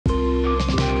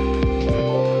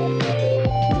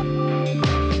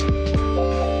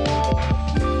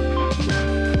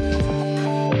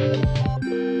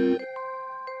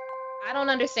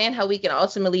understand how we can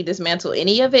ultimately dismantle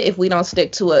any of it if we don't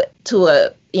stick to a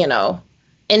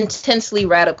intensely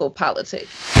radical politics.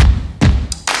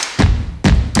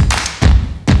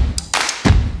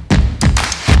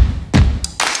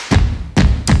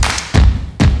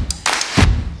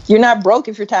 You're not broke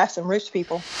if you're taxing rich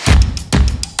people.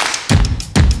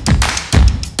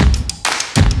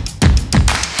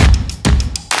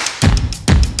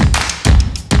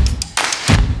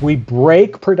 We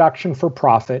break production for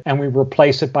profit and we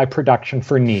replace it by production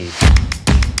for need.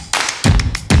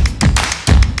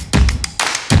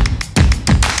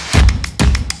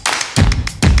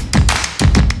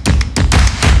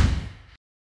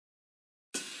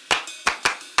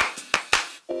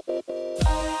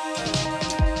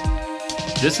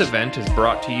 This event is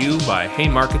brought to you by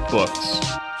Haymarket Books.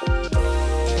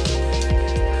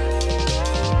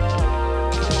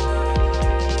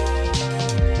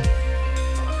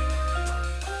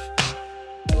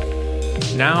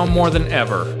 Now more than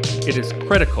ever, it is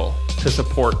critical to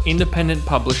support independent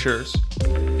publishers,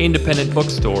 independent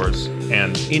bookstores,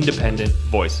 and independent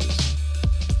voices.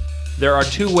 There are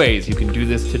two ways you can do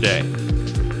this today.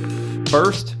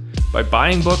 First, by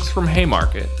buying books from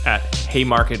Haymarket at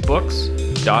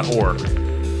haymarketbooks.org.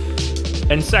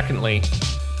 And secondly,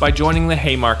 by joining the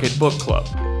Haymarket Book Club.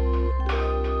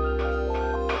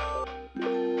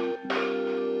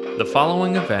 The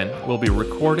following event will be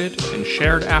recorded and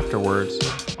shared afterwards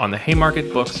on the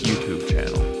Haymarket Books YouTube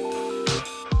channel.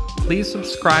 Please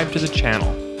subscribe to the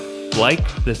channel, like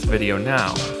this video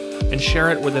now, and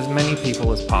share it with as many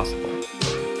people as possible.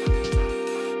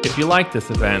 If you like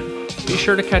this event, be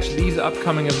sure to catch these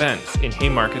upcoming events in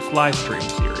Haymarket's live stream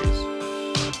series.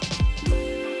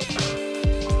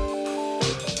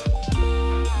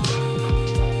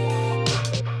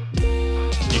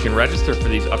 You can register for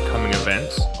these upcoming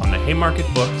events on the Haymarket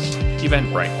Books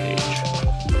Eventbrite page.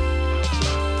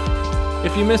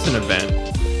 If you miss an event,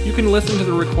 you can listen to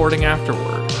the recording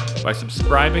afterward by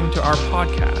subscribing to our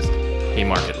podcast,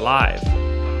 Haymarket Live,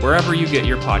 wherever you get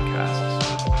your podcasts.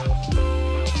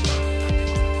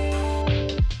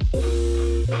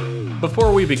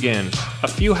 Before we begin, a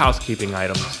few housekeeping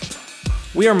items.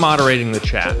 We are moderating the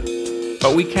chat,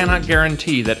 but we cannot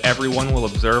guarantee that everyone will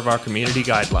observe our community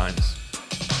guidelines.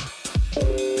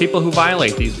 People who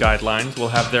violate these guidelines will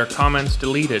have their comments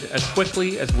deleted as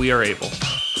quickly as we are able.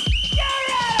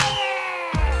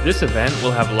 This event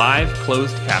will have live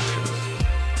closed captions.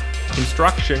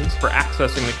 Instructions for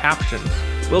accessing the captions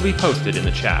will be posted in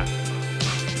the chat.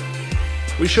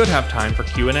 We should have time for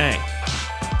Q&A.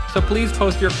 So please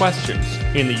post your questions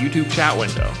in the YouTube chat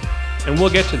window, and we'll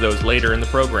get to those later in the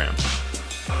program.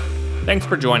 Thanks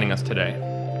for joining us today.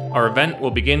 Our event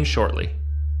will begin shortly.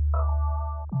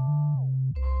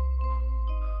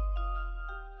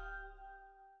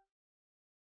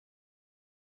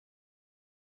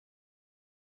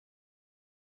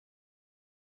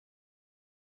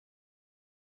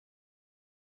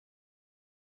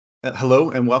 Hello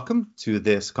and welcome to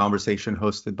this conversation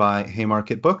hosted by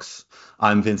Haymarket Books.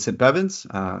 I'm Vincent Bevins,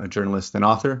 a journalist and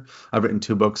author. I've written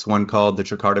two books, one called The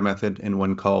Jakarta Method and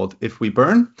one called If We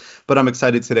Burn. But I'm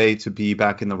excited today to be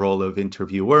back in the role of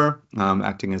interviewer,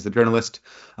 acting as the journalist.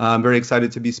 I'm very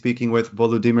excited to be speaking with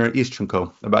Volodymyr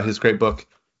Ischenko about his great book,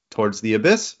 Towards the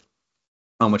Abyss,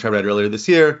 which I read earlier this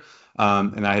year,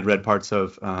 and I had read parts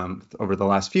of over the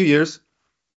last few years.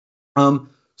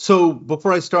 So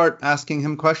before I start asking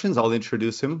him questions, I'll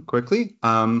introduce him quickly.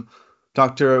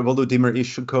 Dr. Volodymyr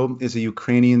Ischenko is a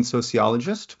Ukrainian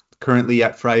sociologist, currently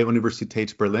at Freie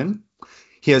Universität Berlin.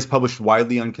 He has published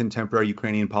widely on contemporary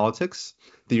Ukrainian politics,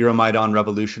 the Euromaidan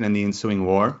revolution and the ensuing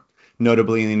war,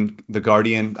 notably in The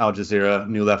Guardian, Al Jazeera,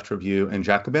 New Left Review, and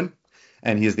Jacobin.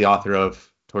 And he is the author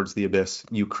of Towards the Abyss,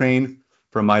 Ukraine,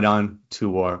 from Maidan to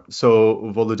War.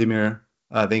 So Volodymyr,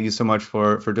 thank you so much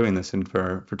for doing this and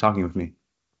for talking with me.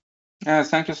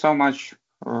 Thank you so much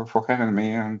for having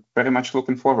me. I'm very much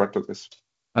looking forward to this.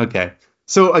 Okay.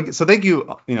 So thank you,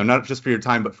 not just for your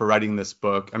time, but for writing this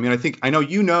book. I mean, I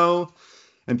know,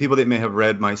 and people that may have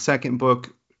read my second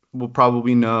book will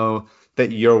probably know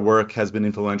that your work has been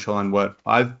influential on what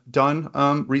I've done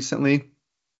recently.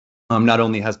 Not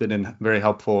only has been very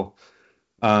helpful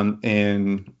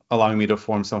in allowing me to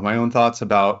form some of my own thoughts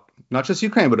about not just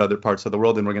Ukraine, but other parts of the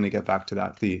world. And we're going to get back to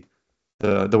that.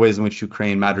 The ways in which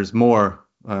Ukraine matters more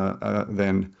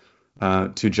than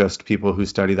to just people who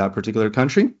study that particular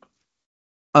country.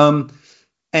 And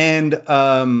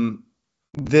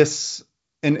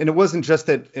it wasn't just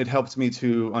that it helped me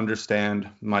to understand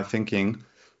my thinking.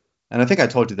 And I think I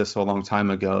told you this a long time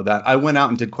ago, that I went out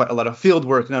and did quite a lot of field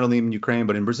work, not only in Ukraine,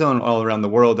 but in Brazil and all around the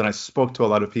world. And I spoke to a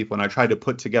lot of people, and I tried to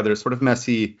put together a sort of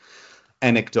messy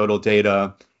anecdotal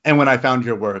data. And when I found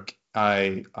your work,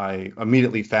 I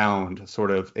immediately found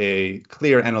sort of a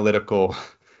clear analytical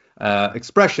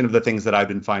expression of the things that I've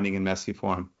been finding in messy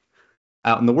form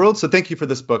out in the world. So thank you for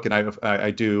this book. And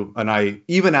I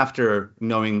even after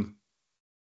knowing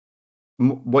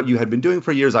what you had been doing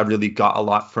for years, I really got a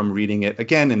lot from reading it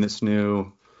again in this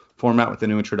new format with the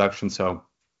new introduction. So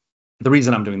the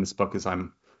reason I'm doing this book is I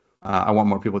want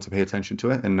more people to pay attention to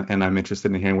it, and I'm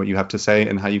interested in hearing what you have to say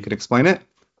and how you could explain it.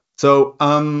 So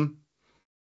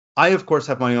I, of course,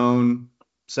 have my own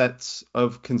sets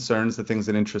of concerns, the things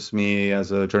that interest me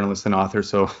as a journalist and author.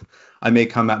 So I may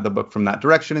come at the book from that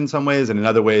direction in some ways, and in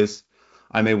other ways,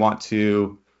 I may want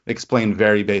to explain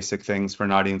very basic things for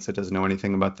an audience that doesn't know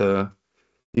anything about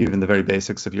even the very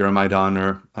basics of Euromaidan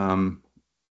or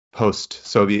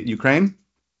post-Soviet Ukraine.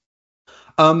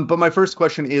 But my first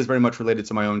question is very much related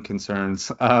to my own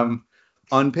concerns.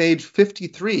 On page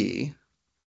 53,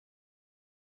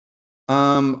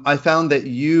 I found that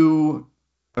you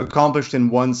accomplished in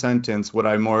one sentence what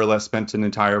I more or less spent an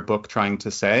entire book trying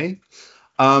to say.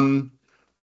 That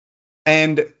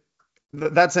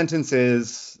sentence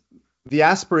is, the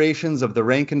aspirations of the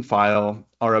rank and file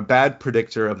are a bad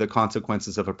predictor of the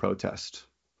consequences of a protest.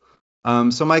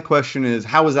 So my question is,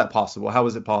 how is that possible? How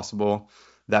is it possible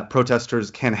that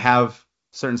protesters can have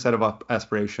certain set of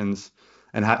aspirations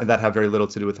and that have very little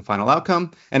to do with the final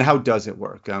outcome? And how does it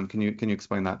work? Can you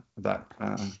explain that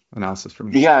analysis for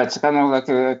me? Yeah, it's kind of like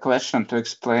a question to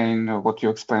explain what you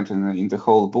explained in the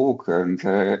whole book. And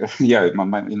yeah,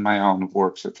 in my own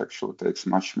works, it actually takes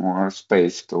much more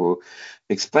space to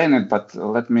explain it. But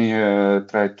let me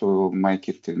try to make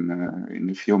it in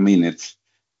a few minutes.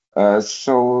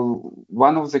 So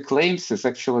one of the claims is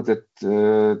actually that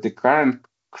the current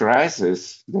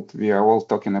crisis that we are all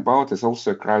talking about is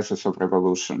also a crisis of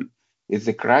revolution. It's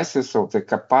a crisis of the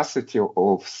capacity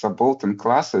of subaltern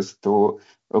classes to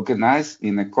organize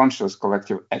in a conscious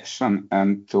collective action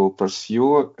and to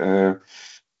pursue a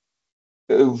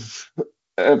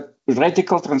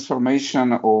radical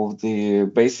transformation of the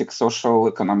basic social,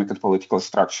 economic, and political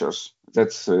structures.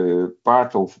 That's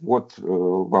part of what,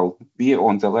 we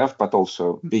on the left, but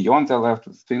also beyond the left,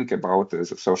 think about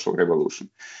as a social revolution.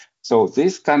 So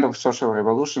these kind of social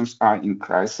revolutions are in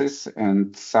crisis,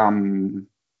 and some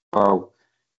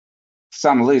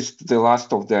list the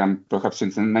last of them, perhaps in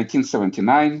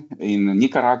 1979, in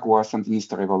Nicaragua,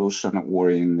 Sandinista revolution, or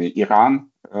in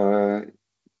Iran,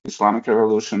 Islamic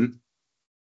revolution.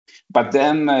 But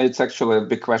then it's actually a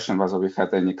big question whether we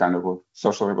had any kind of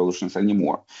social revolutions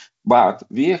anymore. But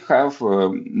we have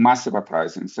massive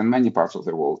uprisings in many parts of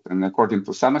the world. And according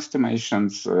to some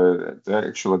estimations,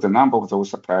 actually the number of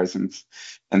those uprisings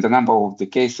and the number of the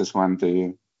cases when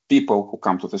the people who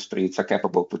come to the streets are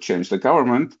capable to change the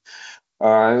government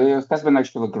has been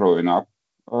actually growing up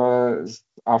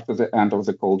after the end of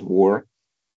the Cold War.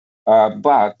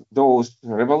 But those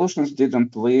revolutions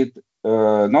didn't lead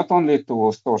not only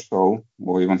to social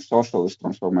or even socialist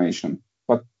transformation,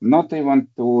 but not even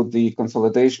to the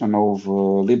consolidation of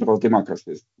liberal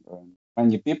democracies.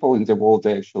 Many people in the world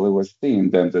actually were seeing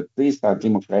them that these are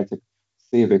democratic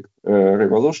civic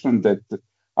revolutions that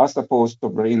are supposed to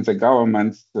bring the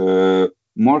governments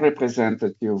more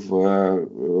representative,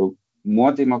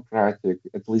 more democratic,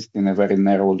 at least in a very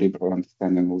narrow liberal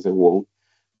understanding of the world.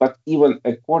 But even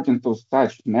according to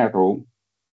such narrow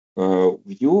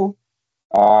view,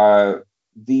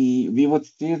 we would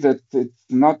see that it's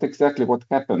not exactly what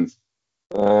happens.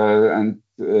 And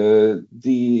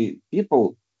the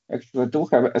people actually do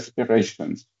have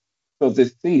aspirations. So they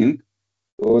think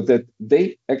that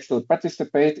they actually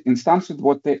participate in something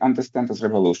what they understand as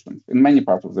revolution in many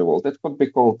parts of the world. That could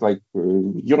be called like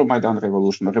Euromaidan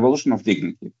revolution, a revolution of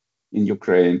dignity in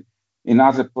Ukraine. In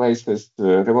other places,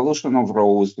 the revolution of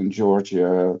rose in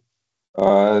Georgia,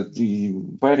 the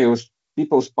various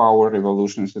people's power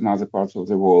revolutions in other parts of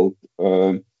the world.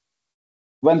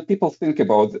 When people think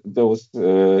about those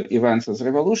events as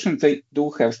revolution, they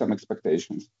do have some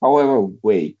expectations. However,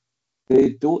 wait, they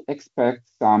do expect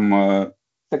some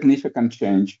significant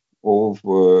change of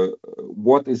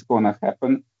what is going to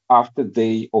happen after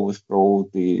they overthrow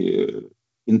the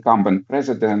incumbent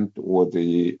president or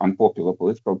the unpopular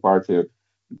political party,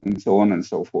 and so on and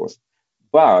so forth.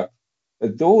 But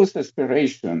those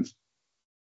aspirations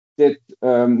that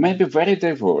may be very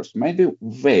diverse, may be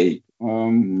vague,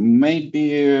 may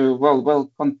be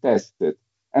well contested,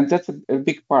 and that's a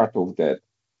big part of that.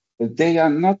 They are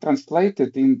not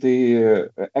translated in the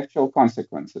actual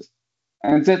consequences,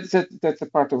 and that's a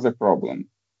part of the problem.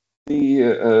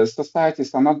 The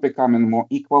societies are not becoming more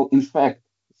equal. In fact,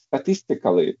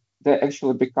 statistically, they're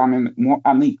actually becoming more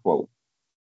unequal.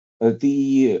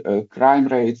 the crime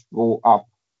rates go up.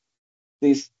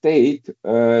 The state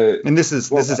and this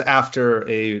is after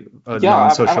a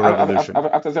non-social revolution.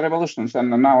 After the revolutions, and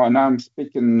now I'm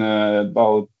speaking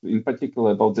in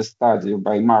particular about the study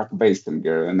by Mark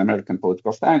Basinger, an American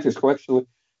political scientist, who actually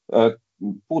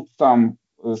put some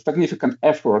significant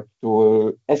effort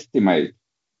to estimate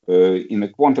in a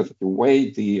quantitative way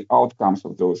the outcomes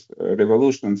of those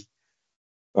revolutions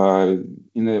on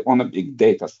a big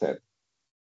data set.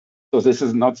 So this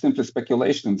is not simply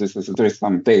speculation. There is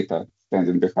some data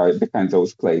standing behind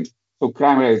those claims. So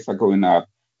crime rates are going up.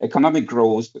 Economic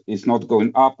growth is not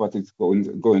going up, but it's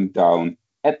going down.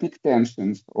 Ethnic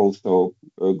tensions also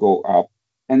go up.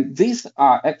 And these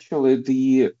are actually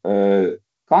the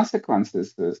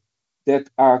consequences that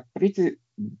are pretty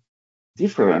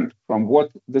different from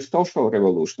what the social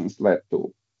revolutions led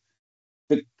to.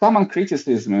 The common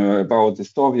criticism about the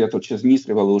Soviet or Chechnese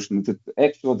revolution is that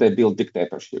actually they built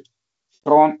dictatorships,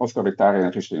 strong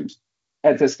authoritarian regimes.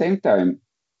 At the same time,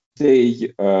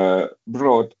 they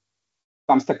brought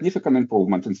some significant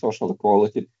improvement in social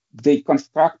equality. They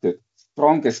constructed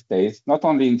stronger states, not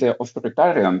only in their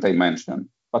authoritarian dimension,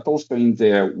 but also in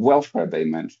their welfare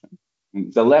dimension,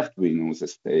 the left wing of the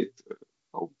state,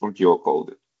 how Bourdieu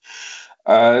called it.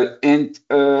 And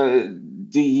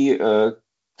the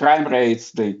crime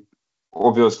rates, they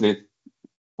obviously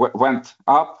went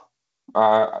up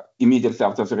immediately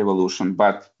after the revolution,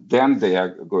 but then they are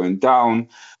going down.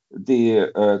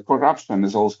 The corruption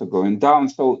is also going down.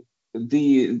 So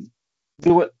there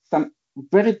were some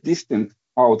very distinct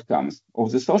outcomes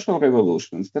of the social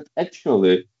revolutions that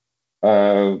actually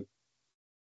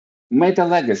made a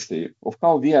legacy of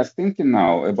how we are thinking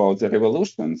now about the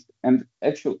revolutions, and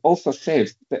actually also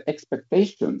shapes the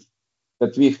expectations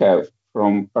that we have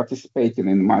from participating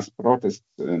in mass protests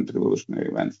and revolutionary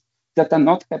events that are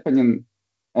not happening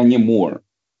anymore.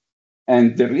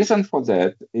 And the reason for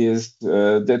that is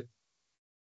that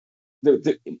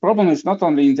the problem is not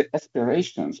only in the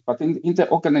aspirations, but in the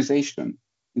organization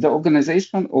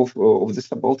of the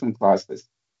subaltern classes,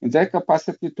 in their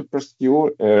capacity to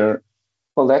pursue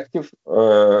collective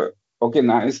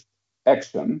organized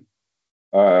action,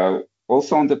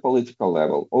 also on the political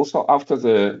level, also after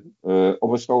the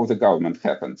overthrow of the government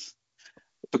happens,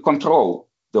 to control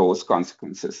those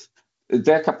consequences,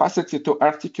 their capacity to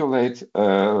articulate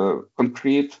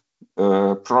concrete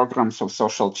programs of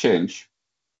social change,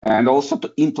 and also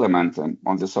to implement them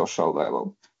on the social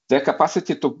level, their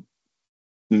capacity to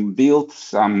build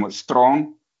some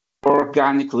strong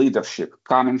organic leadership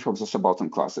coming from the subaltern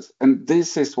classes. And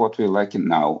this is what we're lacking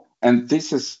now. And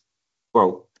this is,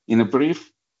 well, in a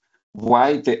brief,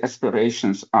 why the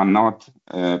aspirations are not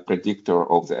a predictor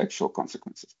of the actual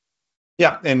consequences.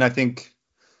 Yeah, and I think,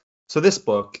 so this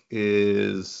book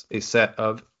is a set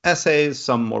of essays,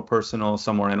 some more personal,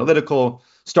 some more analytical,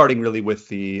 starting really with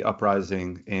the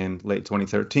uprising in late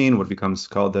 2013, what becomes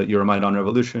called the Euromaidan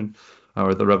Revolution,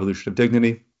 or the Revolution of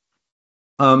Dignity.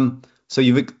 So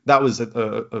that was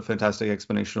a fantastic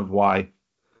explanation of why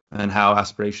and how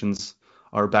aspirations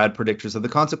are bad predictors of the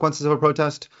consequences of a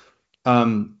protest.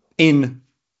 In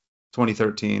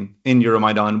 2013, in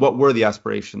Euromaidan, what were the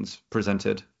aspirations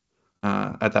presented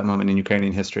at that moment in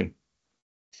Ukrainian history?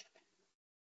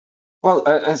 Well,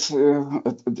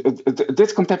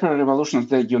 these contemporary revolutions,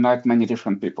 they unite many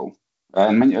different people,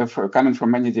 and coming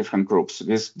from many different groups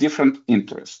with different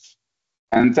interests.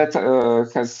 And that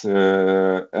has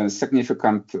a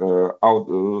significant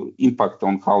impact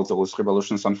on how those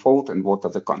revolutions unfold and what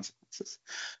are the consequences.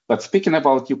 But speaking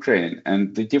about Ukraine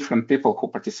and the different people who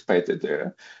participated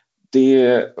there,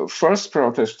 the first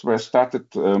protests were started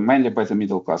mainly by the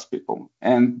middle class people.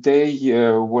 And they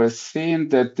were seeing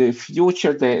that the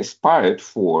future they aspired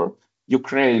for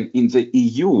Ukraine in the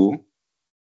EU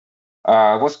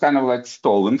was kind of like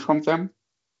stolen from them.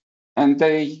 And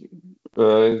they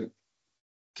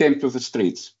came to the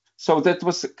streets. So that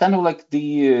was kind of like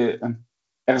the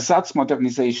ersatz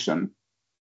modernization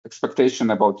expectation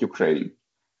about Ukraine.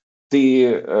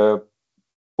 The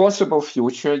possible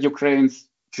future, Ukraine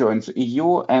joins the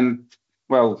EU and,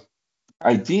 well,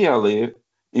 ideally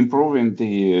improving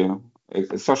the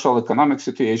social economic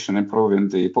situation, improving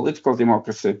the political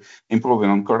democracy, improving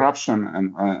on corruption,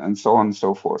 and so on and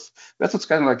so forth. That was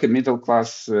kind of like a middle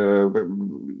class,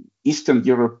 Eastern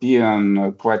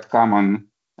European, quite common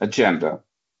agenda.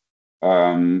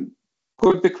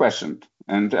 Could be questioned,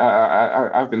 and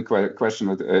I've been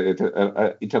questioned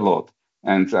it a lot.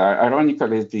 And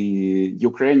ironically, the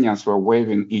Ukrainians were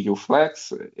waving EU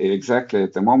flags exactly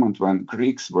at the moment when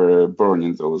Greeks were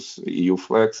burning those EU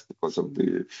flags because of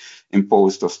the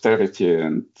imposed austerity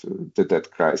and the debt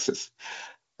crisis.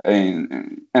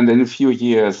 and in a few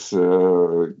years,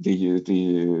 the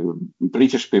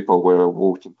British people were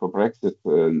voting for Brexit,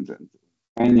 and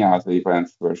many other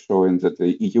events were showing that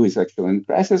the EU is actually in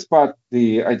crisis. But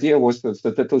the idea was that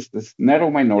at least this narrow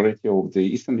minority of the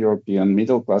Eastern European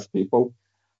middle-class people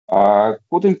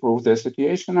could improve their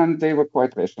situation, and they were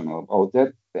quite rational about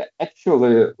that.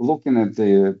 Actually, looking at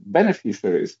the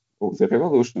beneficiaries of the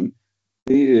revolution,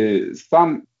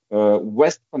 some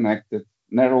West-connected,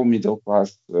 narrow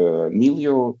middle-class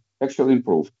milieu actually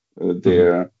improved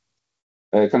their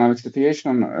economic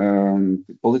situation,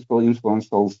 political influence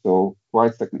also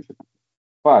quite significant.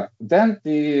 But then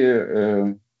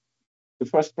the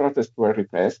first protests were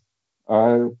repressed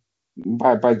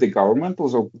by the government,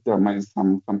 although there might be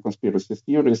some conspiracy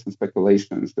theories and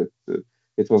speculations that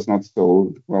it was not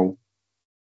so well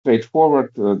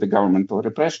straightforward, the governmental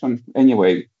repression.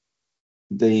 Anyway,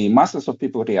 the masses of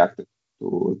people reacted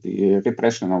to the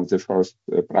repression of the first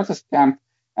protest camp,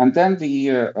 and then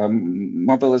the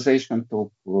mobilization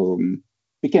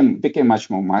became much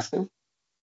more massive,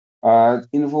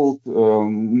 involved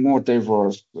more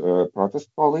diverse protest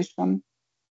coalition,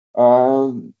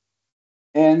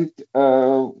 and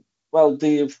well,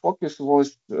 the focus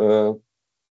was the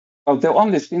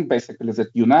only thing basically that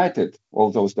united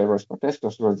all those diverse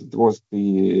protesters was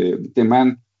the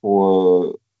demand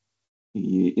for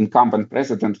the incumbent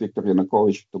president Viktor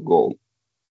Yanukovych to go.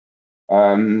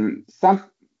 Some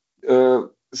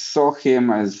saw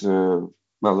him as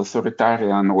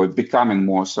authoritarian or becoming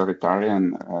more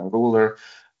authoritarian ruler,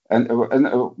 and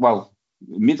well,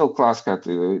 middle class had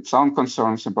its own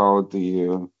concerns about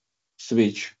the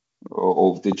switch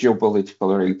of the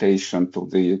geopolitical orientation to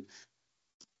the,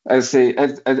 as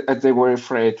they were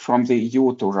afraid, from the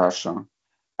EU to Russia.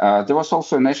 There was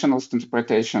also a nationalist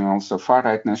interpretation, also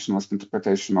far-right nationalist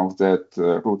interpretation of that,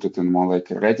 rooted in more like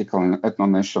a radical and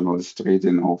ethno-nationalist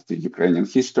reading of the Ukrainian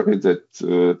history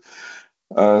that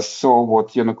saw what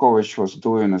Yanukovych was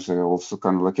doing as also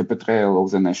kind of like a betrayal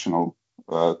of the national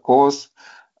cause.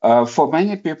 For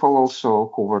many people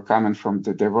also who were coming from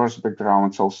the diverse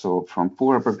backgrounds, also from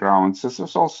poorer backgrounds, this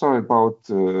was also about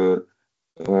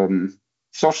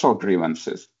social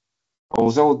grievances.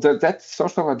 Although that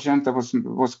social agenda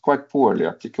was quite poorly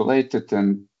articulated,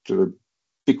 and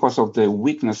because of the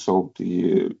weakness of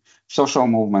the social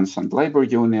movements and labor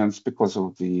unions, because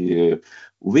of the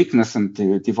weakness and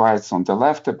the divides on the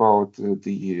left about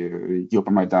the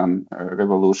Euromaidan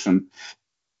revolution.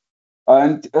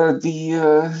 And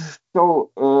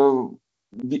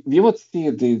we would see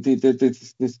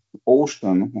this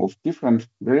ocean of different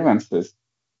grievances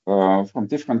from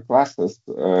different classes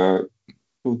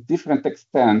to different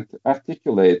extent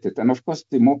articulated. And of course,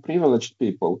 the more privileged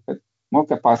people had more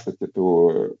capacity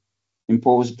to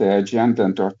impose the agenda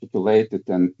and to articulate it,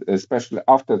 and especially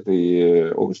after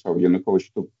the overthrow of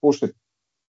Yanukovych, to push it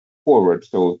forward.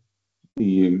 So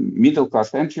the middle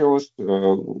class NGOs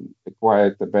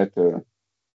acquired a better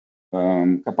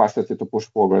capacity to push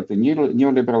forward the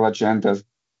neoliberal agendas,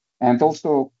 and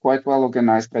also quite well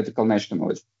organized radical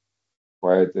nationalists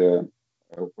acquired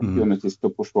opportunities to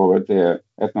push forward their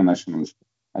ethno-nationalist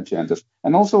agendas.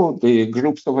 And also the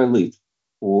groups of elites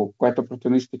who quite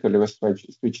opportunistically were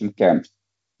switching camps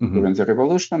during the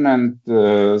revolution, and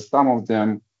some of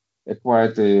them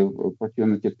acquired the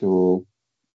opportunity to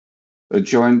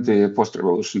join the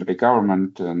post-revolutionary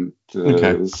government and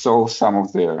saw some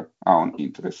of their own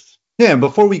interests. Yeah,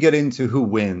 before we get into who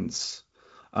wins,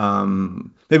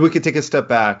 maybe we could take a step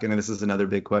back, and this is another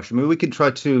big question. Maybe we could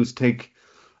try to take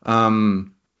a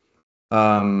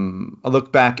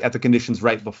look back at the conditions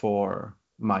right before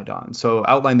Maidan. So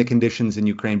outline the conditions in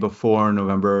Ukraine before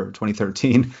November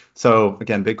 2013. So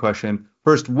again, big question.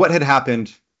 First, what had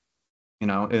happened,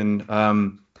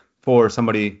 for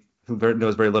somebody who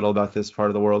knows very little about this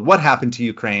part of the world, what happened to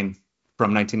Ukraine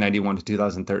from 1991 to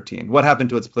 2013? What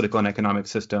happened to its political and economic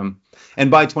system?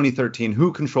 And by 2013,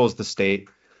 who controls the state?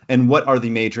 And what are the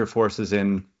major forces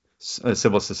in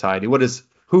civil society? What is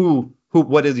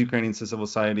Ukrainian civil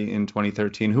society in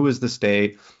 2013? Who is the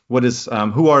state?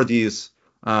 Who are these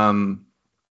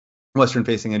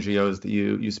Western-facing NGOs that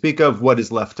you speak of? What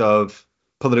is left of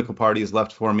political parties,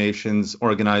 left formations,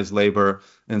 organized labor,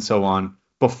 and so on,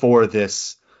 before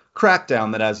this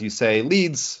crackdown that, as you say,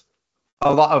 leads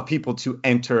a lot of people to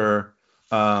enter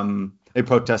a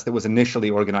protest that was initially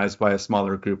organized by a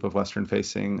smaller group of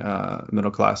Western-facing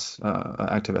middle-class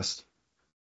activists?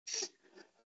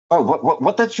 Well,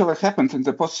 what actually happened in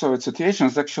the post-Soviet situation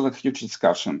is actually a huge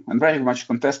discussion and very much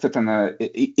contested. And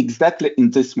exactly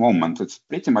in this moment, it's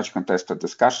pretty much contested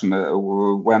discussion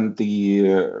when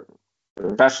the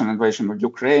Russian invasion of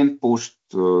Ukraine pushed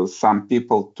some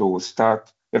people to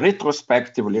start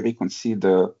retrospectively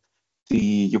reconsider the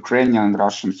Ukrainian and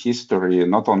Russian history,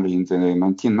 not only in the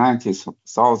 1990s or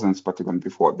 2000s, but even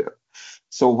before that.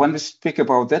 So when we speak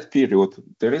about that period,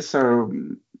 there is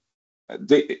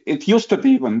it used to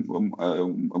be even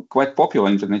quite popular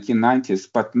in the 1990s,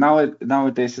 but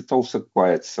nowadays it also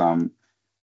acquired some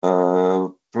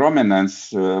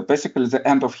prominence. Basically, the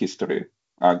end of history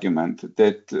argument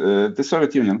that the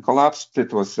Soviet Union collapsed.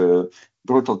 It was a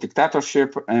brutal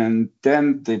dictatorship, and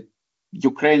then the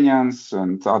Ukrainians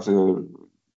and other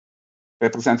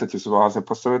representatives of other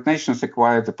post-Soviet nations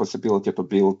acquired the possibility to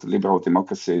build liberal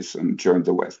democracies and join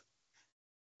the West.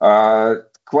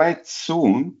 Quite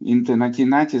soon, in the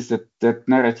 1990s, that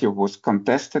narrative was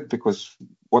contested because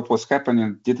what was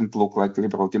happening didn't look like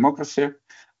liberal democracy.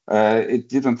 It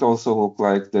didn't also look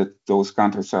like that those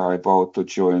countries are about to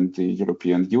join the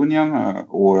European Union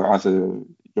or other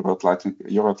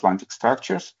Euro-Atlantic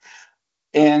structures.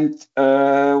 And,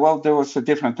 there was a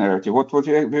different narrative. What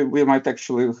we might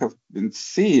actually have been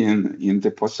seeing in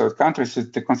the post-Soviet countries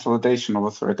is the consolidation of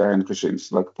authoritarian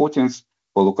regimes like Putin's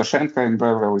or Lukashenko in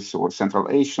Belarus or Central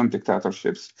Asian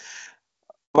dictatorships.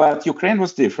 But Ukraine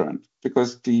was different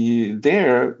because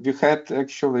there you had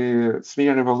actually 3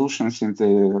 revolutions in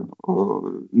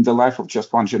the life of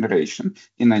just one generation.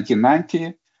 In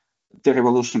 1990, the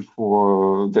revolution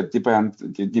that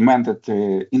demanded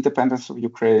the independence of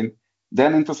Ukraine.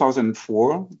 Then in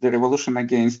 2004, the revolution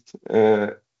against,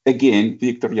 again,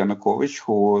 Viktor Yanukovych,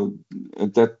 who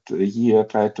that year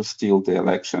tried to steal the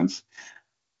elections.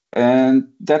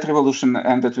 And that revolution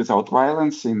ended without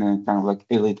violence in a kind of like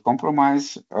elite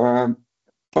compromise.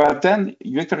 But then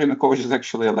Viktor Yanukovych is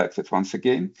actually elected once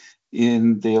again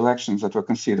in the elections that were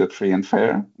considered free and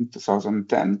fair in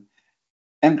 2010,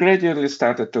 and gradually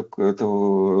started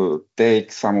to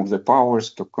take some of the powers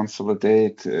to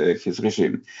consolidate his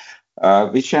regime,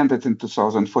 which ended in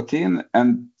 2014.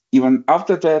 And even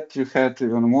after that, you had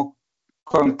even more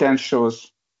contentious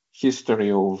history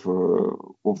of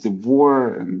the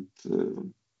war and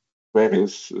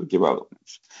various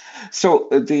developments. So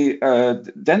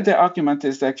then the argument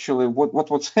is actually what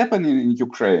was happening in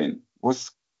Ukraine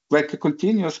was like a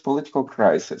continuous political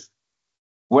crisis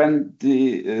when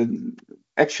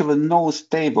actually no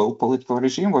stable political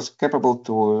regime was capable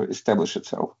to establish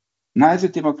itself, neither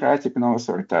democratic nor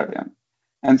authoritarian.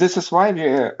 And this is why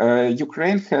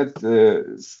Ukraine had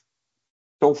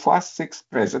so far 6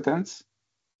 presidents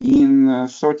in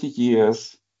 30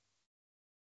 years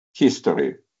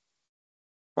history.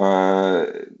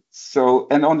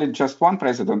 And only just one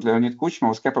president, Leonid Kuchma,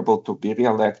 was capable to be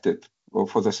re-elected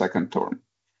for the second term.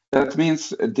 That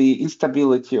means the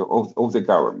instability of the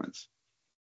governments.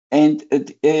 And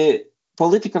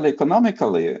politically,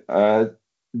 economically,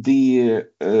 the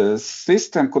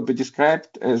system could be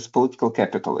described as political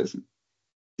capitalism.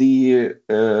 The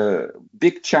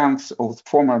big chunks of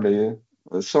formerly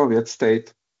Soviet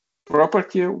state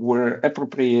property were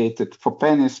appropriated for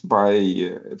pennies by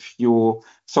a few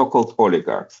so-called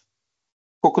oligarchs,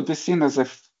 who could be seen as a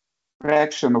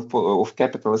fraction of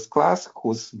capitalist class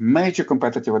whose major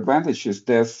competitive advantage is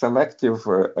their selective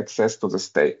access to the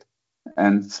state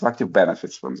and selective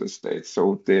benefits from the state.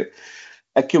 So the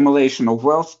accumulation of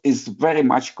wealth is very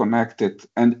much connected,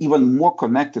 and even more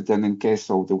connected than in case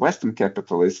of the Western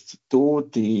capitalists, to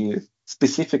the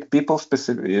specific people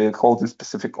holding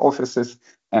specific offices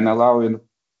and allowing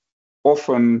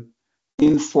often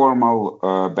informal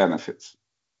benefits,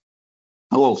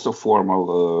 also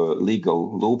formal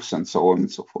legal loops and so on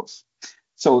and so forth.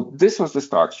 So this was the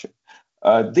structure.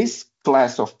 This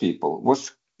class of people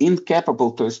was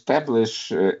incapable to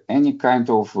establish any kind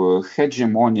of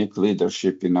hegemonic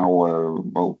leadership in our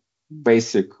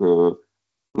basic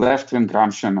left-wing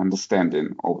Gramscian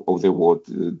understanding of the word,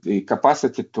 the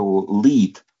capacity to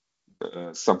lead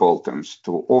subalterns,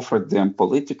 to offer them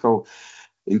political,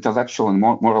 intellectual, and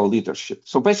moral leadership.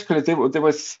 So basically, they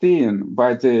were seen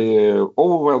by the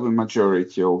overwhelming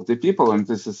majority of the people, and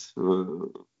this is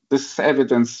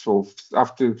evidence of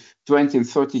after 20 and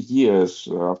 30 years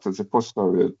after the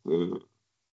post-Soviet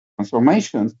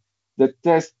transformation, that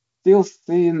they're still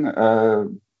seen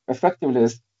effectively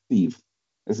as thieves,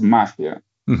 as mafia.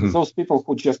 Mm-hmm. Those people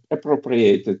who just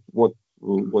appropriated what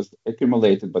was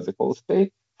accumulated by the whole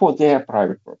state for their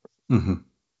private purposes. Mm-hmm.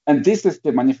 And this is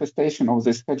the manifestation of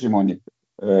this hegemonic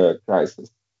crisis.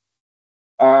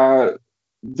 There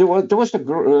was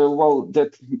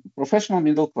that professional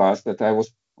middle class that I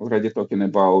was already talking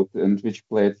about, and which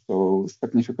played so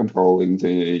significant role in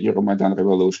the Euromaidan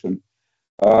revolution,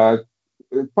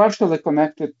 partially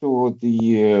connected to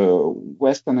the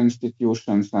Western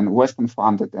institutions and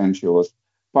Western-funded NGOs,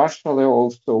 partially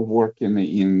also working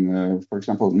in, for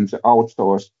example, in the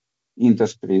outsourced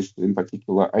industries, in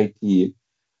particular IT,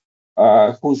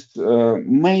 whose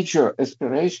major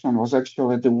aspiration was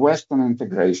actually the Western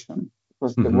integration,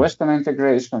 because the Western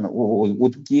integration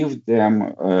would give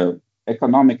them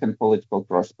economic and political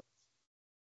prospects.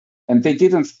 And they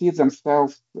didn't see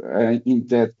themselves in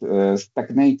that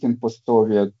stagnating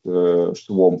post-Soviet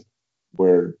swamp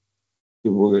where they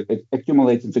were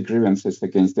accumulating the grievances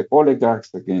against the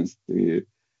oligarchs, against the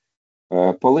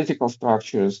political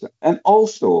structures, and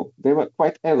also they were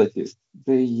quite elitist.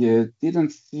 They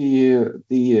didn't see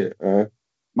the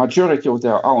majority of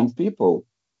their own people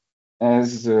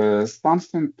as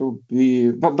something to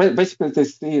be, but basically they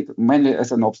see it mainly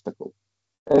as an obstacle.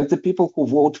 The people who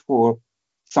vote for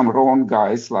some wrong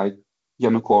guys like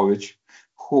Yanukovych,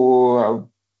 who are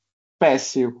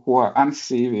passive, who are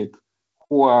uncivic,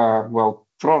 who are, well,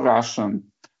 pro-Russian,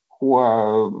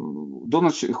 who do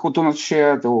not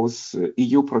share those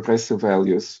EU progressive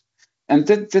values. And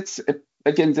that's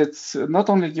not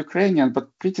only Ukrainian,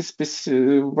 but pretty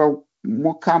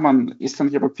more common Eastern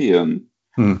European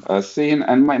thing,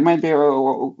 and maybe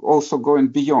also going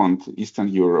beyond Eastern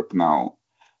Europe now.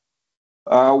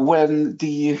 When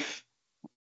the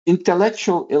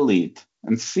intellectual elite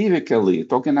and civic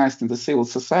elite organized in the civil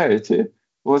society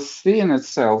was seeing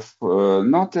itself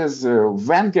not as a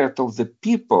vanguard of the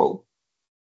people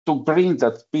to bring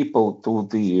that people to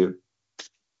the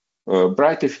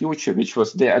brighter future, which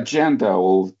was the agenda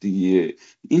of the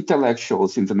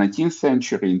intellectuals in the 19th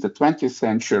century, in the 20th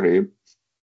century,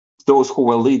 those who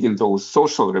were leading those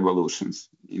social revolutions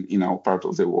in our part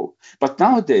of the world. But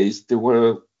nowadays, they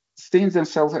were seeing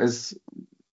themselves as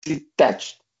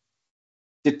detached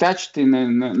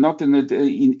not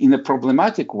in a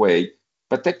problematic way,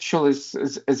 but actually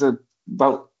as an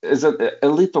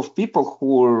elite of people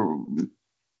who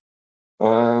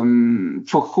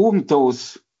for whom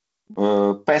those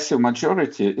passive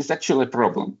majority is actually a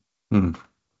problem.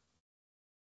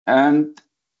 And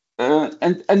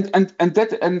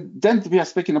then we are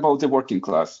speaking about the working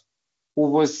class, who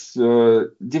was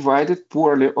divided,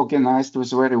 poorly organized,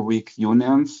 with very weak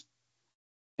unions.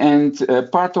 And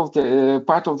part of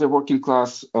the working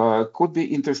class could be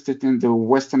interested in the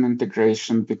Western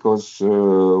integration because,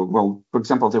 well, for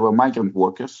example, there were migrant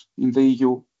workers in the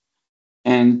EU,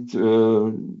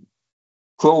 and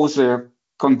closer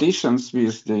conditions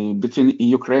between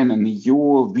Ukraine and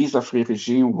EU visa-free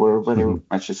regime were very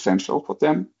much essential for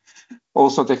them.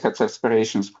 Also, they had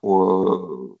aspirations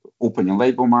for opening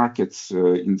labor markets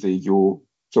in the EU.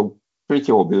 So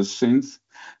pretty obvious things.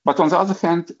 But on the other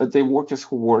hand, the workers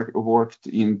who worked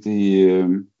in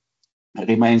the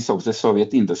remains of the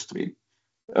Soviet industry,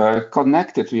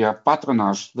 connected via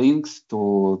patronage links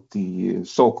to the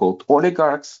so-called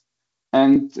oligarchs,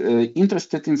 and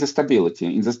interested in the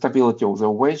stability of their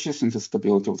wages, in the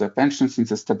stability of their pensions, in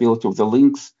the stability of the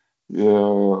links,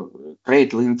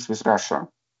 trade links with Russia,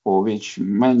 for which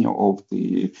many of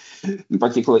the, in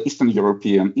particular, Eastern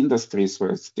European industries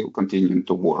were still continuing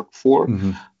to work for,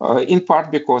 in part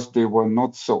because they were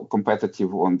not so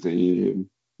competitive in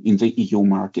the EU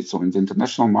markets or in the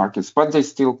international markets, but they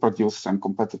still produced some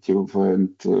competitive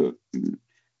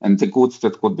and the goods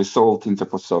that could be sold in the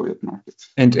post-Soviet markets.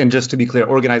 And just to be clear,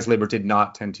 organized labor did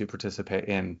not tend to participate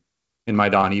in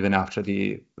Maidan even after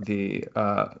the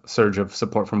surge of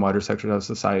support from wider sectors of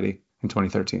society in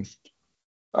 2013.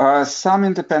 Some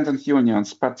independent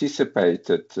unions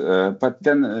participated, but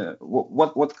then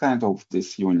what kind of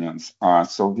these unions are?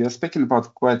 So we are speaking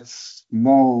about quite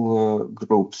small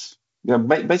groups. We are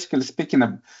basically speaking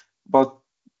about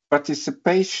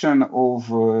participation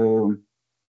of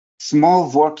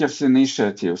small workers'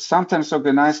 initiatives, sometimes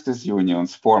organized as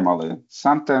unions formally,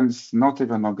 sometimes not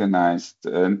even organized.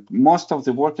 Most of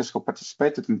the workers who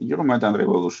participated in the Euromaidan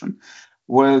revolution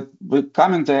were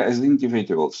coming there as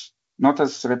individuals, not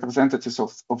as representatives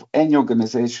of any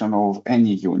organization, of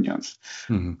any unions.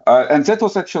 And that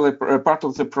was actually part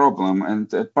of the problem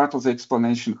and part of the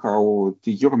explanation how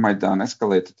the Euromaidan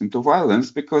escalated into violence,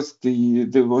 because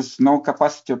there was no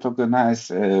capacity to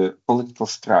organize a political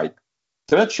strike.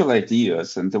 There were actual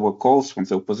ideas, and there were calls from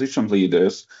the opposition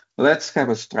leaders, let's have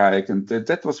a strike, and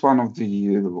that was some of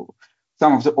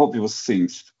the obvious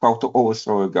things, how to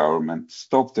overthrow a government,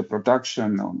 stop the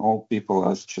production, and all people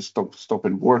as just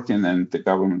stopping working, and the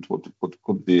government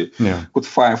could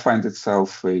find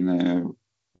itself in a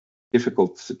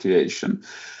difficult situation.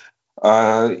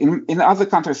 In other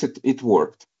countries, it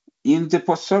worked. In the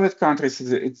post-Soviet countries,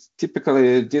 it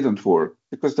typically didn't work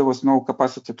because there was no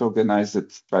capacity to organize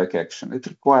that strike action. It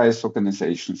requires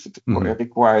organizations. It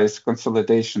requires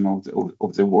consolidation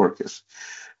of the workers.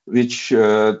 which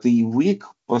the weak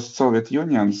post-Soviet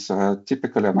unions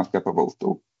typically are not capable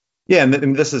to. Yeah,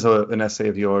 and this is an essay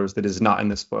of yours that is not in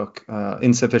this book,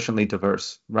 Insufficiently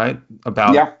Diverse, right?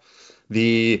 About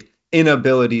the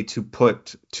inability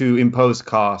to impose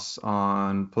costs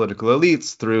on political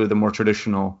elites through the more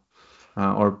traditional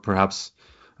or perhaps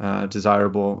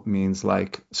desirable means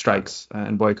like strikes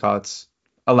and boycotts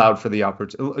allowed for the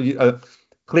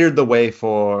cleared the way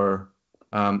for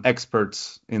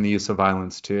experts in the use of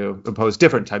violence to impose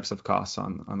different types of costs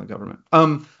on the government. I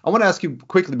want to ask you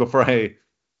quickly before I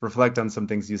reflect on some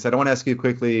things you said. I want to ask you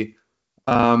quickly,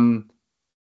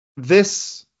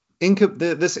 this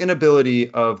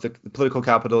inability of the political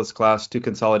capitalist class to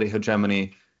consolidate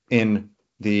hegemony in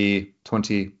the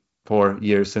 24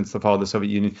 years since the fall of the Soviet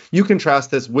Union. You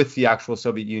contrast this with the actual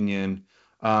Soviet Union,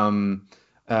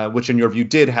 which in your view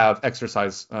did have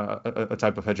exercise a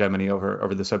type of hegemony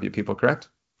over the Soviet people, correct?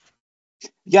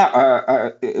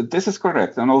 Yeah, this is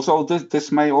correct. And also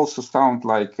this may also sound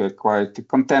like a quite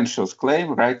contentious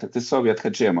claim, right? The Soviet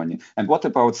hegemony. And what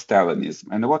about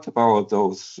Stalinism? And what about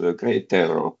those Great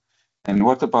Terror? And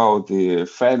what about the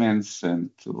famines and,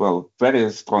 well,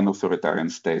 very strong authoritarian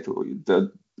state?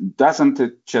 Doesn't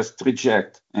it just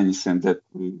reject anything that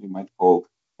we might call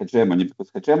hegemony? Because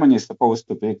hegemony is supposed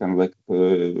to be kind of like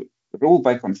rule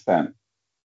by consent.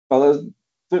 Well,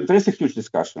 there is a huge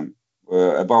discussion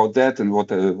about that and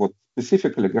what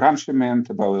specifically Gramsci meant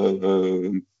about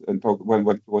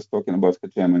when he was talking about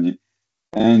hegemony.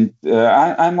 And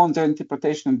I'm on the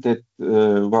interpretation that,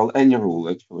 well, any rule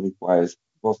actually requires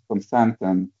both consent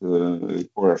and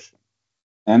coercion.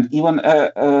 And even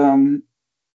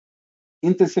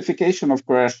intensification of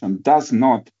coercion does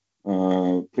not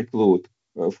preclude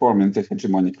forming the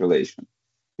hegemonic relation.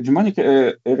 Hegemonic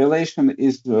relation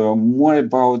is more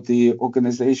about the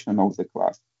organization of the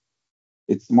class.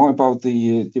 It's more about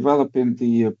the developing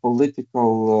the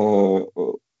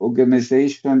political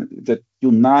organization that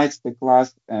unites the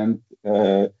class and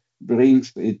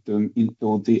brings it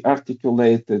into the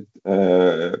articulated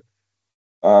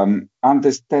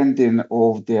understanding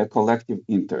of their collective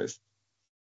interest.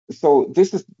 So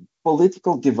this is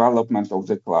political development of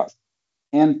the class.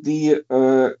 And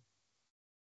in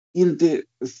the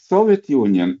Soviet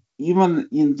Union, even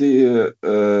in the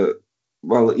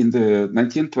in the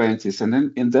 1920s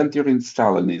and then during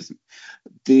Stalinism,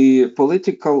 the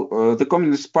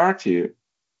Communist Party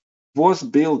was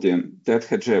building that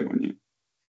hegemony.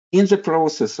 In the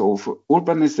process of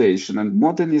urbanization and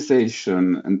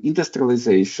modernization and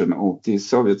industrialization of the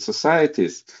Soviet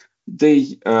societies,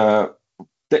 they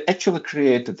actually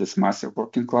created this massive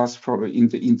working class in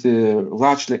the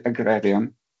largely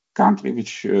agrarian country,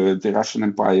 which the Russian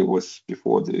Empire was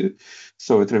before the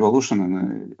Soviet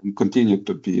Revolution and continued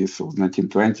to be through the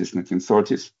 1920s,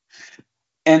 1930s.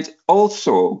 And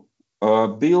also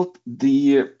built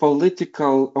the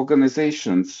political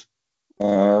organizations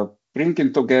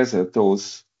bringing together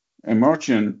those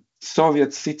emerging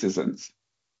Soviet citizens,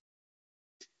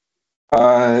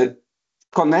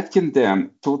 connecting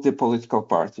them to the political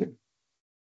party.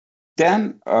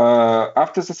 Then,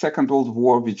 after the Second World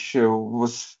War, which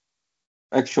was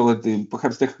actually in the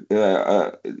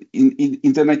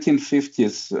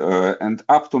 1950s and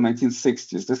up to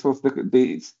 1960s, this was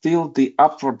still the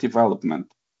upward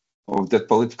development of that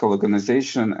political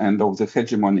organization and of the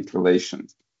hegemonic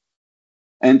relations.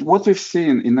 And what we've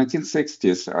seen in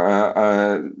 1960s,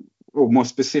 or more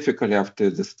specifically after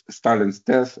Stalin's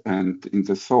death and in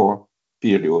the thaw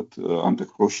period under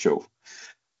Khrushchev,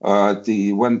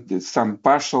 when some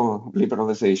partial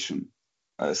liberalization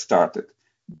started,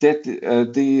 that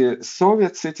the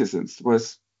Soviet citizens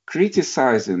was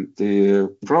criticizing the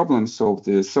problems of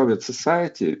the Soviet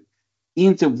society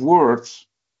in the words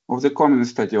of the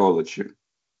communist ideology.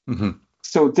 Mm-hmm.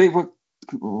 So they were,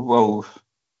 well,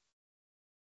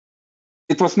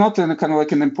 it was not kind of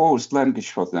like an imposed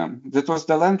language for them. That was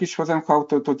the language for them how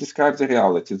to describe the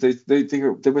reality.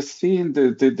 They were seeing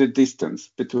the distance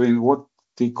between what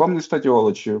the communist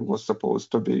ideology was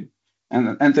supposed to be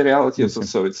and the reality of the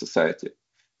Soviet society.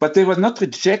 But they were not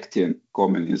rejecting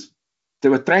communism. They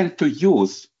were trying to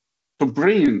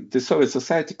bring the Soviet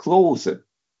society closer.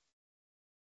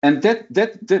 And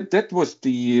that was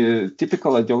the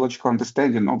typical ideological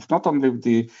understanding of not only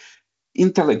the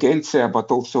intelligentsia,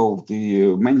 but also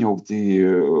many of the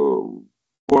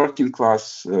working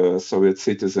class Soviet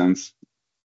citizens.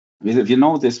 We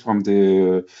know this from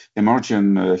the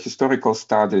emerging historical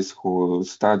studies who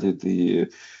studied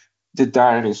the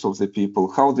diaries of the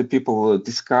people, how the people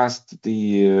discussed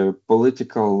the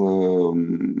political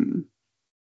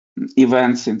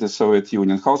events in the Soviet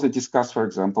Union, how they discussed, for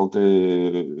example,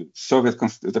 the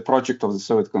project of the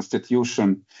Soviet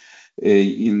Constitution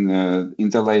in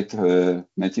the late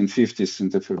 1950s, in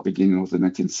the beginning of the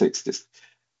 1960s.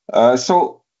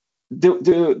 So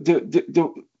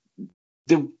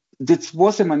this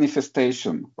was a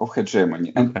manifestation of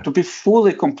hegemony, and to be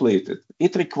fully completed,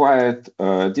 it required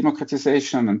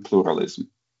democratization and pluralism.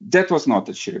 That was not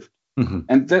achieved.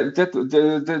 And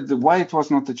why it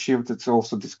was not achieved, it's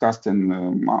also discussed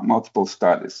in multiple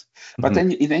studies. But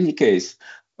in any case,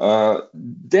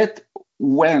 that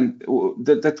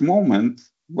moment,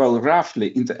 well, roughly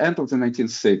in the end of the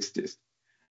 1960s,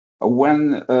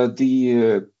 when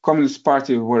the Communist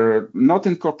Party were not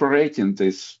incorporating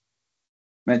the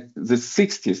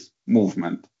 60s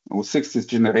movement or 60s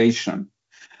generation,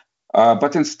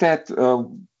 but instead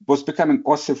was becoming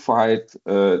ossified,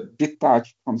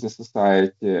 detached from the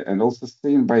society, and also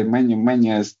seen by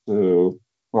many as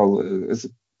as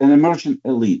an emerging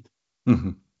elite,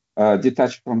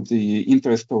 detached from the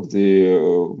interest of the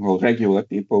regular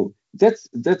people. That's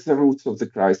the roots of the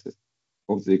crisis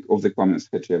of the communist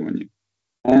hegemony,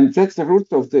 and that's the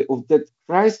roots of that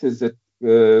crisis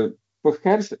that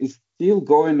perhaps is still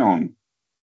going on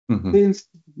since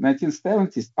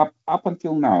 1970s up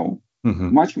until now.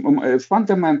 Much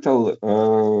fundamental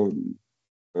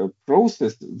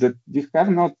process that we have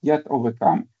not yet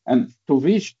overcome. And to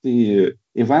reach the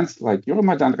events like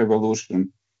Euromaidan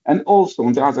revolution, and also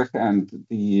on the other hand,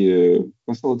 the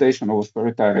consolidation of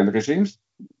authoritarian regimes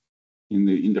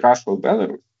in Russia or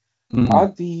Belarus,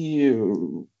 are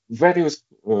the various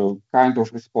kind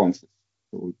of responses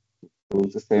to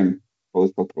the same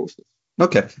political process.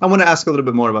 Okay, I want to ask a little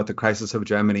bit more about the crisis of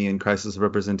hegemony and crisis of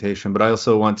representation, but I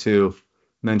also want to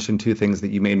mention two things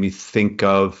that you made me think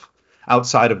of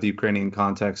outside of the Ukrainian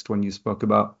context when you spoke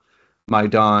about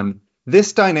Maidan.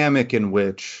 This dynamic in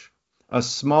which a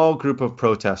small group of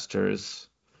protesters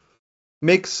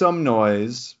makes some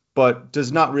noise, but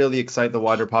does not really excite the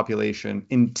wider population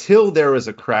until there is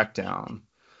a crackdown,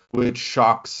 which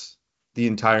shocks the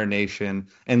entire nation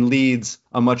and leads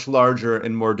a much larger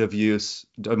and more diverse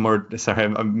and more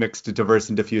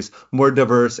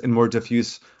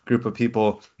diffuse group of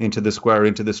people into the square,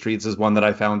 into the streets, is one that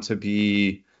I found to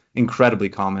be incredibly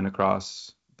common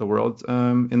across the world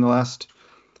in the last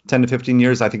 10 to 15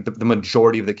 years. I think the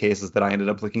majority of the cases that I ended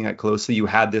up looking at closely, you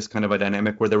had this kind of a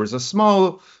dynamic where there was a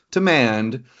small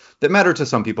demand that mattered to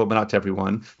some people, but not to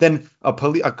everyone. Then a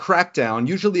crackdown,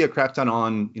 usually a crackdown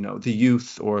on, the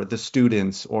youth or the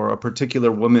students or a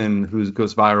particular woman who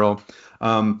goes viral,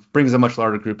 brings a much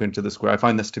larger group into the square. I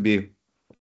find this to be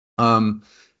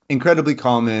incredibly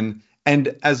common.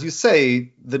 And as you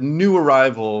say, the new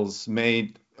arrivals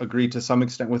may agree to some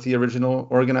extent with the original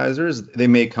organizers. They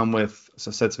may come with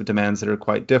sets of demands that are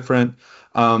quite different.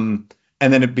 And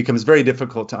then it becomes very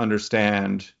difficult to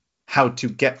understand how to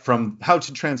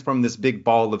transform this big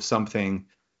ball of something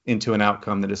into an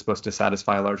outcome that is supposed to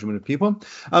satisfy a large amount of people.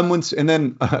 And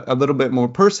then a little bit more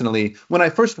personally, when I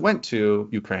first went to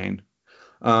Ukraine,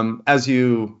 as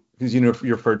you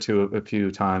referred to a few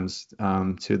times,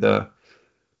 to the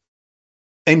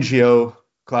NGO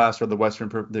class or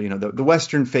the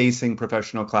Western-facing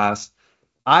professional class,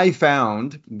 I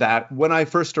found that when I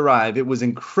first arrived, it was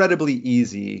incredibly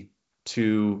easy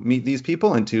to meet these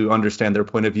people and to understand their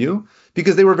point of view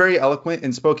because they were very eloquent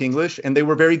and spoke English, and they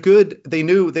were very good. They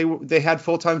knew they had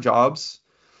full-time jobs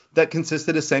that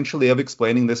consisted essentially of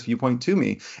explaining this viewpoint to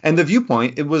me. And the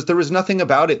viewpoint, there was nothing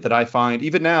about it that I find,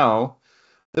 even now,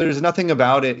 there's nothing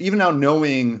about it, even now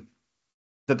knowing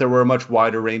that there were a much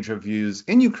wider range of views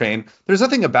in Ukraine, there's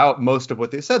nothing about most of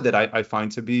what they said that I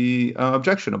find to be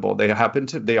objectionable. They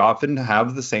often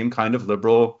have the same kind of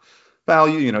liberal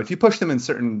value. If you push them in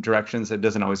certain directions, it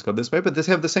doesn't always go this way, but they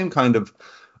have the same kind of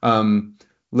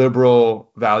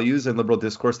liberal values and liberal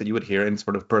discourse that you would hear in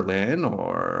sort of Berlin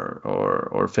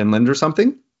or Finland or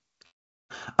something.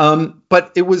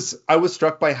 But I was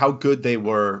struck by how good they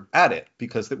were at it,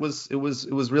 because it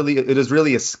is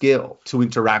really a skill to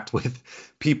interact with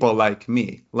people like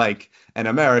me, like an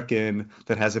American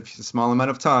that has a small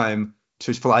amount of time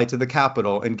to fly to the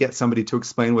capital and get somebody to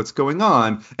explain what's going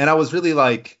on. And I was really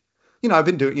like, I've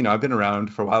been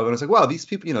around for a while, and I was like, wow, these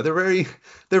people, they're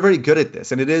very good at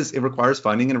this. And it requires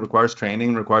funding, and it requires training,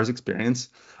 and it requires experience.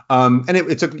 And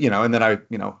it took, and then I,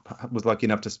 was lucky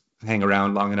enough to hang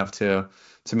around long enough to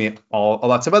meet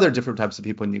lots of other different types of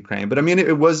people in Ukraine. But I mean,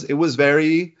 it was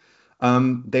very,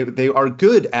 they are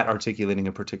good at articulating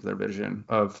a particular vision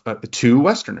of to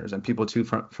Westerners and people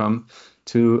from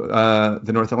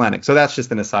the North Atlantic. So that's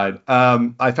just an aside.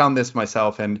 I found this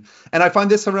myself, and I find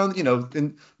this around,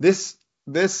 in this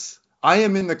I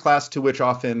am in the class to which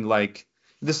often like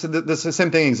this the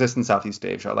same thing exists in Southeast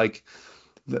Asia. Like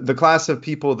the class of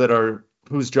people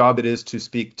whose job it is to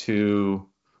speak to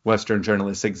Western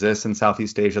journalists exists in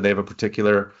Southeast Asia. They have a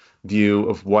particular view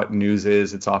of what news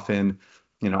is. It's often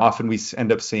we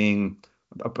end up seeing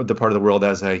the part of the world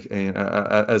as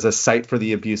a site for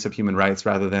the abuse of human rights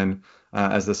rather than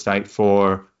as the site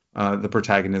for the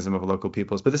protagonism of local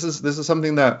peoples. But this is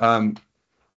something that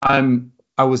I'm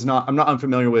not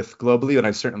unfamiliar with globally, and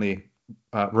I certainly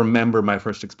remember my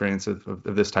first experience of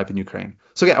this type in Ukraine.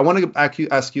 So yeah, I want to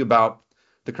ask you about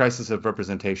the crisis of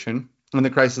representation and the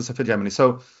crisis of hegemony.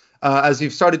 So as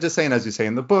you've started to say, and as you say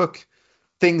in the book,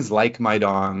 things like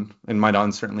Maidan, and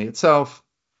Maidan certainly itself,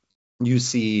 you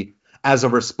see as a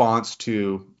response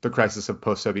to the crisis of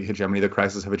post-Soviet hegemony, the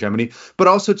crisis of hegemony, but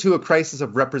also to a crisis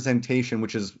of representation,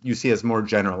 which is you see as more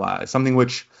generalized, something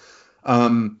which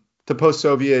the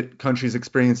post-Soviet countries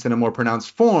experienced in a more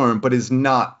pronounced form, but is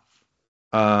not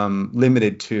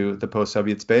limited to the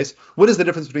post-Soviet space. What is the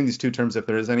difference between these two terms, if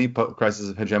there is any, crisis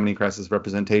of hegemony, crisis of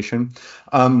representation,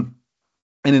 and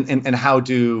how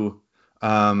do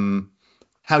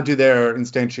their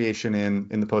instantiation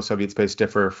in the post-Soviet space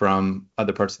differ from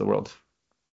other parts of the world?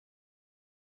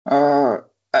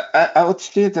 I would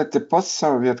say that the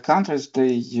post-Soviet countries,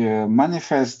 they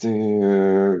manifest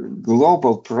the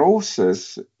global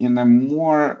process in a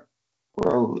more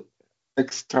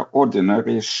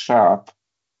extraordinary, sharp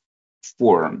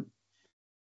form.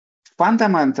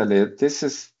 Fundamentally, this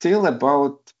is still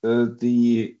about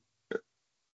the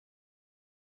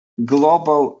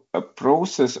global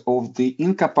process of the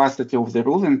incapacity of the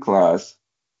ruling class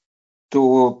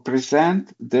to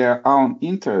present their own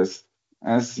interests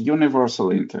as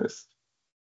universal interests.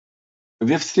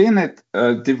 We've seen it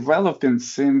developing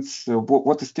since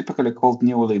what is typically called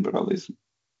neoliberalism.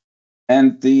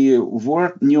 And the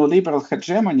word neoliberal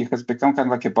hegemony has become kind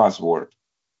of like a buzzword.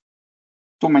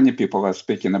 Too many people are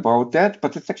speaking about that,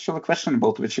 but it's actually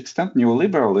questionable to which extent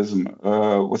neoliberalism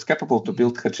was capable to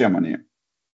build hegemony.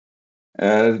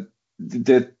 If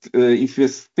you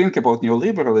think about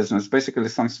neoliberalism, it's basically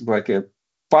something like a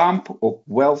pump of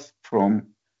wealth from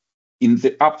in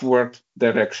the upward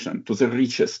direction to the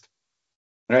richest,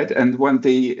 right? And when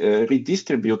they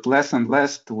redistribute less and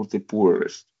less to the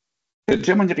poorest.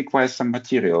 Hegemony requires some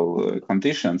material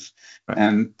conditions, right.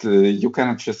 And you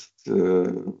cannot just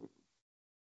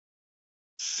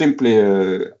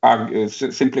simply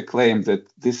claim that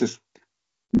this is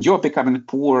you're becoming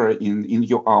poor in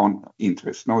your own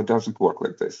interest. No, it doesn't work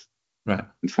like this. Right.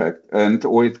 In fact,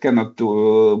 or it cannot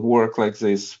work like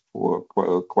this for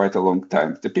quite a long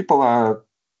time. The people are,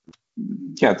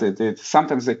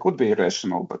 sometimes they could be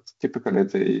irrational, but typically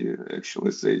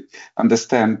they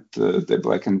understand the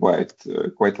black and white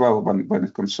quite well when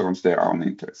it concerns their own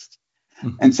interests.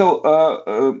 Mm-hmm. And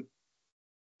so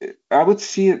I would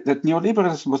see that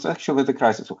neoliberalism was actually the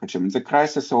crisis of hegemony, the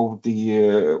crisis of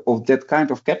that kind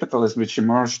of capitalism which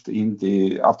emerged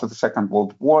after the Second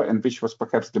World War, and which was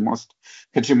perhaps the most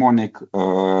hegemonic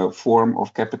form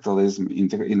of capitalism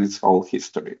in its whole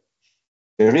history.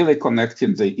 Really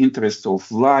connecting the interests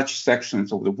of large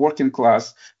sections of the working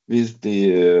class with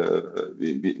the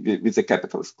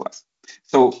capitalist class.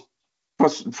 So,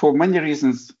 for many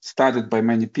reasons, started by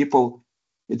many people,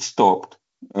 it stopped.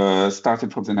 Starting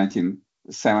from the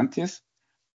 1970s.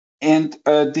 And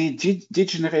the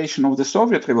degeneration of the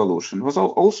Soviet Revolution was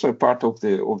also a part of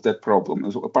that problem,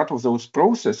 a part of those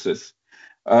processes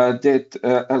that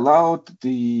allowed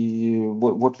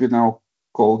what we now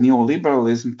call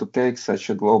neoliberalism to take such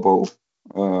a global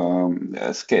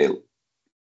scale.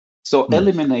 So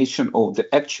elimination of the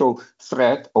actual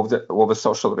threat of a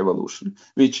social revolution,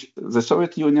 which the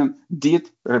Soviet Union did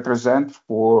represent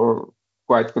for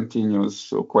quite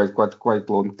continuous, quite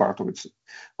long part of its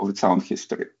own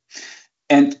history.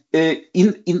 And in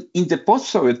the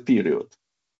post-Soviet period,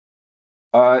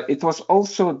 it was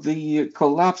also the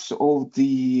collapse of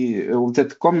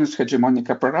that communist hegemonic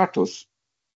apparatus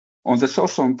on the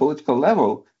social and political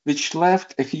level, which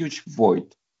left a huge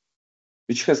void,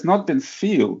 which has not been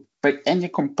filled by any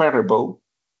comparable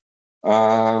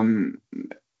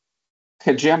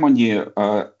hegemony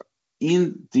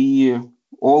in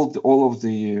all of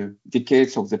the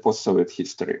decades of the post-Soviet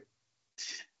history.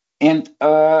 And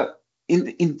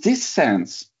in this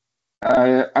sense,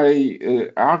 I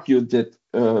argued that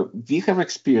we have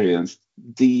experienced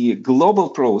the global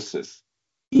process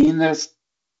in a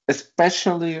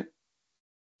especially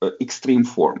extreme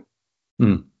form.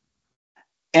 Mm.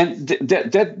 And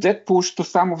that pushed to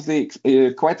some of the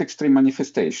quite extreme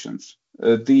manifestations.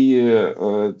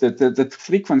 the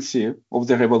frequency of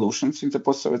the revolutions in the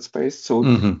post-Soviet space. So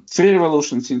 3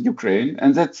 revolutions in Ukraine,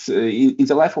 and that's in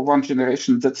the life of one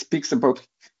generation. That speaks about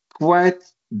quite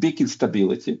big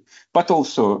instability, but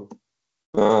also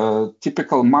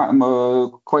typical,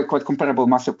 quite comparable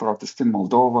massive protest in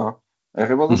Moldova, a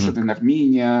revolution in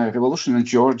Armenia, a revolution in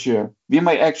Georgia. We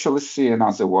may actually see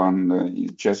another one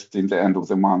just in the end of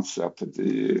the month after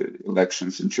the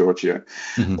elections in Georgia.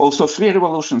 Also 3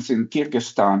 revolutions in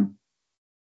Kyrgyzstan.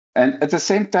 And at the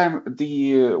same time,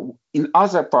 in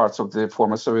other parts of the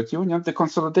former Soviet Union, the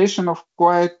consolidation of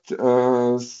quite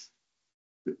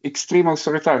extreme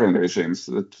authoritarian regimes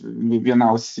that we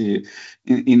now see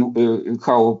in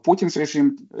how Putin's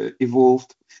regime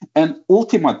evolved. And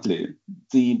ultimately,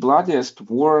 the bloodiest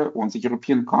war on the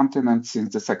European continent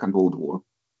since the Second World War,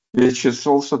 which is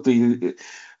also the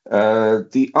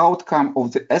outcome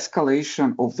of the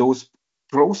escalation of those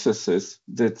processes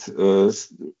that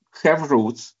have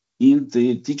roots in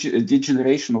the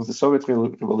degeneration of the Soviet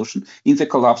Revolution, in the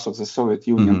collapse of the Soviet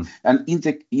Union, and in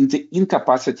the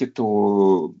incapacity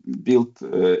to build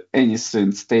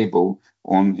anything stable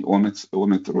on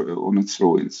its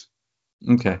ruins.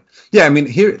 Okay. Yeah, I mean,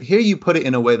 here you put it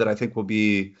in a way that I think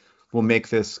will make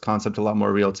this concept a lot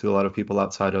more real to a lot of people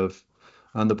outside of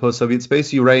the post-Soviet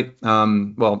space. You write,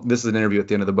 well, this is an interview at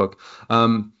the end of the book.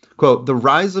 Quote, "The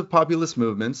rise of populist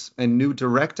movements and new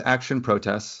direct action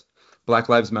protests, Black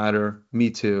Lives Matter, Me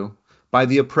Too, by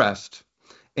the oppressed,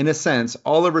 in a sense,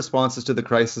 all are responses to the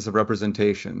crisis of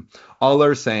representation. All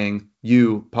are saying,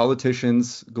 you,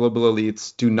 politicians, global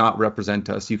elites, do not represent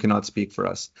us. You cannot speak for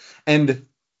us." And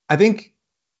I think,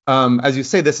 as you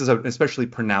say, this is an especially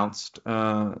pronounced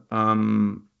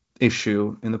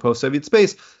issue in the post-Soviet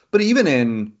space. But even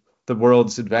in the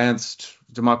world's advanced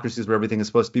democracies where everything is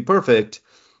supposed to be perfect,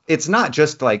 it's not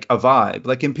just like a vibe.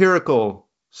 Like empirical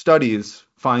studies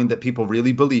find that people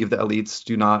really believe that elites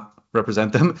do not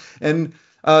represent them. And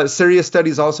serious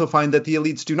studies also find that the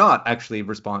elites do not actually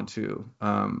respond to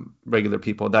regular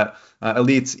people, that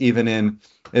elites, even in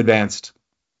advanced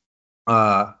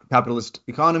capitalist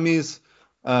economies,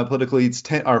 political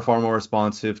elites are far more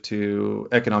responsive to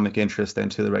economic interest than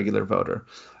to the regular voter.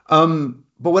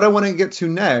 But what I want to get to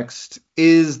next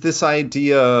is this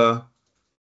idea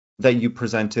that you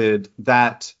presented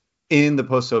that in the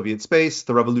post-Soviet space,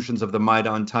 the revolutions of the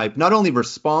Maidan type not only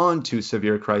respond to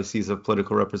severe crises of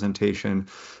political representation,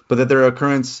 but that their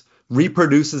occurrence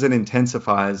reproduces and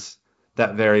intensifies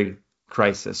that very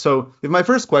crisis. So if my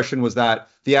first question was that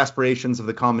the aspirations of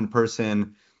the common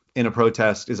person in a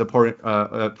protest is a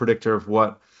predictor of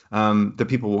what the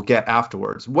people will get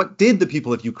afterwards, what did the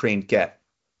people of Ukraine get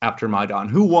after Maidan?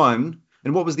 Who won?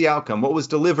 And what was the outcome? What was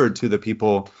delivered to the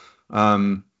people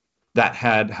that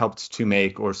had helped to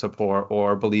make or support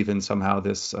or believe in somehow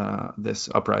this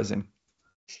uprising?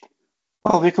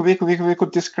 Well, we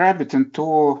could describe it in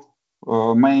 2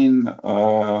 main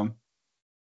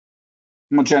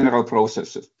more general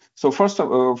processes. So first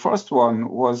one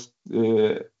was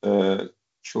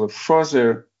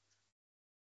further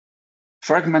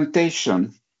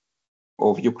fragmentation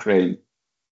of Ukraine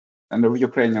and of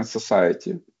Ukrainian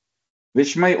society,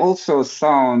 which may also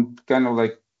sound kind of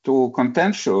like too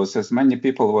contentious, as many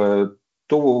people were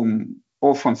too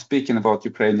often speaking about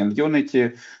Ukrainian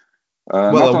unity.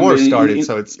 Well, a war started,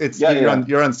 so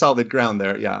you're on solid ground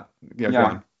there. Go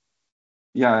on.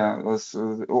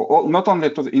 Not only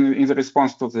in the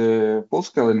response to the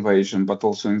full-scale invasion, but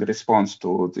also in the response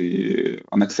to the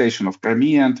annexation of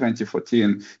Crimea in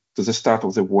 2014, to the start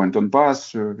of the war in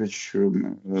Donbass,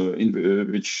 in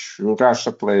which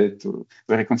Russia played a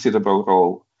very considerable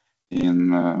role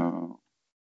in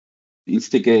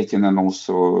instigating and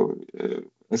also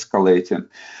escalating.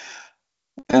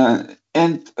 And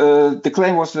the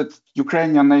claim was that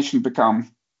Ukrainian nation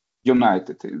become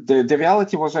united. The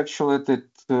reality was actually that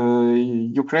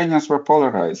Ukrainians were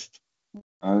polarized.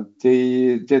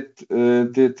 The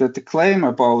claim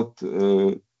about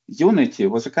unity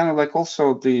was a kind of like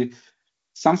also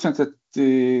something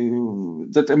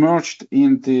that emerged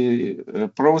in the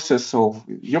process of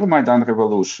Euromaidan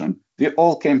revolution. We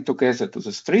all came together to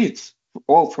the streets,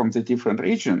 all from the different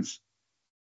regions.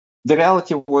 The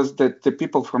reality was that the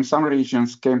people from some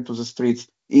regions came to the streets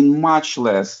in much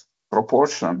less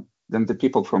proportion than the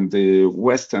people from the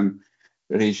western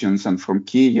regions and from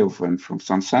Kiev and from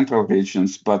some central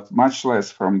regions, but much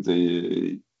less from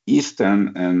the eastern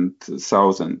and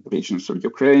southern regions of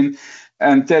Ukraine.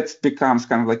 And that becomes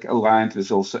kind of like aligned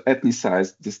with also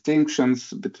ethnicized distinctions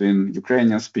between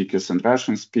Ukrainian speakers and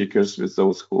Russian speakers, with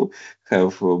those who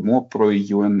have more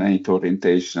pro-EU and NATO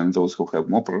orientation, those who have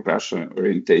more pro-Russia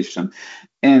orientation.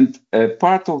 And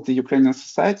part of the Ukrainian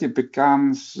society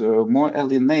becomes more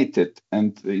alienated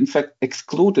and, in fact,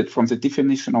 excluded from the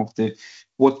definition of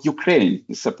what Ukraine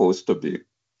is supposed to be.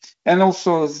 And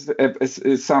also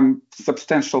some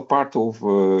substantial part of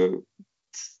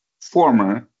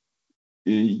former,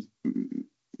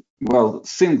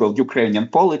 single Ukrainian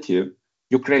polity,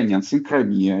 Ukrainians in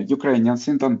Crimea, Ukrainians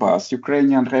in Donbass,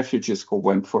 Ukrainian refugees who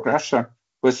went for Russia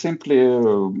were simply,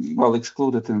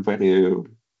 excluded in very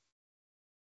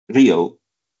real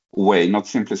way, not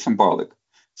simply symbolic.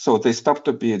 So they stopped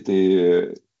to be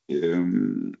the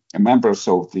members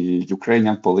of the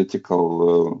Ukrainian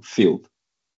political field.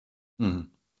 Mm.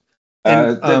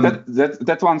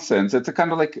 That one sense, that's a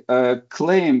kind of like a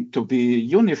claim to be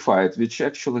unified, which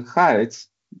actually hides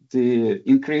the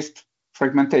increased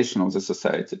fragmentation of the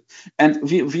society. And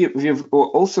we've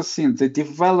also seen the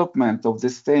development of the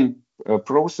same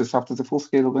process after the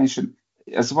full-scale invasion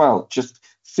as well. Just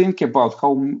think about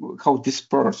how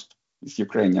dispersed is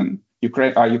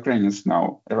Ukrainians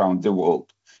now around the world.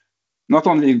 Not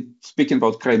only speaking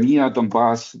about Crimea,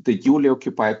 Donbass, the newly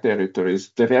occupied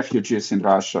territories, the refugees in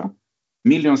Russia,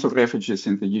 millions of refugees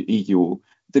in the EU,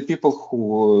 the people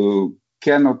who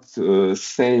cannot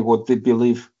say what they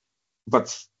believe, but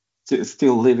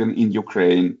still living in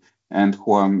Ukraine and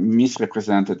who are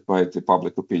misrepresented by the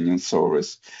public opinion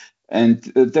service. And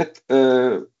that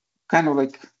kind of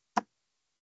like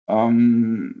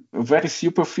very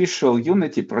superficial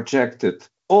unity projected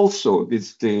also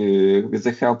with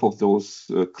the help of those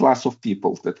class of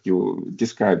people that you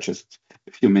described just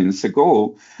a few minutes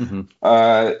ago,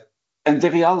 and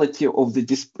the reality of the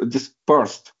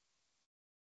dispersed,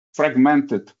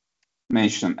 fragmented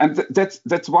nation. And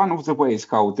that's one of the ways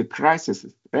how the crisis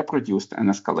is reproduced and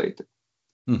escalated.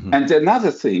 And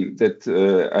another thing that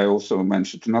I also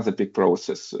mentioned, another big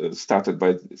process started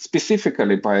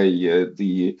specifically by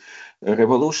the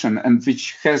revolution, and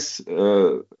which has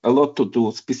a lot to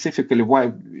do specifically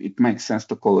why it makes sense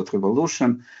to call it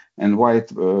revolution and why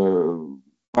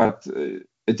but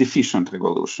a deficient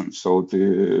revolution. So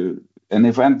an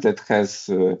event that has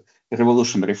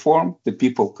revolutionary form, the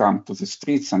people come to the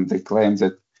streets and they claim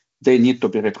that they need to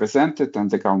be represented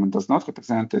and the government does not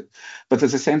represent it. But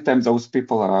at the same time, those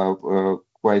people are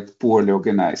quite poorly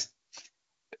organized.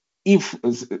 If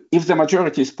the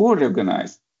majority is poorly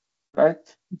organized, right,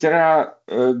 there are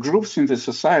groups in the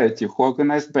society who are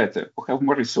organized better, who have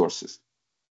more resources,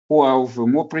 who are of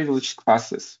more privileged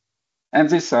classes.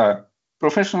 And these are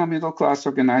professional middle class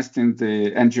organized in the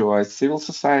NGOized civil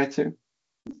society,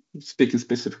 speaking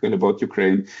specifically about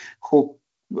Ukraine, who,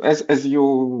 as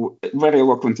you very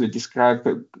eloquently described,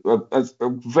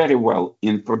 very well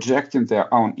in projecting their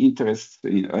own interests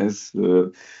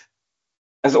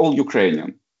as all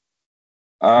Ukrainian,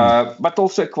 but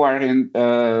also acquiring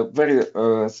very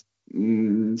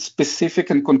specific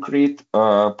and concrete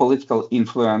political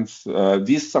influence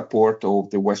with support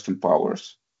of the Western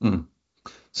powers.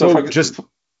 So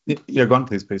go on,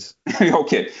 please.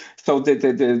 Okay, so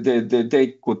they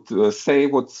could say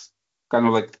what's kind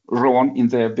of like wrong in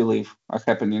their belief are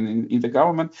happening in the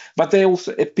government, but they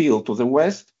also appeal to the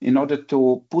West in order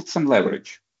to put some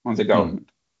leverage on the government.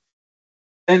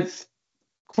 And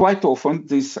quite often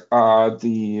these are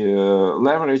the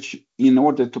leverage in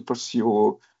order to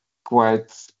pursue quite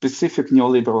specific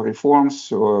neoliberal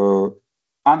reforms or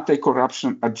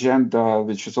anti-corruption agenda,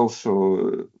 which is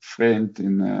also framed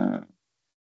in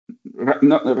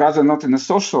rather not in a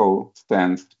social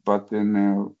sense, but in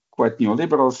a quite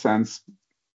neoliberal sense,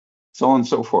 so on and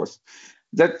so forth.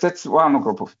 That's one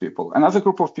group of people. Another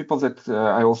group of people that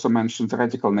I also mentioned,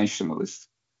 radical nationalists,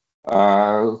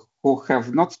 who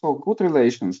have not so good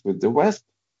relations with the West,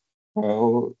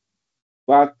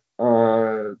 but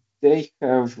they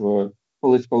have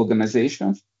political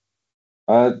organizations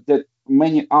that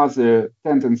many other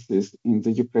tendencies in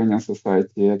the Ukrainian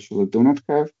society actually do not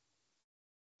have.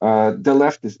 The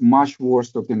left is much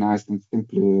worse organized and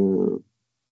simply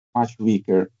much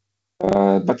weaker.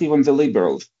 But even the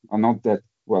liberals are not that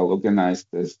well organized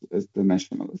as the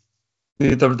nationalists.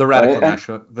 The radical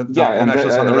nationalists.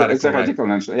 Nationalists on the radical right. Radical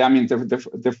nationalists. I mean,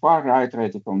 the far right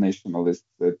radical nationalists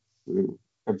that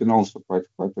have been also quite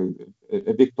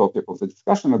a big topic of the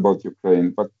discussion about Ukraine.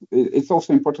 But it's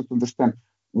also important to understand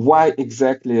why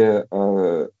exactly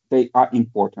they are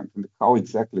important and how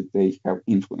exactly they have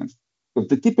influence. So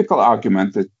the typical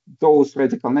argument that those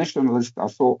radical nationalists are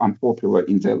so unpopular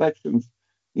in the elections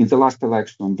In the last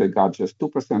election, they got just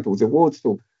 2% of the votes.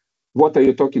 So what are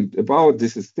you talking about?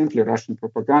 This is simply Russian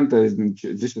propaganda.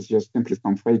 This is just simply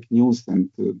some fake news and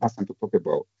nothing to talk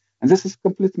about. And this is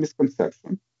complete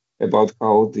misconception about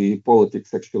how the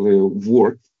politics actually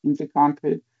works in the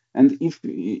country. And if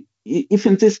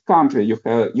in this country you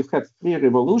had three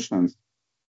revolutions,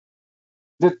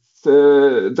 that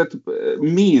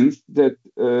means that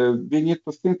we need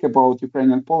to think about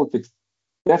Ukrainian politics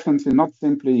definitely not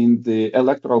simply in the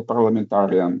electoral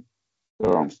parliamentarian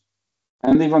terms.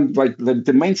 And even like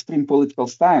the mainstream political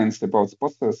science about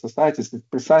post-societies is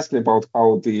precisely about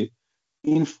how the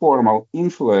informal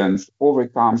influence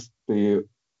overcomes the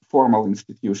formal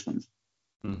institutions,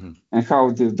 and how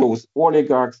those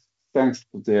oligarchs, thanks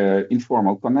to their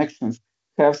informal connections,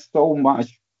 have so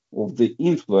much of the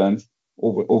influence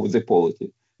over the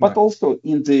polity. But also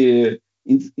in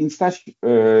such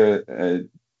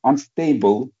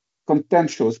unstable,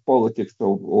 contentious politics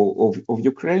of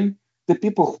Ukraine, the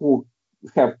people who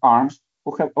have arms,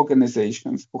 who have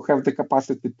organizations, who have the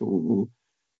capacity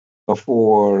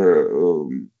for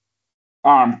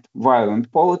armed,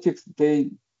 violent politics,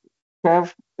 they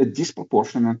have a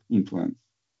disproportionate influence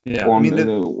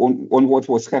on what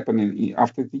was happening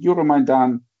after the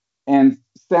Euromaidan. And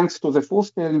thanks to the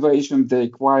full-scale invasion, they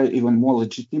acquire even more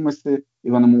legitimacy,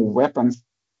 even more weapons,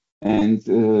 and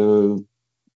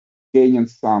gaining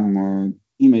some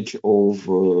image of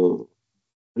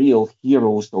real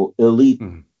heroes or elite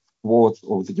squads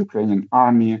of the Ukrainian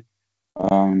army,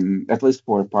 at least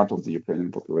for a part of the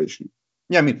Ukrainian population.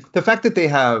 Yeah, I mean, the fact that they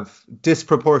have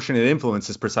disproportionate influence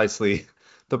is precisely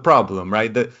the problem,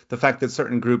 right? The fact that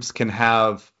certain groups can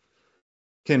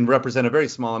represent a very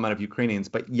small amount of Ukrainians,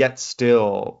 but yet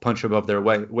still punch above their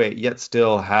weight, yet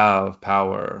still have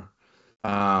power,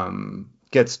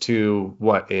 gets to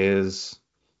what is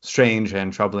strange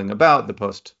and troubling about the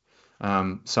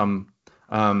some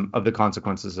of the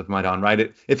consequences of Maidan,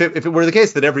 right? If it were the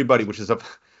case that everybody,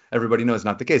 everybody knows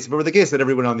not the case. If it were the case that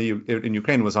everyone in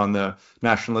Ukraine was on the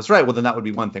nationalist right, well, then that would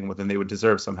be one thing. Well, then they would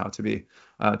deserve somehow to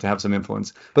have some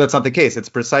influence. But that's not the case. It's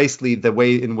precisely the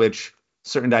way in which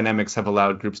certain dynamics have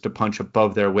allowed groups to punch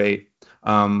above their weight,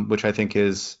 which I think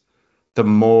is the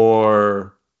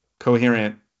more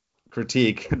coherent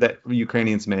critique that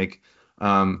Ukrainians make,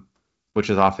 which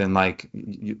is often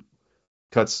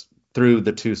cuts through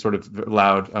the two sort of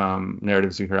loud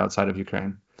narratives you hear outside of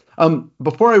Ukraine.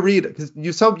 Before I read, because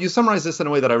you summarized this in a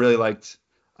way that I really liked,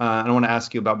 and I want to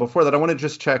ask you about. Before that, I want to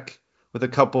just check with a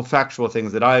couple factual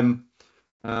things that I'm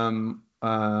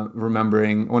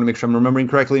remembering. I want to make sure I'm remembering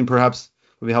correctly, and perhaps it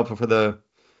would be helpful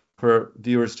for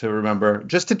viewers to remember.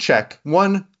 Just to check,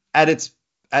 one, at the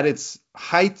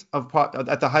height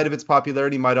of its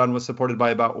popularity, Maidan was supported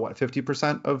by about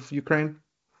 50% of Ukraine.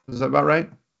 Is that about right?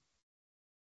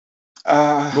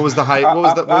 What was the height?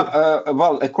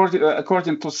 Well,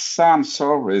 according to some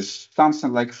surveys,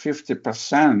 something like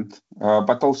 50%,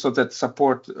 but also that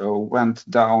support went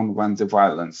down when the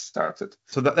violence started.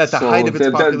 So at the height of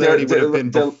its popularity would have been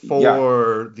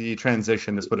before the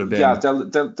transition. This would have been. Yeah,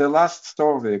 the last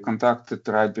survey conducted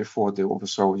right before the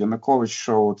overthrow of Yanukovych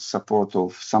showed support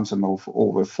of something of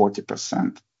over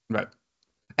 40%. Right.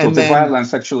 And the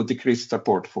violence actually decreased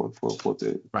support for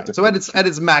the right. So at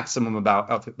its maximum about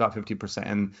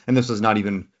 50%, and this was not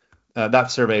even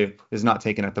that survey is not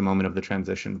taken at the moment of the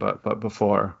transition, but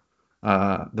before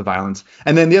the violence.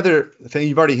 And then the other thing,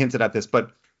 you've already hinted at this,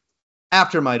 but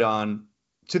after Maidan,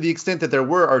 to the extent that there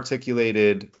were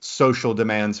articulated social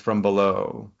demands from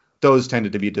below, those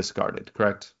tended to be discarded,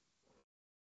 correct?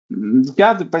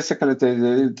 Yeah, basically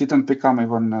they didn't become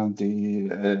even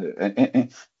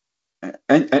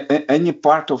any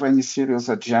part of any serious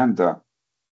agenda.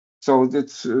 So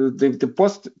that's the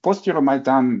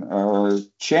post-Euromaidan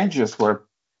changes were,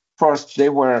 first, they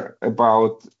were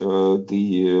about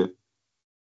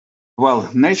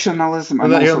nationalism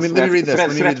and also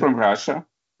threat from Russia.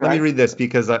 Let me read this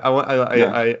because I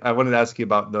wanted to ask you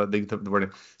about the wording.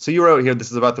 So you wrote here,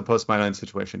 this is about the post-Maidan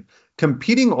situation.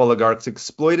 Competing oligarchs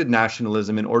exploited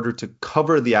nationalism in order to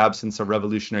cover the absence of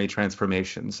revolutionary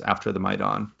transformations after the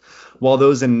Maidan, while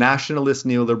those in nationalist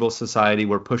neoliberal society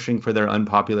were pushing for their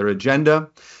unpopular agenda,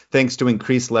 thanks to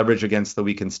increased leverage against the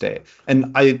weakened state.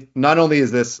 And not only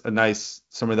is this a nice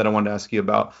summary that I wanted to ask you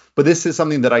about, but this is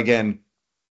something that, again,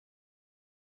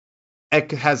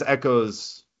 has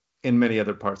echoes in many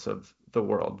other parts of the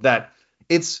world, that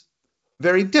it's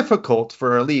very difficult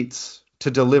for elites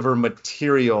to deliver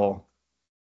material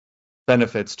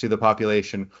benefits to the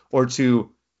population or to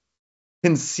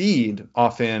concede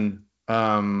often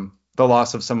the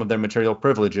loss of some of their material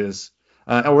privileges,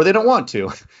 or they don't want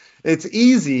to. It's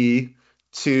easy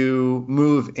to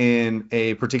move in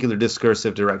a particular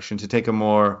discursive direction, to take a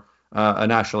more a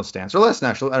nationalist stance, or less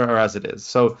national, or as it is.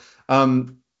 So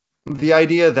the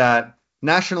idea that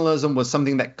nationalism was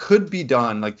something that could be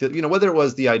done, like whether it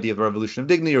was the idea of the revolution of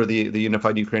dignity or the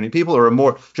unified Ukrainian people, or a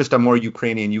more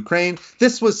Ukrainian Ukraine,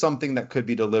 this was something that could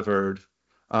be delivered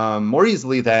more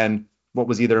easily than what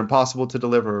was either impossible to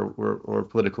deliver or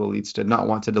political elites did not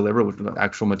want to deliver, with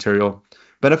actual material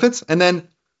benefits. And then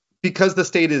because the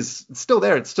state is still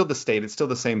there, it's still the state, it's still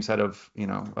the same set of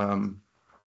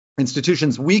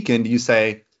institutions weakened, you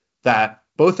say that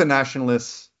both the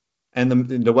nationalists and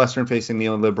the Western-facing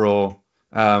neoliberal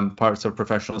parts of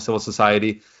professional civil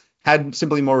society had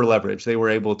simply more leverage. They were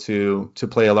able to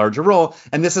play a larger role,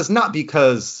 and this is not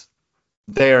because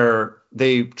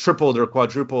they tripled or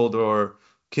quadrupled or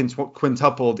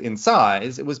quintupled in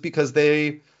size. It was because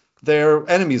their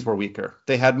enemies were weaker.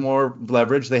 They had more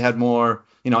leverage. They had more.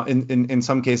 In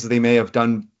some cases, they may have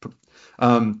done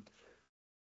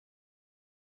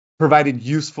provided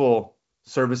useful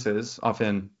services,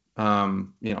 often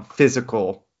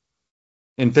physical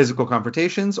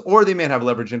confrontations, or they may have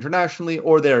leverage internationally,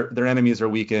 or their enemies are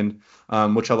weakened,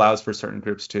 which allows for certain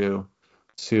groups to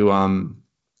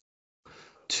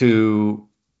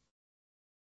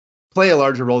play a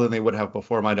larger role than they would have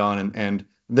before Maidan, and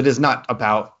that is not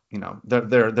about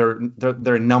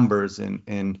their numbers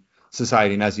in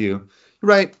society. And as you're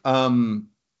right,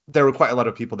 there were quite a lot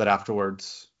of people that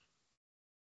afterwards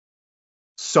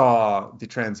saw the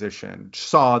transition,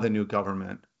 saw the new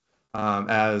government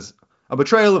as a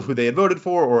betrayal of who they had voted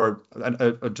for, or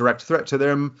a direct threat to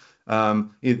them,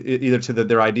 either to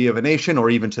their idea of a nation, or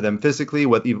even to them physically,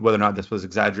 whether or not this was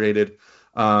exaggerated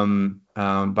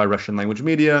by Russian language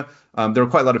media. There were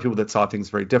quite a lot of people that saw things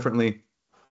very differently.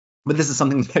 But this is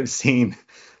something that I've seen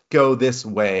go this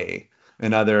way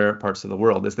in other parts of the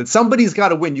world, is that somebody's got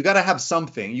to win. You got to have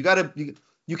something. You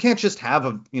can't just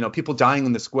have people dying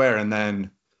in the square and then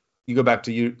you go back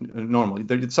to normal.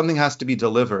 Something has to be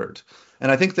delivered.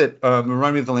 And I think that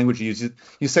remind me of the language you use.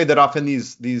 You say that often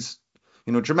these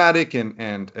dramatic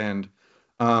and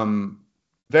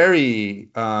very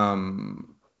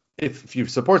if you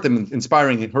support them,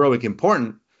 inspiring and heroic,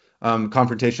 important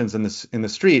confrontations in the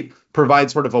street provide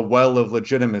sort of a well of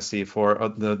legitimacy for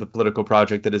the political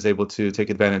project that is able to take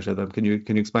advantage of them. Can you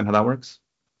explain how that works?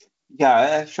 Yeah,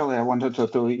 actually, I wanted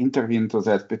to intervene to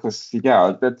that because,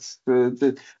 that's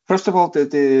first of all, in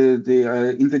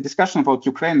the discussion about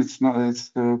Ukraine, it's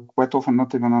quite often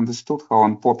not even understood how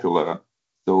unpopular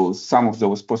some of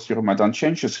those post-Euromaidan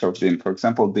changes have been. For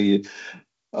example, the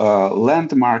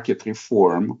land market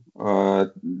reform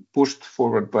pushed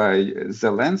forward by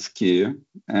Zelensky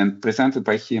and presented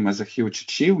by him as a huge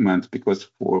achievement, because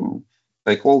for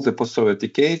like all the post-Soviet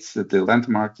decades, the land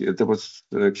market, there was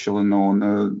actually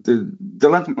the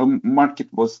land market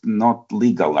was not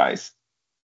legalized,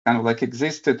 kind of like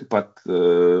existed, but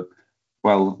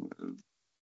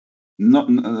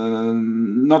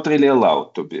not really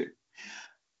allowed to be.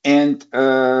 And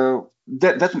that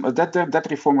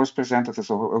reform was presented as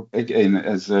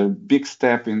a big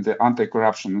step in the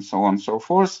anti-corruption and so on and so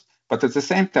forth. But at the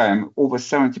same time, over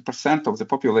 70% of the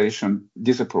population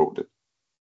disapproved it,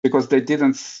 because they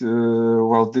didn't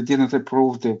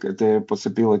approve the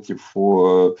possibility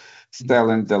for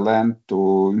selling the land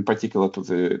in particular to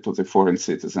the foreign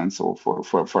citizens or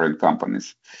for foreign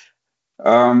companies.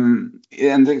 And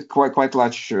the quite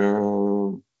large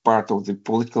part of the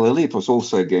political elite was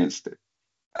also against it.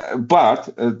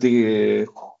 But the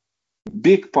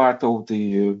big part of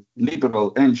the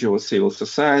liberal NGO civil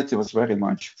society was very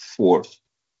much for.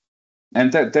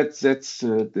 And that's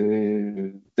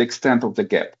the extent of the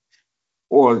gap.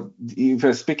 Or if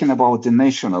we're speaking about the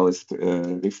nationalist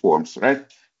reforms, right?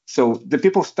 So the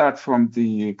people start from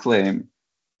the claim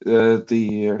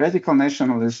the radical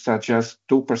nationalists are just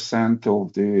 2%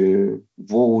 of the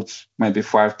votes, maybe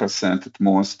 5% at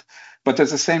most. But at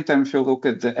the same time, if you look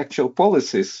at the actual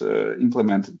policies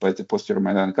implemented by the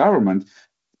post-Euromaidan government,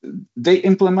 they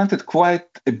implemented quite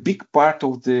a big part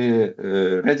of the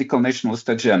radical nationalist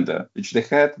agenda, which they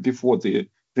had before the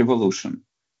revolution,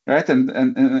 right?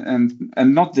 And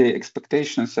not the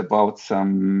expectations about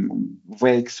some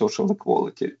vague social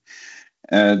equality.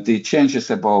 The changes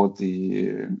about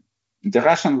the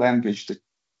Russian language,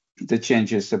 the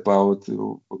changes about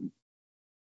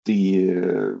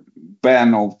the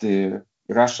ban of the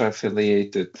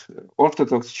Russia-affiliated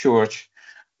Orthodox Church,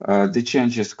 the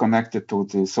changes connected to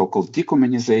the so-called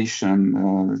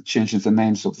decommunization, changing the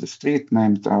names of the street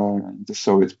named in the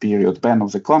Soviet period, ban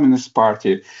of the Communist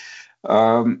Party.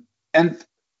 And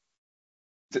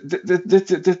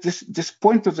this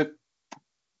point of the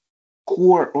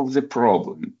core of the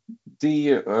problem.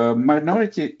 The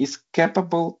minority is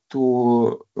capable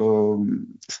to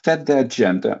set the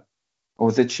agenda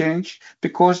of the change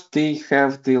because they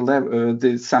have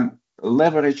some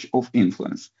leverage of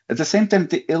influence. At the same time,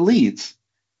 the elites,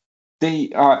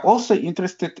 they are also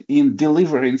interested in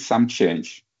delivering some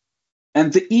change.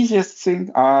 And the easiest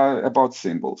thing are about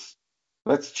symbols.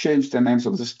 Let's change the names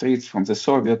of the streets from the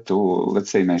Soviet to,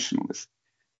 let's say, nationalist.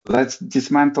 Let's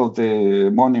dismantle the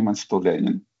monuments to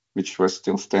Lenin, which were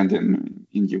still standing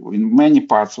in many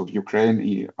parts of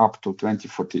Ukraine up to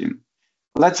 2014.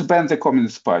 Let's ban the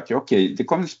Communist Party. Okay, the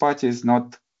Communist Party is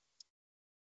not,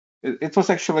 it was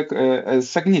actually a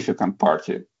significant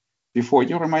party. Before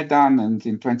Euromaidan, and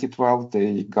in 2012,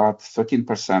 they got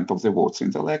 13% of the votes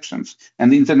in the elections.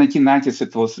 And in the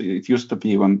 1990s, it used to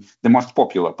be even the most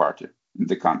popular party in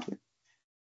the country.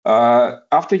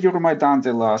 After Euromaidan,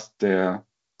 they lost their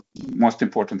most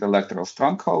important electoral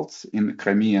strongholds in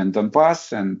Crimea and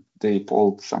Donbass, and they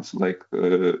polled something like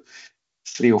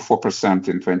 3 or 4%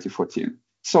 in 2014.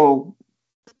 So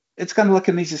it's kind of like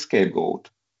an easy scapegoat.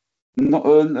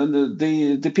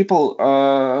 The people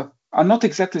are not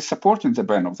exactly supporting the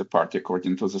ban of the party,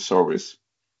 according to the surveys.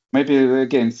 Maybe,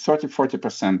 again,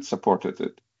 30-40% supported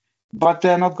it. But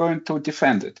they're not going to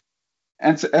defend it.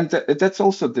 And that's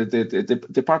also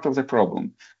the part of the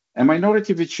problem. A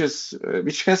minority which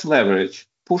has leverage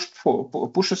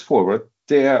pushes forward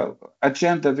their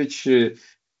agenda, which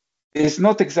is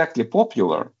not exactly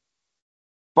popular,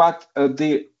 but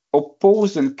the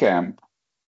opposing camp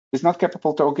is not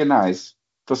capable to organize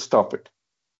to stop it.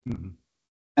 Mm-hmm.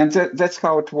 And that's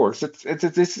how it works. It's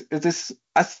this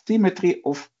asymmetry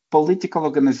of political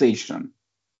organization,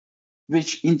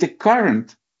 which in the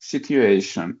current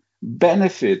situation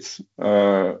benefits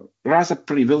rather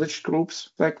privileged groups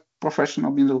like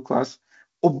professional middle class,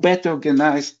 or better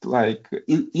organized, like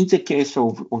in the case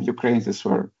of Ukraine, these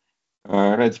were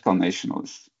radical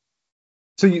nationalists.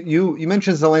 So you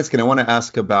mentioned Zelensky, and I want to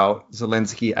ask about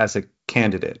Zelensky as a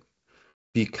candidate,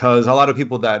 because a lot of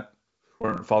people that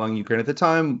weren't following Ukraine at the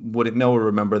time wouldn't know or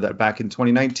remember that back in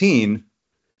 2019,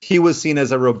 he was seen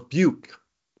as a rebuke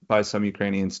by some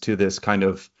Ukrainians to this kind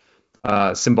of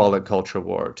symbolic culture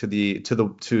war,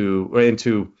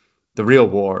 into the real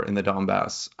war in the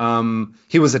Donbass.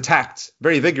 He was attacked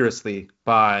very vigorously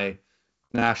by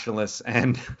nationalists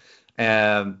and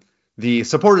the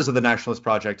supporters of the nationalist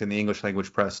project in the English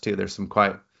language press too. There's some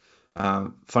quite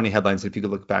funny headlines, if you could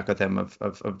look back at them,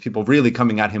 of people really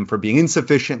coming at him for being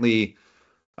insufficiently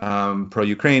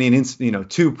pro-Ukrainian,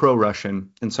 too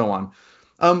pro-Russian, and so on.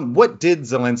 What did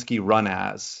Zelensky run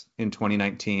as in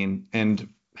 2019, and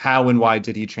how and why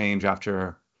did he change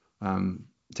after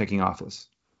taking office?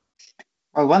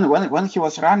 Well, when he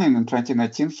was running in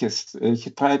 2019, he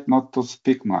tried not to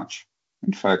speak much.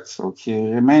 In fact, so he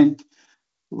remained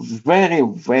very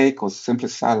vague or simply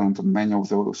silent on many of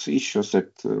those issues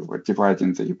that were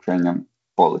dividing the Ukrainian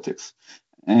politics.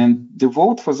 And the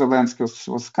vote for Zelensky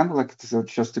was kind of like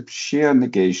just a sheer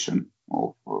negation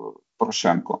of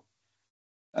Poroshenko.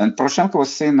 And Poroshenko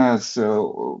was seen as,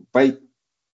 by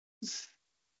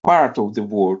part of the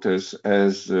voters,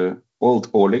 as old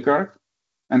oligarch,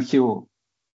 and he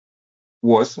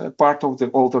was a part of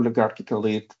the old oligarchic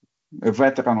elite, a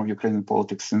veteran of Ukrainian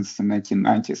politics since the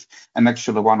 1990s, and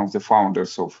actually one of the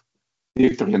founders of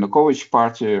Viktor Yanukovych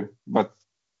party, but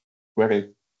very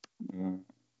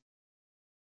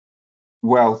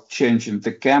well changing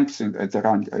the camps at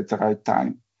the right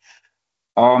time.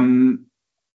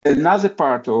 Another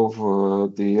part of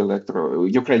the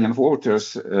Ukrainian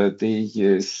voters,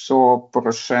 they saw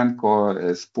Poroshenko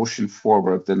as pushing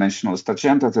forward the nationalist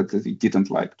agenda that they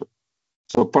didn't like to.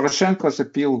 So Poroshenko's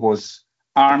appeal was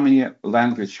army,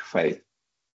 language, faith.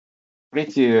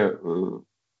 Pretty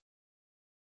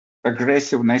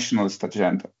aggressive nationalist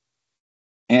agenda.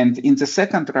 And in the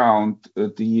second round,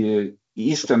 the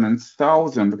eastern and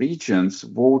southern regions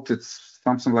voted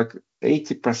something like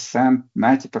 80%,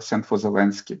 90% for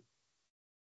Zelensky.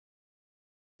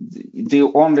 The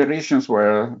only regions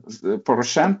where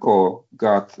Poroshenko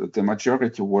got the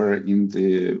majority were in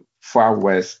the far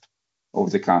west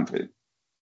of the country.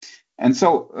 And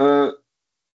so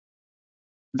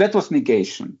that was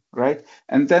negation, right?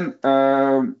 And then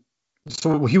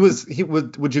so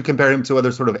would you compare him to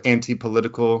other sort of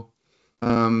anti-political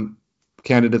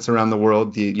candidates around the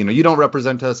world? You don't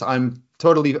represent us. I'm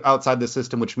totally outside the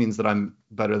system, which means that I'm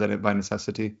better than it by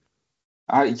necessity.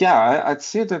 Yeah, I'd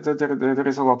say that there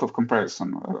is a lot of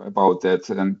comparison about that.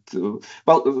 And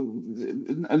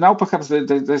now perhaps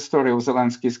the story of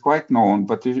Zelensky is quite known,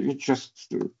 but it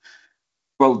just,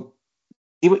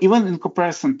 even in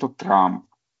comparison to Trump,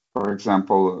 for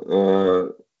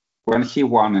example, when he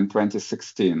won in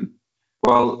 2016.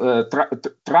 Well,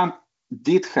 Trump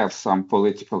did have some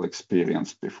political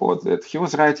experience before that. He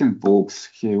was writing books.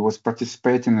 He was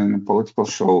participating in political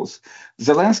shows.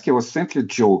 Zelensky was simply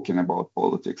joking about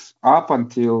politics up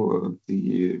until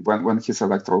when his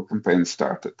electoral campaign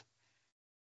started.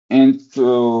 And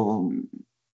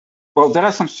well, there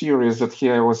are some theories that he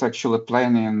was actually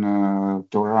planning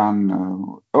to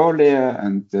run earlier,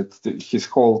 and that his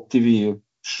whole TV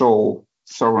show,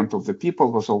 Servant of the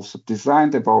People, was also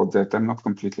designed about that. I'm not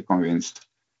completely convinced.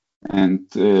 And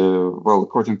well,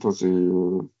 according to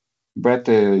the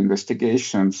better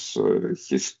investigations,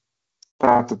 he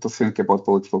started to think about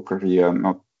political career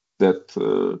not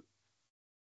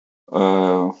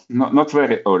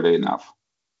very early enough.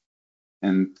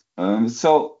 And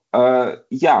so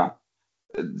yeah,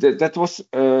 that was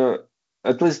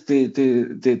at least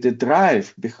the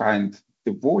drive behind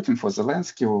the voting for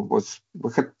Zelensky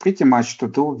had pretty much to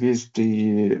do with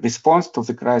the response to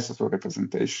the crisis of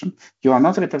representation. You are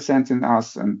not representing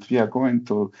us, and we are going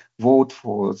to vote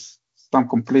for some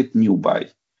complete new guy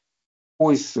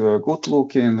who is good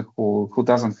looking, who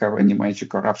doesn't have any major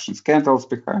corruption scandals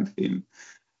behind him,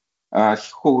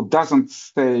 who doesn't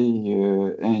say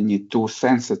any too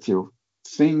sensitive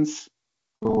things,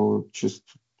 just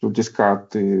to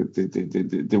discard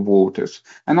the voters.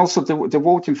 And also the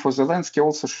voting for Zelensky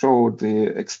also showed the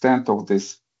extent of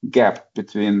this gap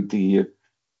between the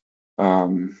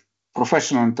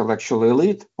professional intellectual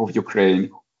elite of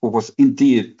Ukraine, who was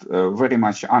indeed very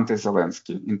much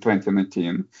anti-Zelensky in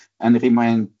 2019 and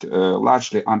remained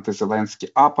largely anti-Zelensky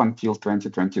up until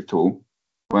 2022,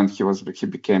 when he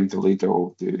became the leader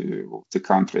of the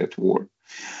country at war.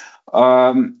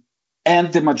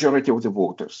 And the majority of the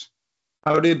voters.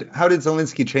 How did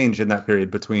Zelensky change in that period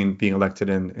between being elected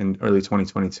in early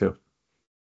 2022?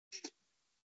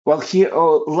 Well, he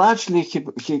largely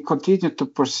he continued to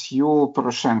pursue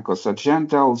Poroshenko's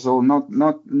agenda, although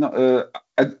not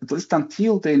at least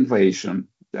until the invasion,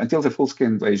 until the full-scale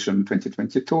invasion in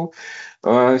 2022,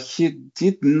 he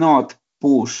did not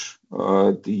push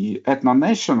the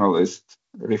ethno-nationalist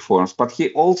reforms, but he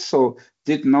also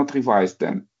did not revise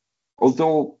them,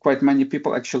 although quite many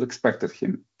people actually expected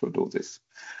him to do this.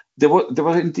 There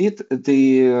were indeed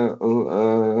the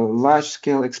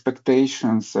large-scale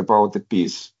expectations about the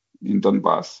peace in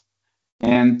Donbass.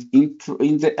 And in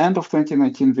the end of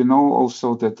 2019, we know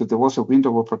also that there was a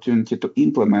window of opportunity to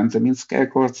implement the Minsk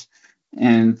Accords,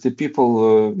 and the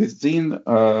people within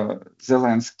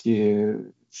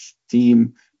Zelensky's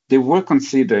team, they were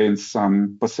considering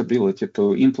some possibility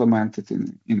to implement it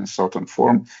in a certain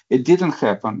form. It didn't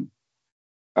happen,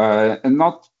 and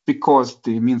not because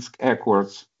the Minsk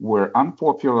Accords were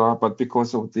unpopular, but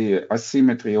because of the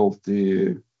asymmetry of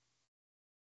the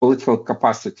political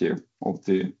capacity of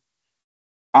the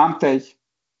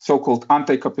so-called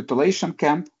anti-capitulation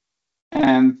camp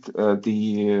and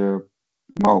the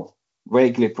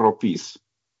vaguely pro-peace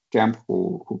camp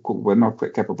who were not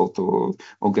capable to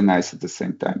organize at the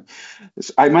same time.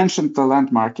 I mentioned the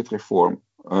land market reform,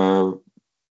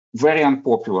 very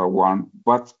unpopular one,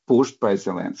 but pushed by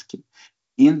Zelensky.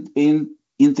 In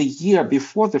the year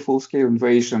before the full-scale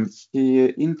invasion,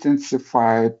 he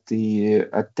intensified the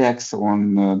attacks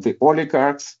on the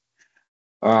oligarchs,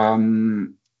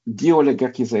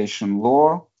 de-oligarchization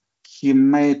law. He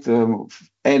made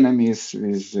enemies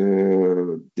with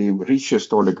the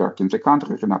richest oligarch in the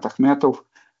country, Renat Akhmetov.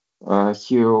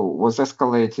 He was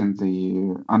escalating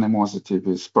the animosity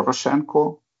with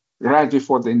Poroshenko. Right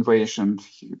before the invasion,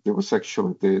 there was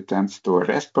actually the attempts to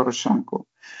arrest Poroshenko.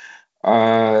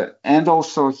 And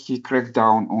also he cracked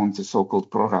down on the so-called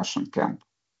pro-Russian camp,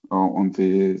 on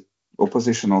the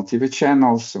oppositional TV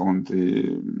channels, on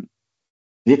the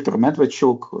Viktor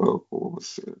Medvedchuk, who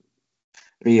was a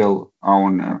real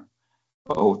owner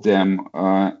of them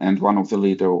and one of the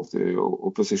leaders of the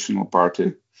oppositional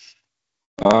party.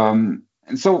 And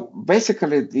so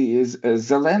basically,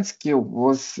 Zelensky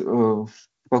was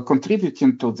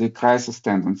contributing to the crisis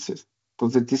tendencies, to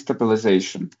the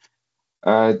destabilization.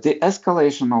 The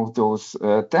escalation of those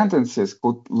tendencies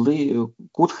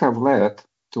could have led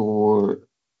to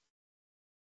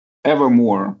ever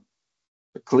more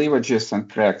cleavages and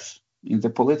cracks in the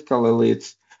political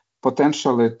elites,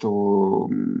 potentially to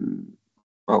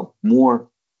more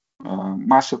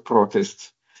massive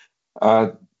protests.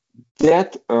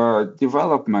 That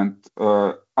development,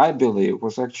 I believe,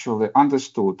 was actually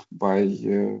understood by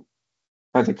the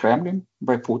Kremlin,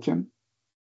 by Putin.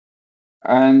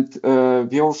 And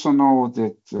we also know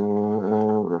that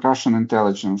Russian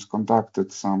intelligence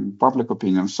conducted some public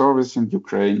opinion surveys in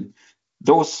Ukraine.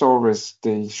 those surveys,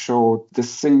 they showed the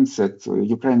things that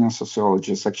Ukrainian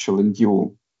sociologists actually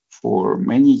knew for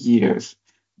many years,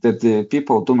 that the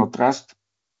people do not trust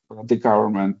the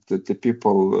government, that the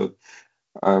people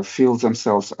feel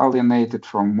themselves alienated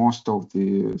from most of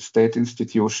the state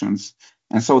institutions.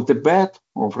 And so the bet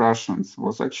of Russians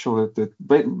was actually that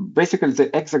basically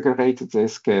they exaggerated the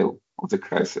scale of the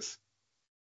crisis.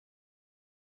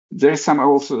 There is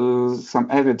also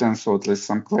some evidence, or at least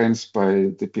some claims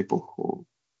by the people who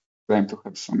claim to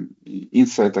have some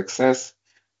inside access,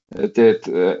 that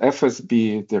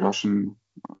FSB, the Russian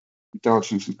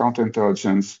intelligence and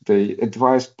counterintelligence, they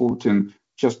advised Putin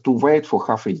just to wait for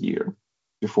half a year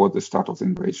before the start of the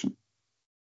invasion,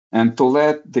 and to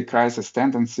let the crisis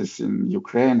tendencies in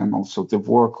Ukraine and also the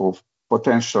work of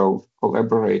potential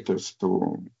collaborators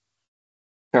to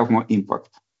have more impact.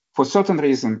 For certain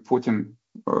reason, Putin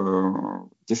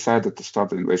decided to start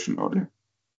the invasion earlier.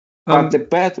 But the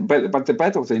bet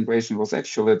of the invasion was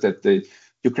actually that the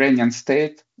Ukrainian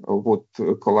state would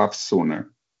collapse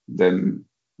sooner than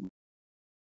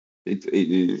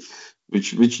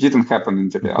which didn't happen in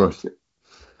the reality.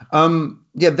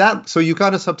 So you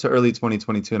got us up to early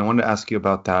 2022, and I wanted to ask you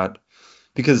about that,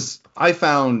 because I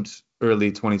found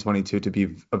early 2022 to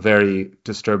be a very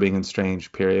disturbing and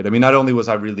strange period. I mean, not only was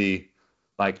I really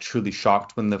truly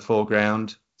shocked when the full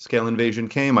ground scale invasion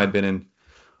came. I'd been in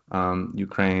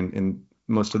Ukraine in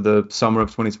most of the summer of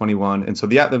 2021, and so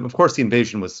of course the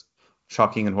invasion was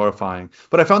shocking and horrifying.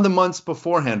 But I found the months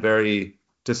beforehand very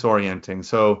disorienting.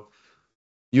 So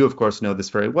you, of course, know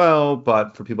this very well,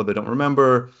 but for people that don't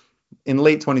remember, in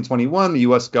late 2021, the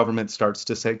U.S. government starts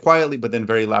to say quietly, but then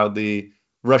very loudly,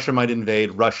 Russia might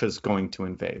invade, Russia's going to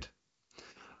invade.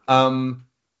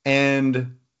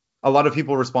 And a lot of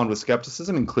people respond with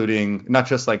skepticism, including not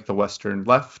just the Western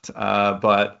left,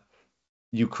 but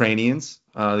Ukrainians,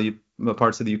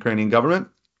 parts of the Ukrainian government.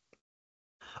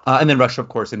 And then Russia, of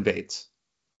course, invades.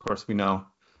 Of course, we know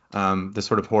the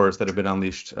sort of horrors that have been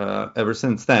unleashed ever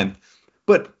since then.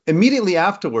 But immediately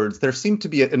afterwards, there seemed to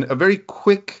be a very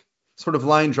quick sort of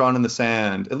line drawn in the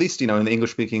sand, at least, in the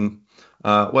English-speaking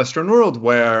Western world,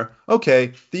 where,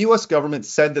 okay, the U.S. government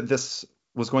said that this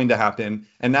was going to happen,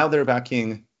 and now they're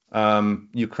backing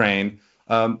Ukraine.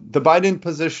 The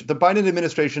Biden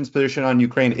administration's position on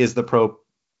Ukraine is the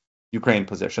pro-Ukraine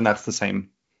position. That's the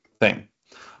same thing.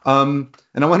 And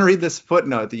I want to read this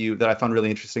footnote that I found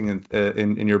really interesting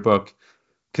in your book,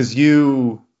 because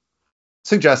you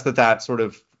suggest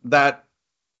that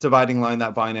dividing line,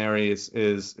 that binary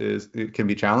it can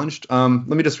be challenged. Let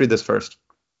me just read this first.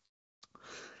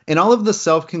 In all of the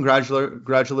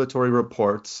self-congratulatory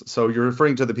reports, so you're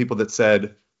referring to the people that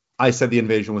said, I said the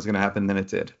invasion was going to happen, then it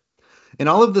did. In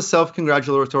all of the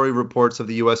self-congratulatory reports of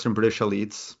the US and British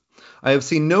elites, I have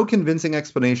seen no convincing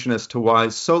explanation as to why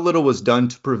so little was done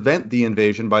to prevent the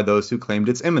invasion by those who claimed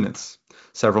its imminence,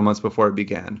 several months before it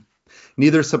began.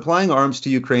 Neither supplying arms to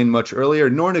Ukraine much earlier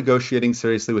nor negotiating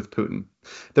seriously with Putin.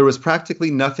 There was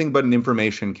practically nothing but an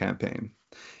information campaign.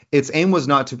 Its aim was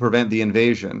not to prevent the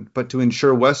invasion, but to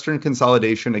ensure Western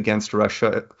consolidation against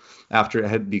Russia after it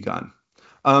had begun.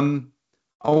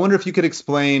 I wonder if you could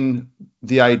explain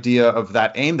the idea of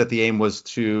that aim, that the aim was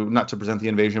not to prevent the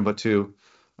invasion, but to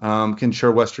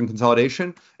ensure Western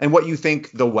consolidation, and what you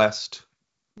think the West,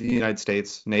 the United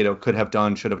States, NATO should have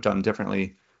done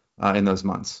differently in those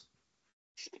months.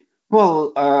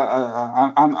 Well,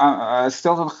 I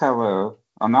still don't have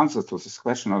an answer to this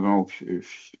question. I don't know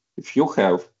if you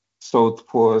have. So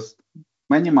for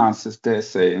many months, they're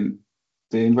saying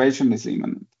the invasion is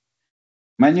imminent.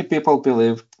 Many people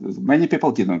didn't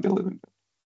believe in that.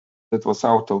 That was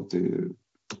out of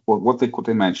what they could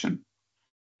imagine.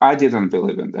 I didn't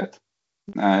believe in that.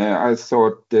 I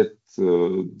thought that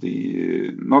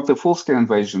not the full-scale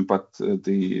invasion, but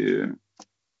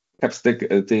perhaps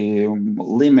the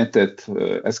limited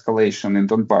escalation in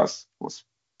Donbass was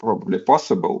probably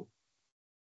possible,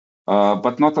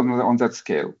 but not on that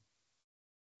scale.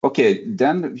 Okay,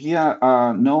 then we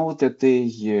know that they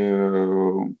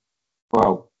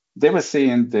were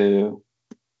seeing the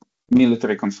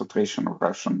military concentration of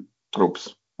Russian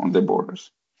troops on the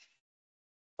borders.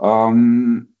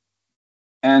 And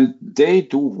they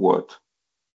do what?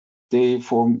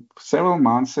 For several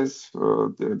months, there's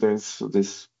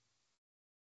this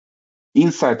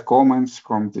inside comments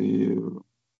from the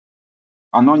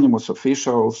anonymous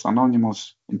officials,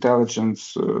 anonymous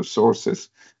intelligence sources,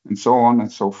 and so on and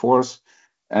so forth.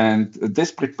 And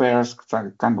this prepares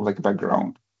kind of like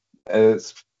background, a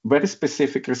very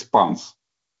specific response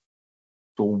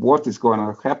to what is going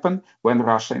to happen when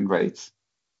Russia invades.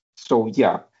 So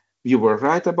yeah, you were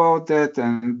right about that,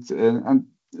 and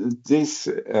this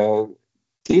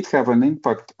did have an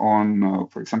impact on,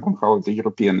 for example, how the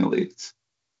European elites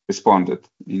responded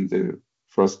in the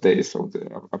first days of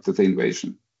after the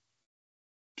invasion.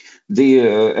 To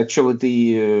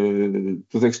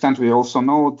the extent we also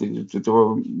know, there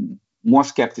were more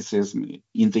skepticism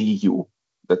in the EU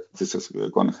that this is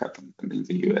going to happen than in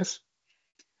the US.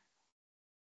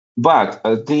 But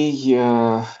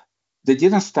they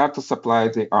didn't start to supply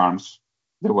the arms,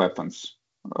 the weapons,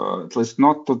 at least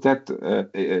not to that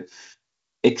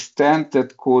extent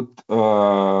that could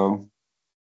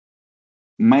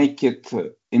make it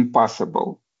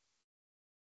impossible.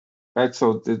 Right, so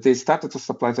they started to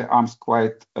supply the arms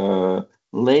quite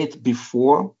late,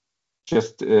 before,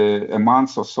 just a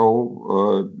month or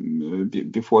so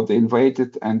before they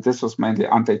invaded, and this was mainly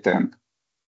anti-tank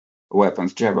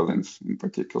weapons, javelins in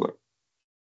particular.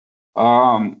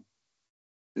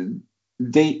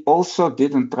 They also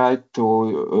didn't try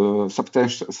to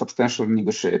substantially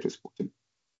negotiate with Putin.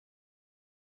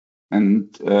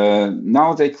 And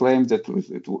now they claim that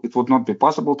it would not be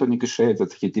possible to negotiate,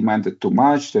 that he demanded too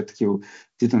much, that he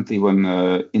didn't even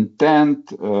intend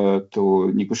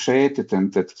to negotiate it,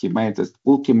 and that he made an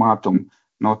ultimatum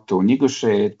not to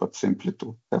negotiate, but simply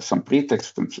to have some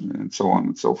pretext and so on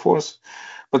and so forth.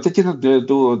 But they didn't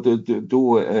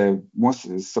do a more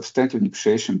substantive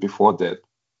negotiation before that.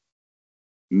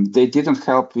 They didn't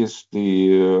help with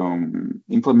the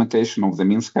implementation of the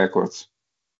Minsk Accords.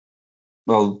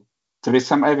 Well, there is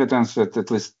some evidence that at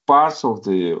least parts of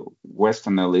the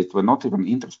Western elite were not even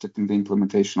interested in the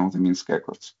implementation of the Minsk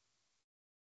Accords.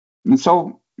 And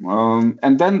so,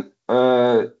 and then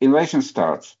invasion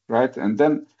starts, right? And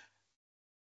then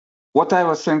what I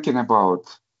was thinking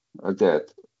about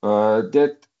that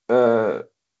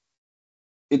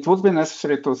it would be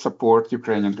necessary to support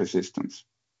Ukrainian resistance,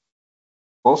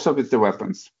 also with the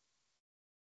weapons,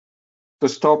 to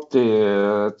stop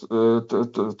to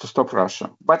stop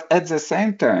Russia. But at the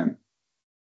same time,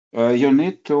 you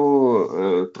need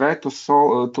to try to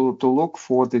look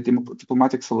for the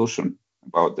diplomatic solution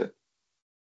about that.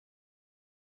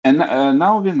 And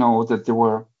now we know that there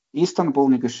were Istanbul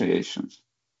negotiations,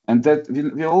 and that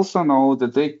we also know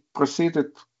that they proceeded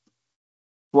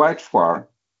quite far.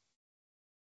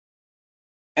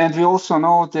 And we also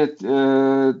know that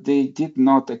they did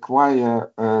not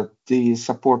acquire the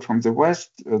support from the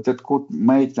West that could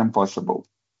make them possible.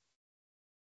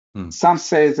 Some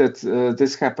say that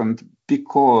this happened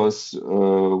because,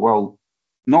 well,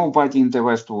 nobody in the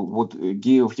West would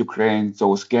give Ukraine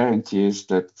those guarantees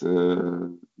that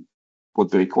would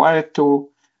be required to.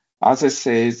 Others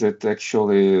say that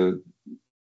actually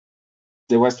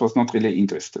the West was not really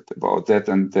interested about that,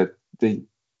 and that they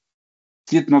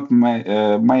did not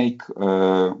make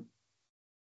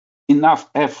enough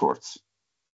efforts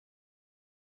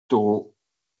to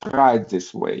try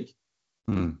this way.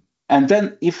 And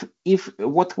then if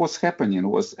what was happening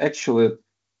was actually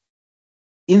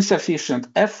insufficient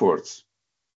efforts,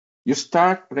 you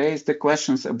start raise the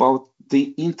questions about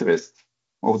the interest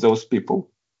of those people,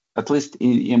 at least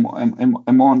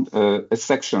among a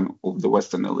section of the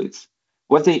Western elites.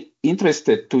 Were they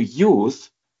interested to use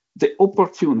the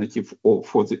opportunity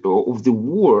of the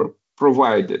war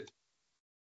provided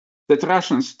that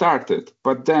Russians started,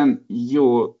 but then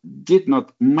you did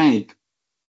not make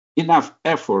enough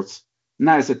efforts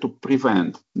neither to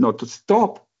prevent nor to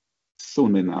stop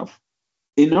soon enough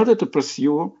in order to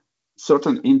pursue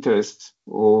certain interests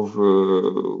of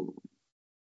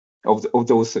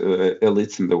those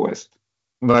elites in the West.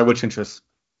 By which interests?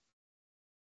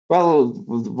 Well,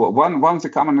 one of the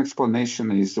common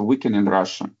explanation is weakening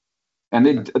Russia. And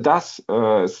it does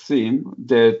seem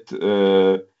that,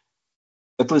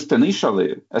 at least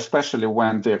initially, especially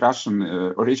when the Russian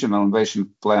original invasion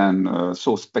plan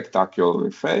so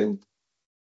spectacularly failed,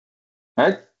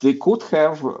 right, they could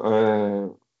have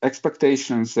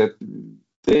expectations that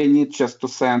they need just to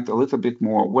send a little bit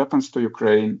more weapons to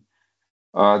Ukraine.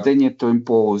 They need to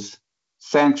impose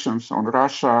sanctions on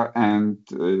Russia, and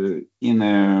in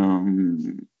a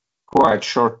quite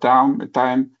short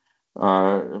time,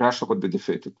 Russia would be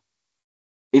defeated.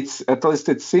 It's at least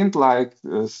it seemed like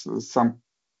some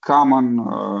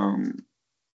common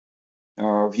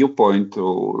viewpoint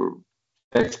or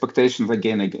expectations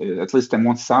again, at least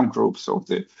among some groups of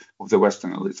the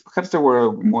Western elites. Perhaps there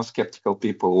were more skeptical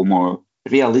people or more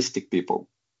realistic people,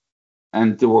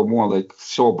 and there were more like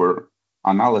sober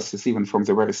analysis even from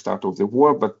the very start of the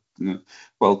war. But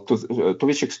well, to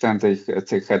which extent they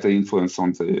had an influence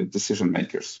on the decision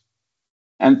makers.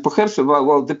 And perhaps,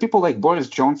 well, the people like Boris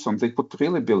Johnson, they could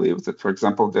really believe that, for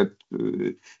example, that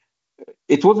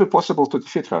it would be possible to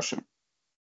defeat Russia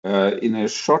in a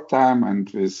short time and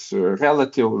with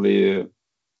relatively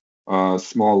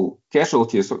small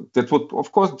casualties that would,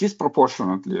 of course,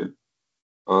 disproportionately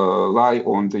lie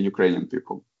on the Ukrainian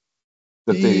people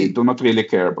that they do not really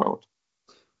care about.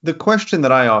 The question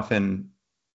that I often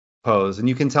pose, and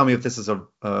you can tell me if this is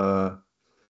the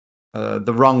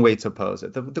wrong way to pose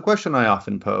it. The question I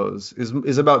often pose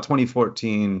is about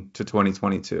 2014 to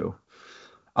 2022.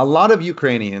 A lot of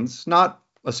Ukrainians, not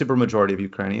a supermajority of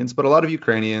Ukrainians, but a lot of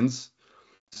Ukrainians,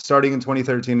 starting in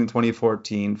 2013 and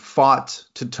 2014, fought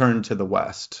to turn to the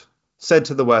West, said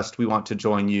to the West, we want to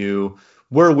join you.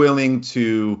 We're willing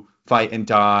to fight and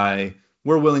die.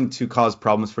 We're willing to cause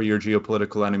problems for your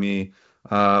geopolitical enemy,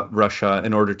 Russia,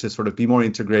 in order to sort of be more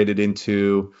integrated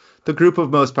into the group of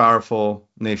most powerful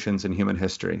nations in human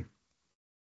history.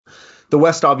 The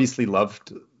West obviously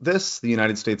loved this. The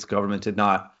United States government did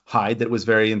not hide that it was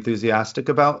very enthusiastic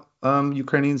about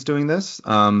Ukrainians doing this.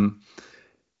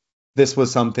 This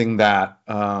was something that,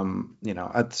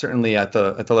 certainly at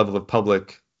the level of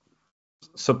public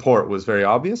support was very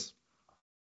obvious.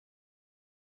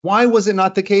 Why was it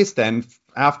not the case then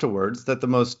afterwards that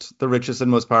the richest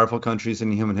and most powerful countries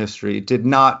in human history did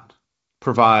not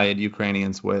provide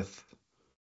Ukrainians with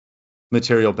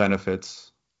material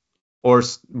benefits or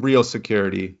real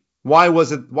security? Why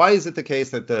is it the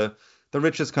case that the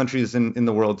richest countries in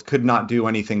the world could not do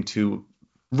anything to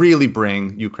really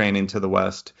bring Ukraine into the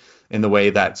West in the way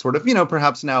that sort of,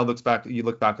 perhaps now you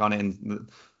look back on it and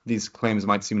these claims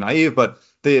might seem naive, but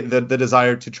the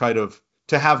desire to try to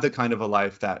have the kind of a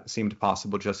life that seemed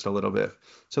possible just a little bit.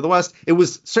 So the West, it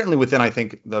was certainly within, I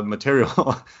think, the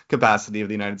material capacity of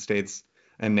the United States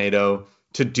and NATO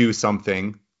to do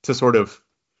something to sort of,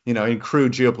 in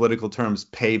crude geopolitical terms,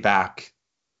 pay back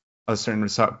a certain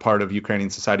part of Ukrainian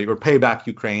society or pay back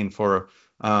Ukraine for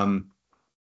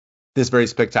this very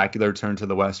spectacular turn to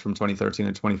the West from 2013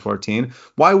 to 2014.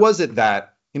 Why was it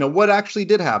that, what actually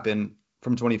did happen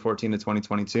from 2014 to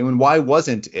 2022, and why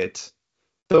wasn't it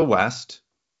the West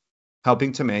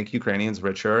helping to make Ukrainians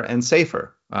richer and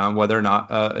safer, whether or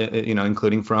not,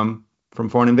 including from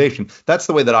foreign invasion? That's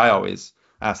the way that I always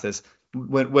ask this.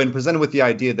 When presented with the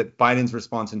idea that Biden's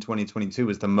response in 2022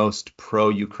 is the most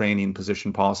pro-Ukrainian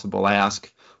position possible, I ask,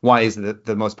 why is it that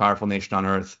the most powerful nation on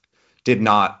earth did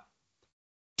not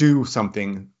do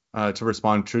something to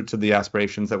respond to the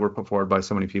aspirations that were put forward by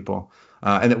so many people,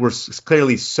 and that were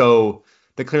clearly so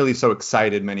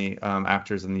excited many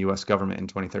actors in the U.S. government in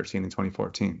 2013 and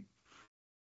 2014?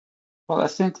 Well, I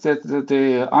think that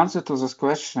the answer to this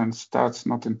question starts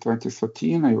not in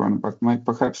 2013 even, but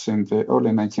perhaps in the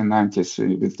early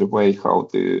 1990s with the way how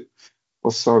the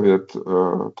post-Soviet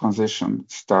transition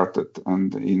started,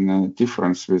 and in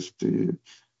difference with the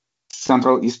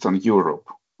Central Eastern Europe,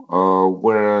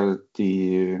 where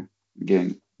the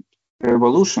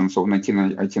revolutions of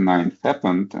 1989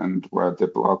 happened, and where the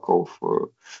bloc of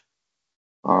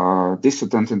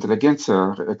dissident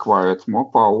intelligentsia acquired more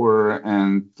power,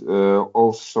 and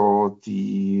also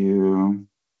the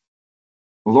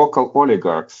local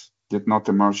oligarchs did not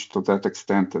emerge to that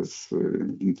extent as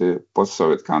in the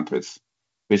post-Soviet countries,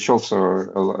 which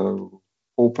also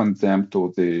opened them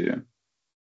to the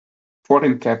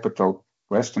foreign capital,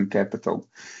 Western capital.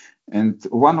 And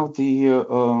one of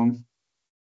the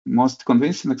most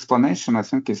convincing explanation, I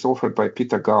think, is offered by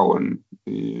Peter Gowan,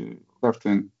 the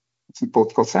left-wing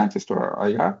political scientist or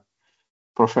IR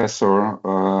professor,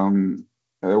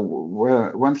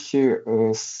 when he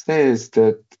says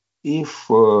that if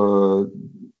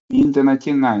in the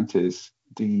 1990s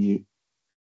the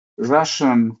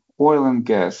Russian oil and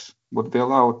gas would be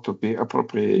allowed to be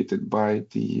appropriated by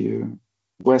the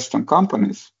Western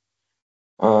companies,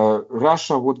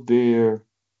 Russia would be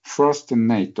first in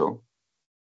NATO,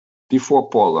 before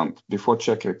Poland, before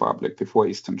Czech Republic, before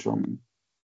Eastern Germany.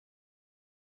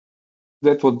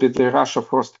 That would be the Russia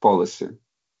first policy,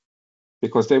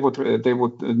 because they would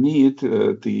need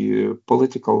the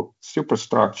political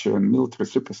superstructure and military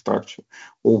superstructure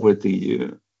over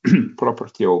the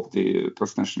property of the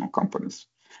transnational companies.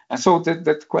 And so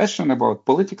that question about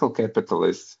political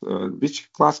capitalists,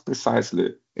 which class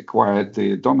precisely acquired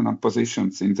the dominant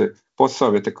positions in the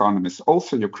post-Soviet economies,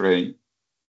 also Ukraine,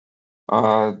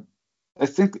 I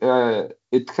think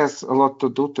it has a lot to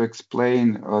do to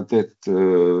explain that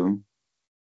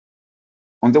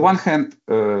on the one hand,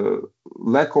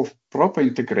 lack of proper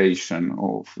integration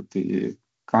of the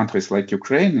countries like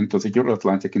Ukraine into the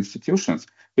Euro-Atlantic institutions,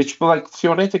 which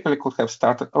theoretically could have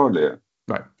started earlier.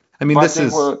 Right. I mean,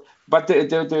 but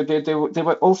they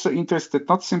were also interested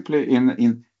not simply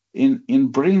in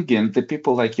bringing the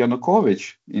people like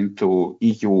Yanukovych into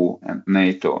EU and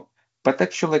NATO, but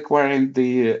actually acquiring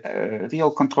the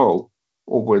real control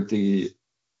over the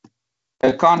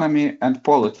economy and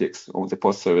politics of the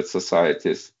post-Soviet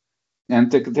societies.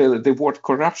 And the word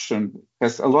corruption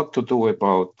has a lot to do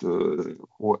about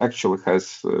who actually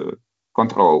has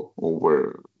control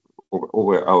over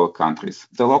our countries,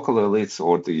 the local elites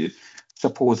or the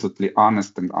supposedly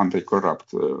honest and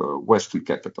anti-corrupt Western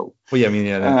capital. Well, yeah, I mean,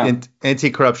 yeah,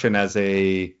 anti-corruption as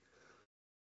a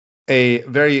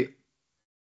very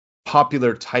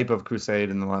popular type of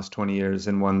crusade in the last 20 years,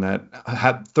 and one that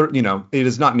had, it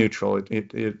is not neutral.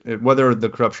 It whether the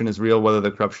corruption is real, whether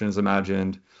the corruption is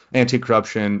imagined,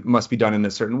 anti-corruption must be done in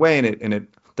a certain way, and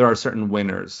there are certain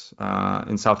winners.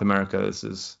 In South America, this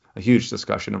is a huge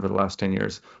discussion over the last 10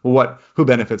 years. Well, who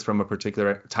benefits from a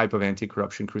particular type of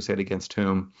anti-corruption crusade against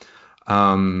whom?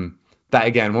 That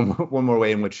again, one more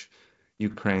way in which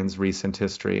Ukraine's recent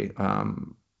history, I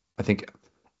think,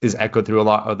 is echoed through a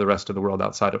lot of the rest of the world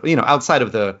outside of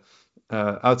the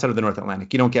North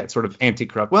Atlantic. You don't get sort of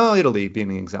anti-corrupt. Well, Italy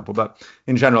being an example, but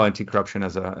in general, anti-corruption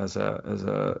as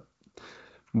a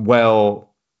well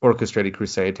orchestrated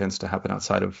crusade tends to happen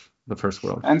outside of the first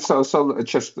world. And so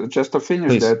just to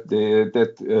finish, Please.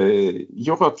 that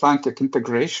Euro-Atlantic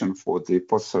integration for the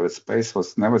post-Soviet space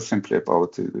was never simply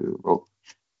about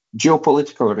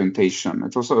geopolitical orientation.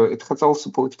 It has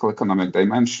also political economic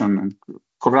dimension, and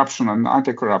corruption and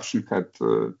anti-corruption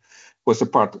was a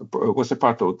part of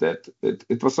that.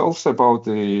 It was also about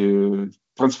the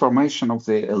transformation of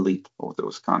the elite of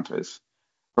those countries,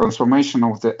 transformation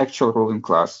of the actual ruling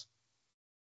class,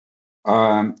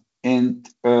 and in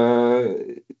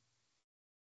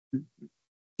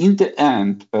the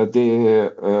end,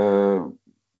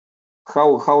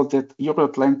 how that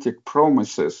Euro-Atlantic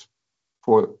promises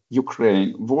for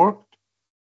Ukraine worked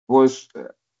was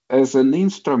as an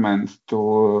instrument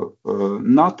to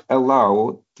not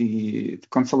allow the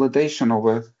consolidation of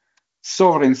a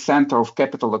sovereign center of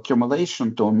capital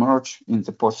accumulation to emerge in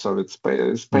the post-Soviet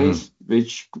space,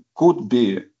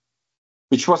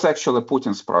 which was actually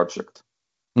Putin's project,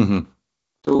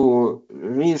 to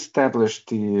reestablish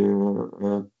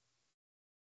the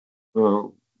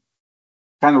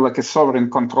kind of like a sovereign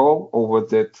control over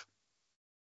that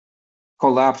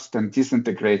collapsed and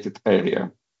disintegrated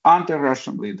area under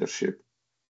Russian leadership,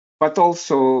 but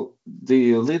also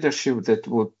the leadership that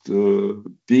would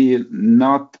be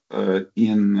not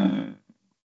in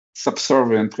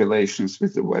subservient relations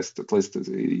with the West, at least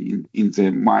in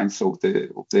the minds of the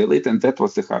elite, and that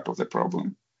was the heart of the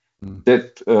problem.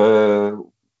 That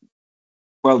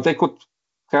they could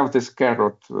have this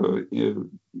carrot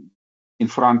in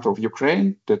front of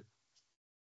Ukraine, that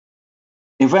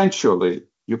eventually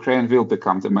Ukraine will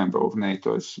become the member of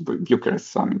NATO, as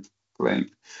Bucharest summit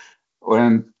claimed,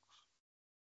 and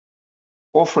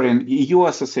offering EU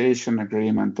association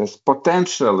agreement as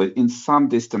potentially in some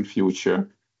distant future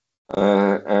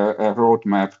a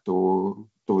roadmap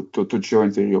to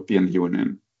join the European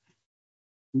Union,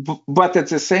 but at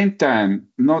the same time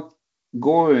not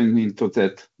going into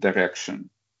that direction.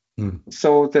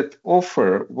 So that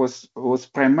offer was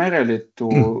primarily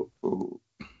to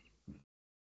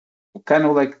kind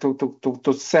of like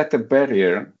to set a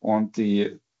barrier on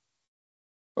the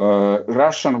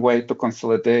Russian way to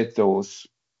consolidate those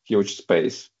huge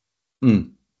space,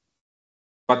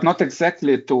 but not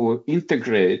exactly to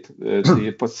integrate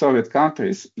the post-Soviet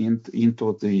countries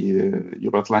into the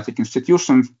Euro-Atlantic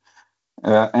institutions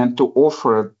and to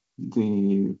offer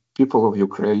the people of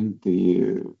Ukraine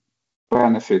the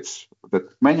benefits that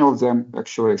many of them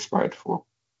actually aspired for.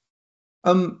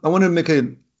 I want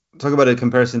to talk about a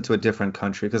comparison to a different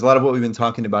country, because a lot of what we've been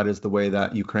talking about is the way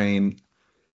that Ukraine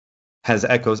has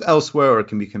echoes elsewhere or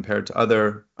can be compared to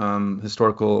other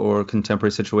historical or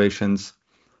contemporary situations.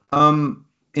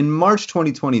 In March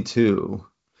 2022,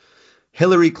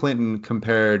 Hillary Clinton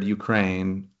compared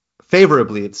Ukraine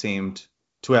favorably, it seemed,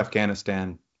 to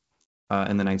Afghanistan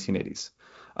in the 1980s.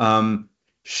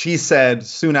 She said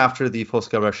soon after the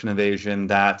full-scale Russian invasion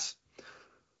that,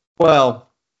 well,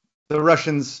 the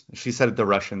Russians, she said the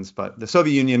Russians, but the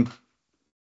Soviet Union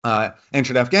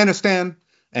entered Afghanistan,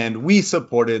 and we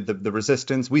supported the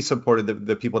resistance. We supported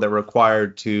the people that were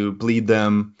required to bleed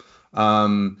them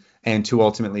and to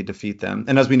ultimately defeat them.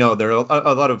 And as we know, there are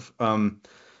a lot of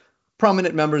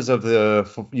prominent members of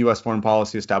the U.S. foreign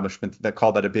policy establishment that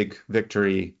call that a big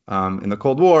victory in the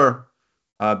Cold War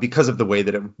because of the way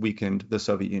that it weakened the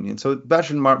Soviet Union. So back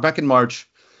in March,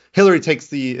 Hillary takes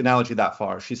the analogy that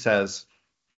far. She says,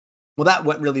 well, that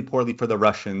went really poorly for the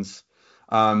Russians.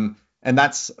 And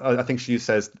that's, I think she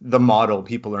says, the model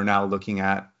people are now looking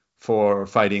at for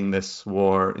fighting this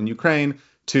war in Ukraine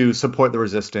to support the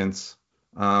resistance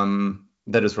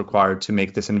that is required to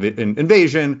make this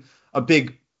invasion a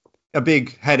big a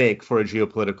big headache for a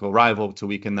geopolitical rival to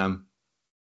weaken them.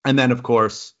 And then, of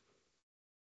course,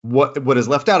 what is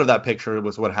left out of that picture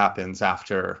was what happens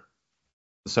after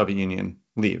the Soviet Union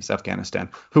leaves Afghanistan.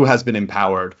 Who has been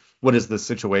empowered? What is the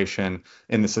situation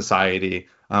in the society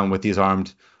with these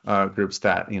armed groups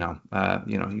that you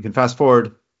can fast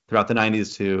forward throughout the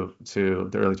 90s to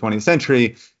the early 20th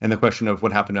century, and the question of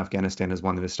what happened to Afghanistan is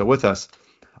one that is still with us.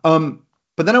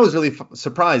 But then I was really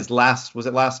surprised. Last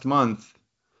month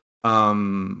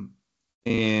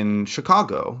in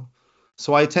Chicago.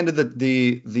 So I attended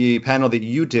the panel that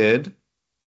you did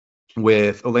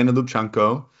with Elena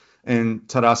Lubchenco and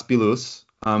Taras Bilus.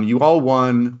 You all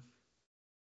won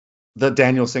the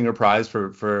Daniel Singer Prize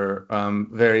for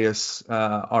various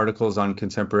articles on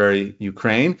contemporary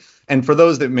Ukraine. And for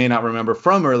those that may not remember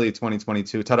from early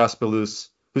 2022, Taras Bilus,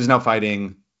 who's now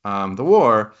fighting the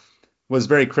war, was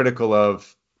very critical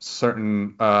of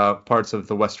certain parts of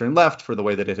the Western left for the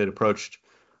way that it had approached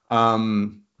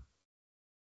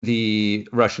the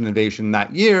Russian invasion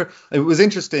that year. It was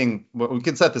interesting. Well, we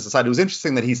can set this aside. It was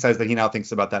interesting that he says that he now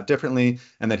thinks about that differently,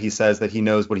 and that he says that he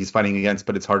knows what he's fighting against,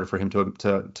 but it's harder for him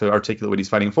to articulate what he's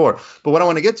fighting for. But what I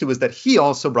want to get to is that he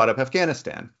also brought up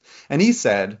Afghanistan, and he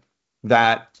said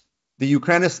that the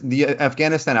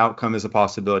Afghanistan outcome is a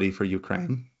possibility for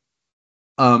Ukraine.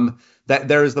 That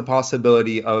there is the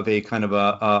possibility of a kind of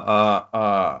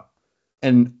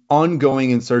an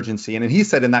ongoing insurgency. And he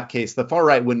said in that case, the far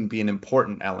right wouldn't be an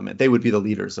important element. They would be the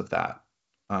leaders of that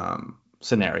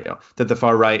scenario, that the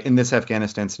far right in this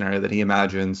Afghanistan scenario that he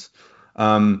imagines,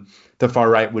 the far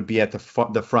right would be at the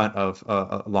front of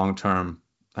a long-term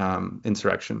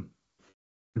insurrection.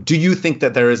 Do you think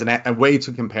that there is a way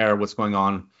to compare what's going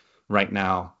on right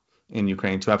now in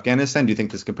Ukraine to Afghanistan? Do you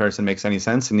think this comparison makes any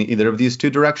sense in either of these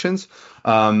two directions?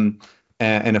 And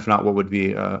if not, what would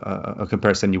be a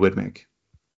comparison you would make?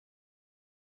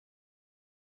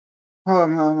 Well,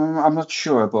 I'm not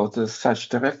sure about such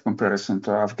direct comparison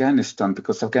to Afghanistan,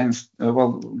 because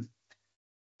Afghanistan,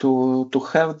 to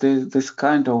have this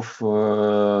kind of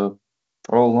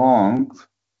prolonged,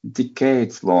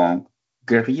 decades-long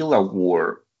guerrilla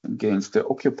war against the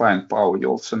occupying power, you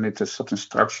also need a certain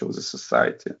structure of the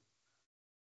society.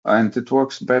 And it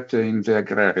works better in the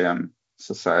agrarian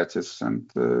societies, and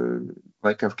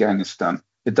like Afghanistan.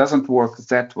 It doesn't work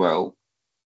that well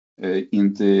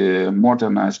in the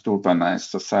modernized, urbanized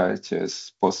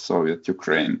societies, post-Soviet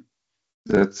Ukraine.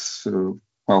 That's, we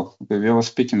were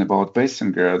speaking about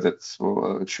Basinger. That's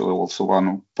actually also one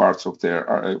of parts of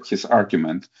his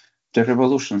argument. The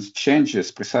revolutions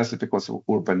changes precisely because of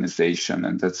urbanization,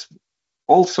 and that's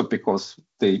also because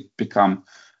they become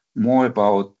more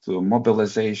about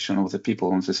mobilization of the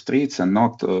people on the streets and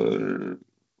not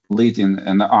leading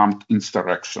an armed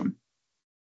insurrection,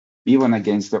 even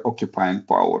against the occupying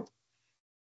power.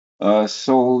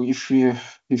 So if you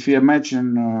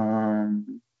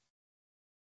imagine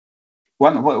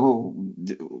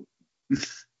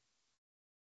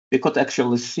we could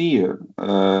actually see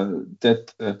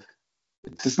that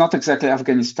it is not exactly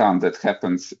Afghanistan that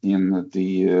happens in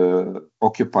the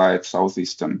occupied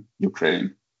southeastern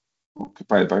Ukraine,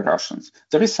 occupied by Russians.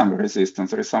 There is some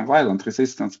resistance, there is some violent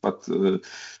resistance, but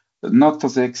not to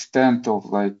the extent of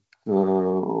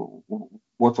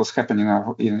what was happening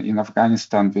in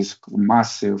Afghanistan with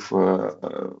massive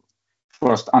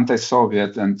first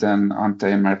anti-Soviet and then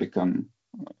anti-American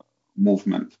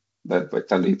movement led by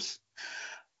Talibs.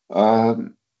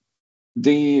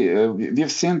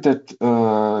 We've seen that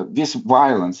this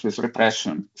violence, with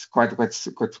repression, quite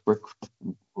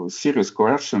serious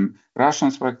coercion,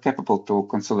 Russians were capable to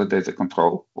consolidate the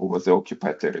control over the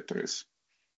occupied territories.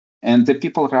 And the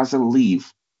people rather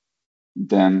leave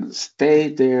than stay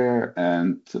there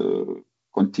and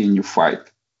continue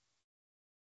fight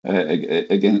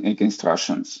against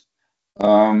Russians.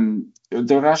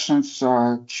 The Russians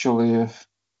are actually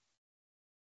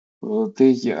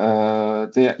they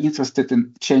are interested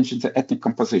in changing the ethnic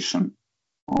composition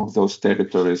of those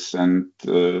territories, and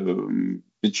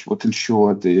which would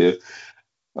ensure the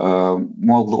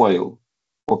more loyal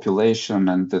population,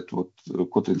 and that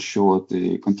could ensure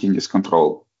the continuous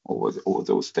control over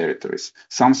those territories.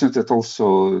 Something that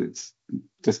also,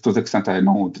 just to the extent I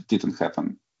know, it didn't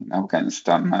happen in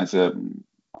Afghanistan, neither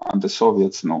under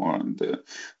Soviets nor under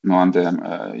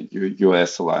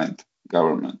US aligned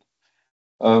government.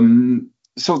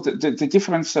 So the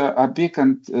difference are big,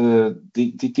 and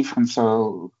the difference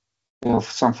of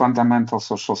some fundamental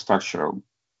social structural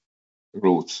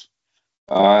roots.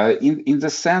 In the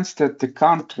sense that the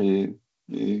country,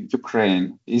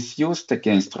 Ukraine, is used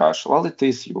against Russia. Well, it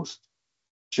is used.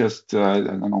 just I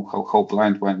don't know how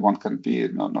blind one can be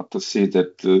not to see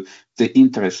that the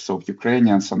interests of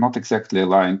Ukrainians are not exactly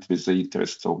aligned with the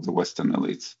interests of the Western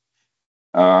elites.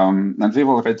 And we've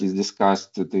already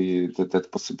discussed that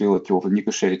possibility of a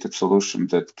negotiated solution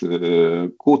that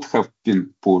could have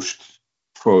been pushed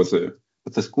further,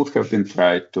 but this could have been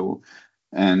tried to,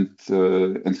 and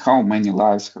how many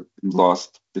lives have been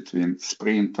lost between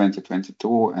spring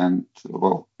 2022 and,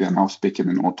 well, we are now speaking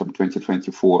in autumn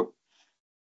 2024,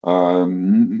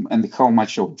 and how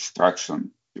much of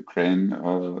destruction Ukraine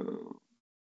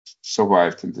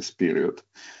survived in this period.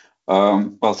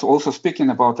 Well, so also speaking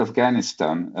about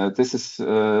Afghanistan, this is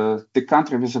the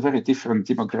country with a very different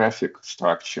demographic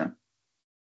structure,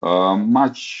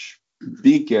 much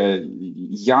bigger,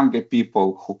 younger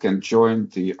people who can join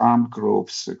the armed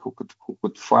groups, who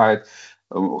could fight,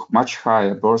 much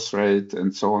higher birth rate,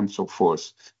 and so on and so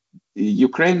forth.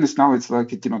 Ukraine is now, it's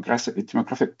like a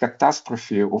demographic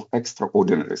catastrophe of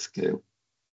extraordinary scale.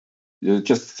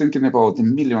 Just thinking about the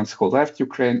millions who left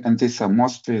Ukraine, and these are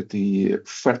mostly the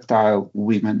fertile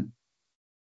women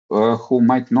who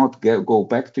might not go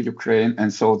back to Ukraine,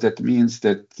 and so that means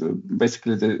that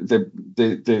basically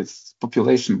the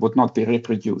population would not be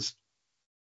reproduced.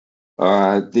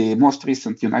 The most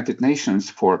recent United Nations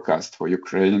forecast for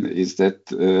Ukraine is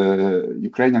that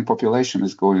Ukrainian population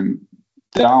is going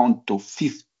down to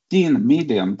 15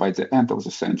 million by the end of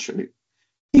the century.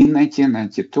 In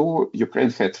 1992,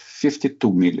 Ukraine had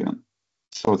 52 million.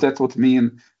 So that would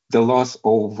mean the loss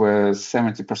of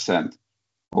 70%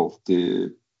 of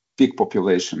the big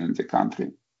population in the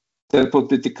country. That would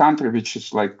be the country which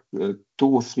is like 2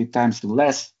 or 3 times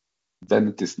less than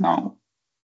it is now.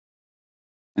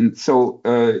 And so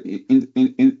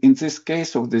in this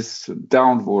case of this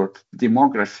downward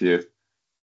demography,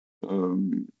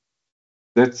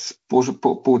 that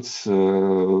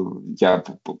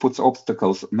puts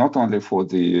obstacles not only for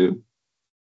the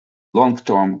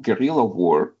long-term guerrilla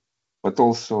war, but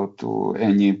also to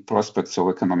any prospects of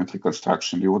economic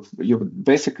reconstruction. You would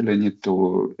basically need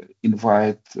to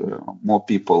invite more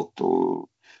people to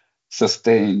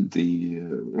sustain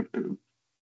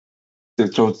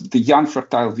so the young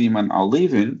fertile women are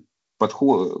leaving, but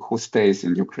who stays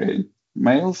in Ukraine?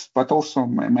 Males, but also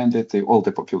mainly the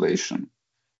older population,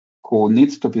 who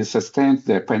needs to be sustained,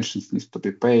 their pensions needs to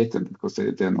be paid, and because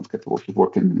they're not capable to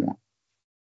work anymore.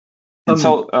 And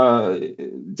so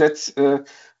that's,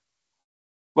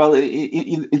 well,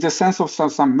 in the sense of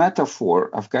some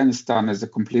metaphor, Afghanistan is a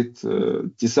complete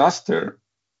disaster.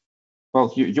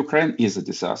 Well, Ukraine is a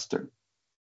disaster.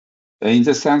 In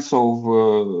the sense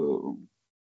of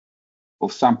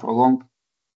some prolonged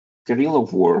guerrilla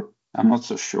war, I'm not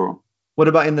so sure. What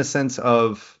about in the sense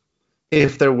of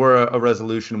if there were a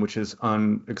resolution which is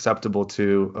unacceptable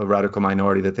to a radical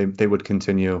minority, that they would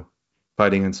continue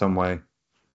fighting in some way?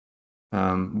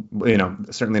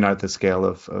 Certainly not at the scale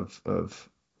of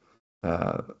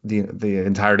the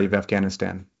entirety of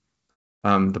Afghanistan.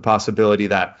 The possibility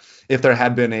that if there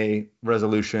had been a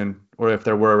resolution, or if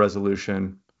there were a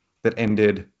resolution that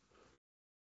ended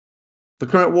the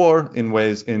current war in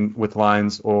ways with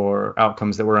lines or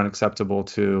outcomes that were unacceptable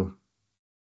that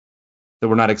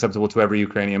were not acceptable to every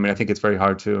Ukrainian. I mean, I think it's very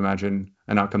hard to imagine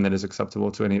an outcome that is acceptable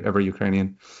to every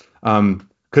Ukrainian.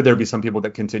 Could there be some people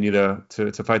that continue to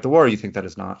fight the war? Or you think that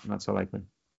is not so likely?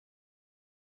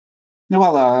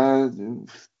 Well,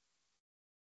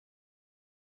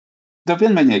 there have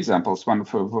been many examples. One,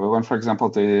 for example,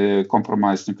 the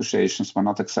compromise negotiations were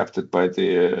not accepted by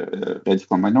the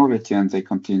radical minority, and they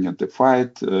continued the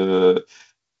fight.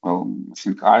 Well, I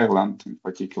think Ireland, in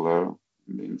particular,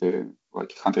 in the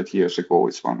 100 years ago,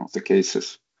 is one of the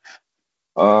cases.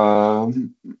 But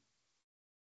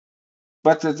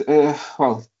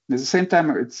well, at the same time,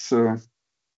 it's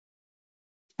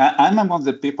I'm among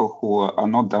the people who are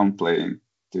not downplaying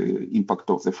the impact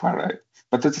of the far right.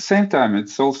 But at the same time, it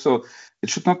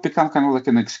should not become kind of like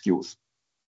an excuse.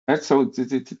 Right? So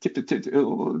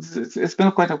it's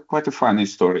been quite a funny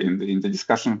story in the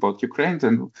discussion about Ukraine,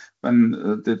 and when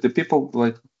the people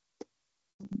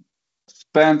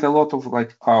spend a lot of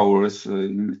hours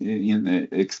in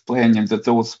explaining that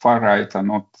those far right are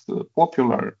not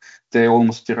popular, they're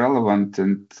almost irrelevant,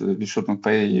 and we shouldn't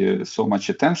pay so much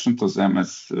attention to them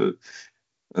as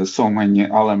so many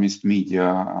alarmist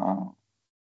media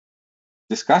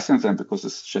discussing them, because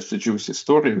it's just a juicy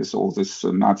story with all these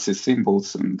Nazi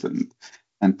symbols and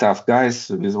tough guys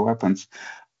with weapons.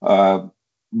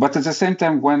 But at the same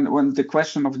time, when the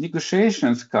question of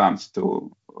negotiations comes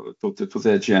to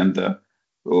the agenda,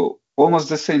 almost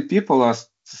the same people are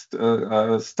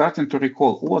starting to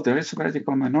recall, oh, there is a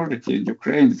radical minority in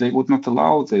Ukraine. They would not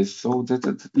allow this. So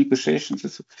that negotiations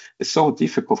is so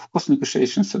difficult. Of course,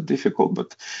 negotiations are difficult,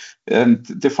 but and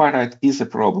the far right is a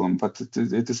problem, but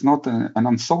it is not an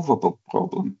unsolvable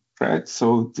problem, right?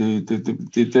 So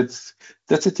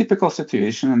that's a typical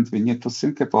situation, and we need to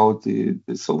think about the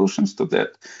solutions to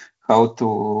that. How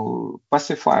to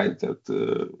pacify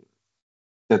that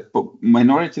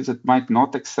minorities that might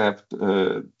not accept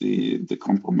the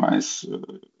compromise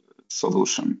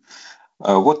solution.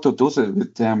 What to do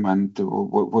with them, and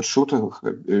what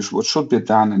should be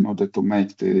done in order to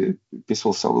make the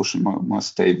peaceful solution more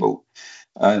stable.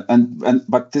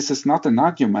 But this is not an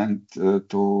argument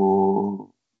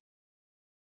to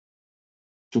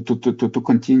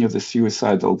continue the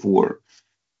suicidal war.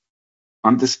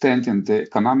 Understanding the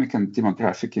economic and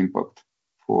demographic impact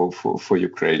for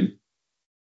Ukraine.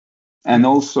 And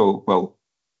also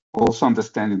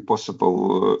understanding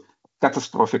possible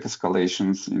catastrophic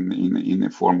escalations in the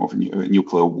form of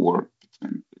nuclear war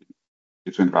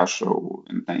between Russia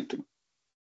and NATO.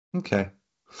 Okay.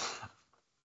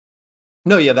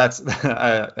 No, yeah, that's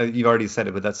you've already said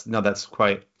it, but that's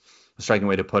quite a striking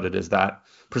way to put it. Is that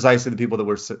precisely the people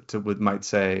that might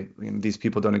say these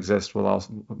people don't exist will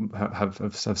also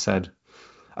have said,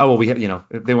 oh well,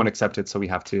 they won't accept it, so we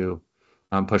have to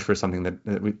push for something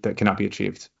that cannot be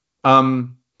achieved. I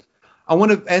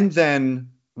want to end then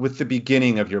with the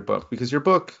beginning of your book, because your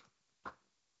book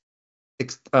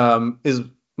is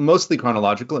mostly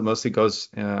chronological. It mostly goes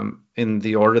in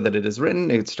the order that it is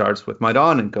written. It starts with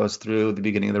Maidan and goes through the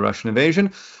beginning of the Russian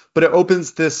invasion. But it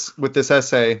opens with this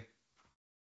essay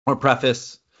or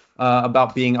preface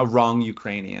about being a wrong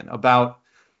Ukrainian, about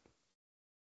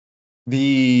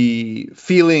the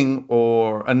feeling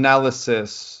or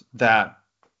analysis that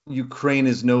Ukraine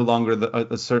is no longer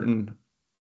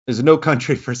is no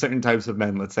country for certain types of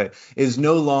men, let's say, is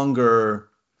no longer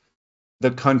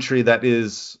the country that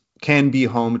can be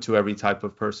home to every type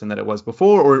of person that it was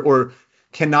before, or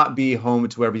cannot be home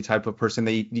to every type of person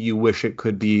that you wish it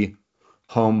could be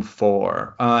home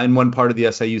for. In one part of the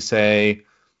essay, you say,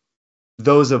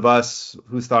 those of us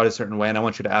who thought a certain way, and I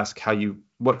want you to ask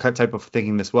what type of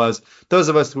thinking this was. Those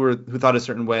of us who thought a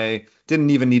certain way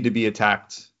didn't even need to be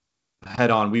attacked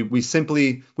head on. We were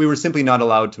simply not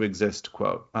allowed to exist,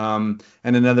 quote. And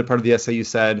another part of the essay, you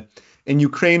said, in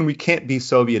Ukraine, we can't be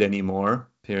Soviet anymore,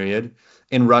 period.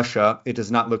 In Russia, it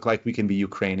does not look like we can be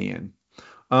Ukrainian.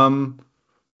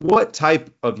 What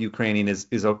type of Ukrainian is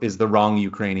the wrong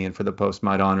Ukrainian for the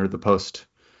post-Maidan or the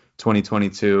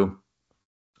post-2022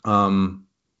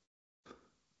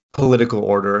 political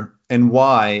order, and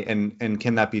why, and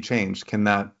can that be changed? Can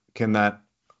that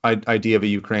idea of a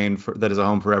Ukraine that is a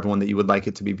home for everyone, that you would like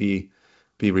it to be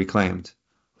reclaimed?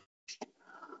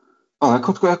 Well, I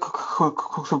could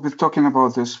be talking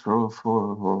about this for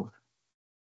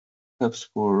perhaps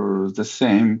for the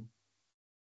same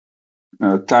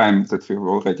time that we've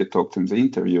already talked in the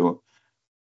interview.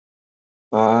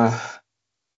 Well,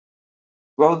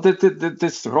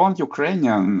 this wrong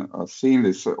Ukrainian theme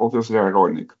is obviously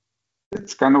ironic.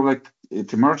 It's kind of like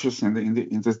it emerges in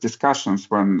these discussions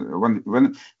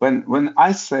when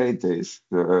I say this,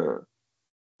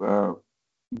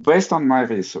 based on my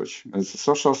research as a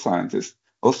social scientist,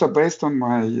 also based on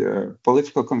my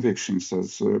political convictions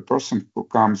as a person who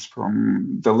comes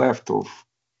from the left of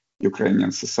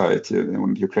Ukrainian society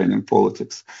and Ukrainian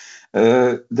politics,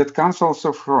 that comes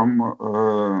also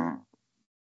from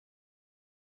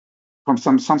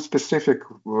some specific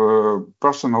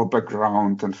personal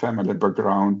background and family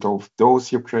background of those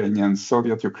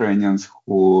Soviet Ukrainians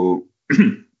who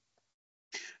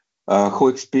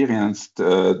experienced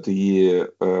the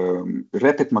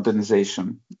rapid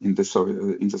modernization in the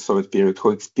Soviet period,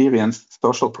 who experienced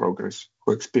social progress,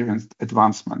 who experienced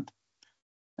advancement.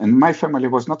 And my family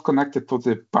was not connected to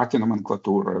the party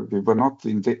nomenclature. We were not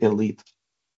in the elite.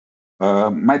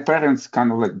 My parents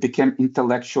kind of like became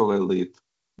intellectual elite,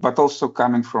 but also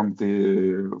coming from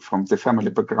the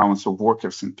family backgrounds of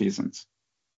workers and peasants.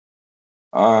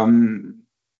 And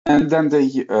then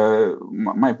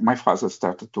my father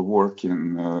started to work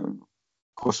in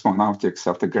cosmonautics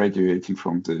after graduating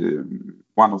from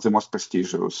one of the most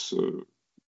prestigious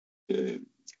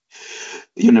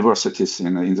universities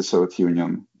in the Soviet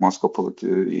Union, Moscow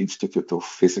Institute of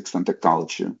Physics and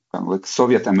Technology, kind of like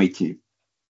Soviet MIT.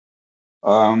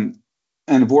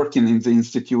 And working in the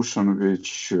institution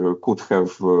which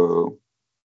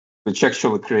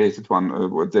actually created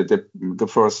the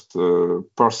first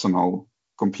personal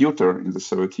computer in the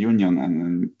Soviet Union,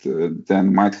 and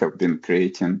then might have been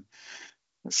creating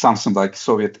something like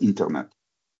Soviet internet.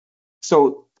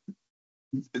 So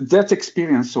that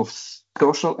experience of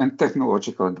social and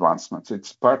technological advancements,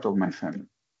 it's part of my family,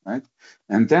 right?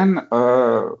 And then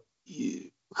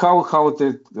how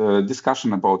the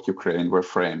discussion about Ukraine were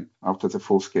framed after the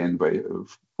full-scale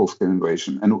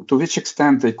invasion, and to which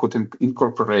extent they could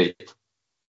incorporate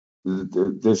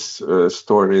this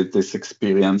story, this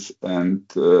experience, and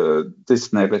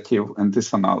this narrative and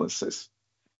this analysis.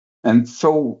 And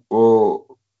so,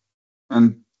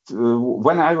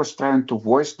 when I was trying to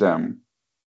voice them,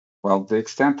 well, the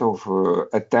extent of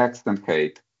attacks and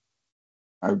hate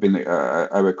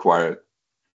I've acquired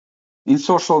in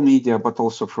social media, but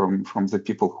also from the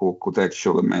people who could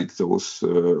actually make those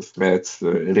threats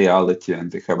reality,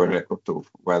 and they have a record of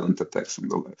violent attacks on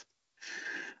the left.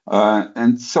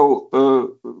 And so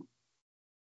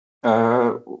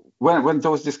when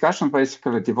those discussions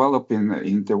basically develop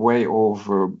in the way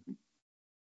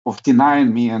of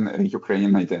denying me a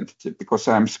Ukrainian identity, because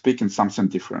I'm speaking something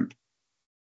different.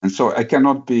 And so I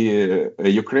cannot be a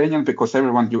Ukrainian because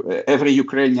every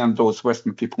Ukrainian, those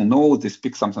Western people know they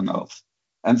speak something else.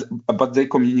 But they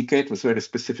communicate with a very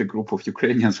specific group of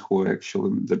Ukrainians who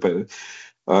actually,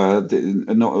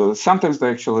 sometimes they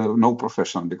actually know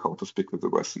professionally how to speak with the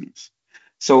Westerners.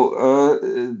 So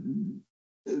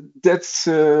that's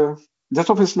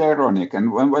obviously ironic.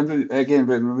 And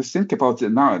when we think about the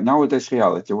nowadays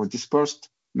reality of a dispersed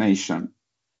nation,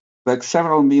 like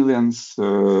several millions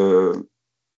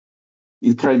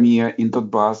in Crimea, in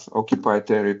Donbass, occupied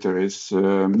territories,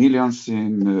 millions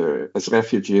as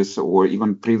refugees or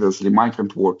even previously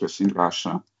migrant workers in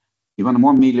Russia, even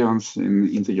more millions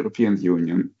in the European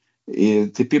Union.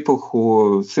 The people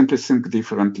who simply think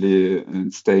differently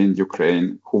and stay in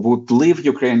Ukraine, who would leave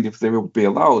Ukraine if they would be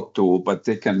allowed to, but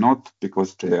they cannot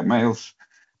because they are males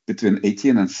between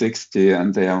 18 and 60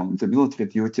 and they are on the military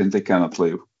duty and they cannot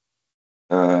leave.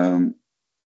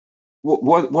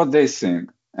 What they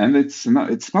think. And it's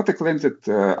not a claim that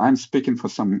I'm speaking for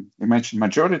some imagined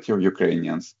majority of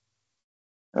Ukrainians,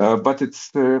 but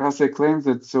it's rather a claim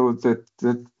that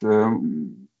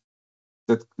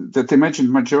that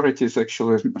imagined majority is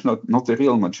actually not the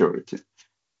real majority.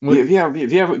 We are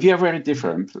very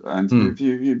different, and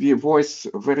we voice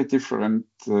very different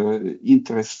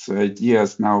interests,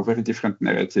 ideas now, very different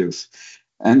narratives,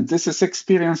 and this is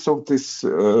experience of this.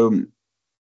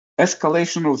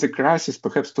 Escalation of the crisis,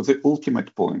 perhaps to the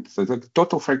ultimate point, so the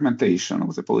total fragmentation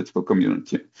of the political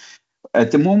community.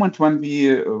 At the moment when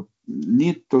we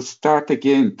need to start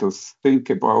again to think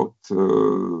about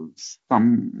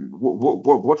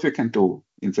what we can do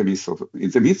in the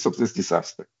midst of this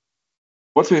disaster,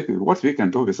 what we can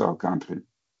do with our country,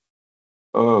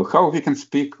 how we can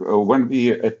speak when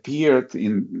we appeared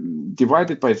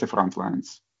divided by the front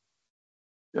lines,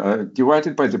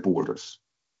 divided by the borders.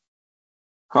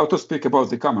 How to speak about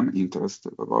the common interest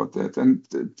about that. And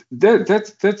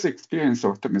that's the experience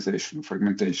of atomization,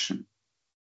 fragmentation.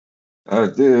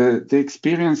 The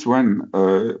experience when,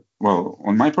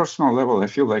 on my personal level, I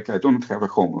feel like I don't have a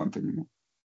homeland anymore.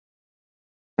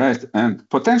 Right, and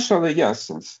potentially,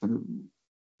 yes,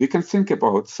 we can think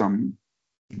about some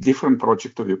different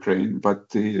project of Ukraine, but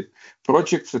the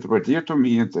projects that were dear to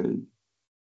me,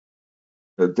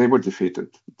 they were defeated.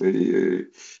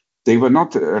 They were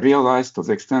not realized to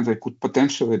the extent they could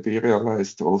potentially be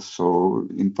realized, also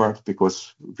in part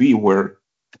because we were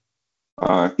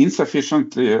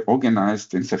insufficiently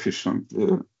organized,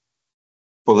 insufficiently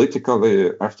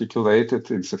politically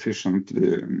articulated,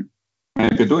 insufficiently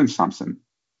maybe doing something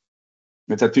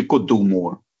that we could do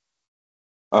more.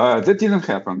 That didn't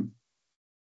happen.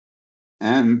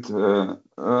 And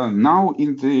now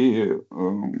in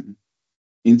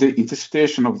the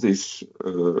situation of this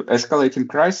escalating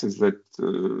crisis that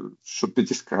should be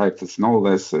described as no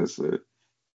less as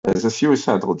a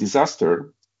suicidal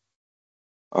disaster,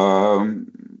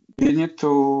 we need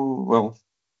to,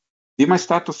 we might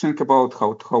start to think about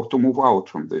how to move out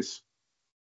from this.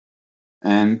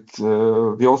 And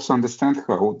we also understand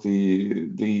how the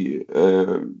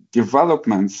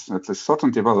developments,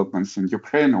 certain developments in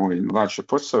Ukraine or in larger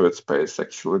post-Soviet space,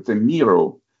 actually, they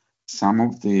mirror some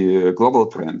of the global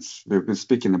trends. We've been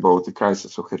speaking about the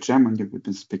crisis of hegemony. We've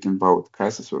been speaking about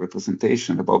crisis of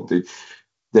representation, about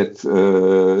that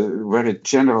very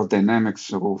general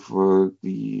dynamics of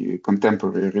the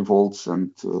contemporary revolts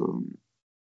and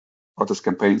protest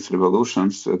campaigns,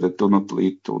 revolutions that do not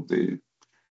lead to the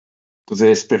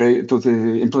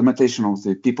implementation of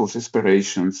the people's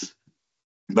aspirations,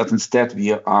 but instead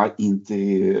we are in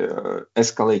the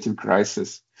escalating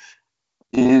crisis.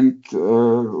 And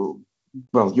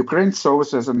Ukraine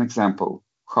serves as an example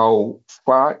how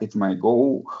far it might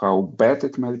go, how bad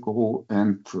it might go,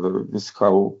 and with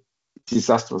how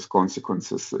disastrous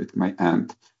consequences it may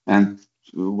end. And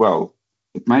well,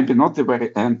 it might be not the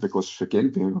very end, because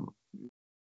again,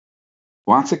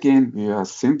 once again, we are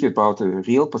thinking about a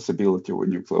real possibility of a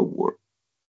nuclear war.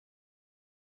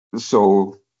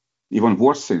 So even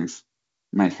worse things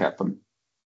may happen.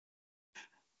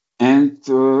 And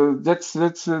that's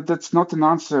not an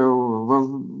answer.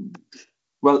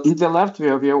 Well, in the left, we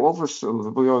are always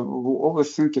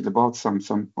thinking about some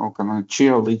kind of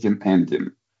cheerleading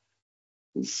ending,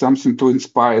 something to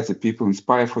inspire the people,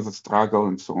 inspire for the struggle,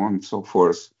 and so on and so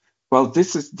forth. Well,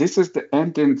 this is the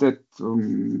ending that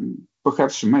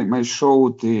perhaps may show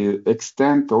the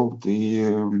extent of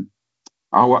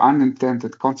our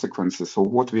unintended consequences of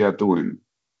what we are doing,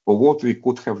 or what we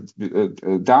could have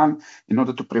done in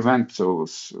order to prevent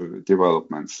those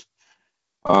developments.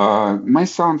 May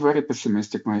sound very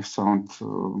pessimistic, may sound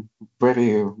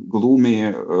very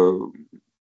gloomy,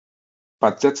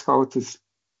 but that's how it is.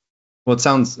 Well, it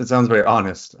sounds very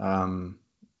honest.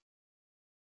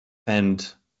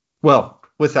 And well,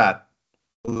 with that,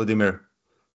 Volodymyr,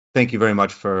 thank you very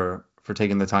much for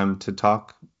taking the time to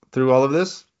talk through all of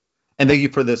this, and thank you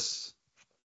for this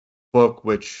book,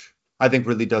 which I think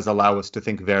really does allow us to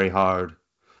think very hard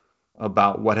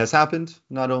about what has happened,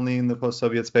 not only in the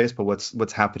post-Soviet space, but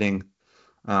what's happening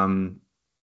in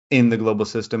the global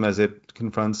system as it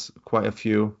confronts quite a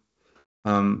few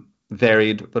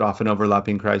varied but often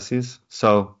overlapping crises.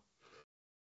 So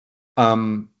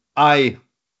I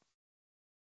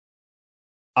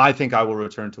think I will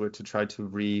return to it to try to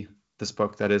read this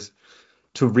book, that is,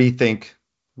 to rethink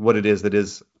what it is that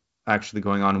is actually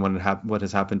going on and what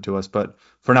has happened to us. But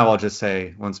for now, I'll just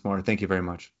say once more, thank you very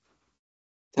much.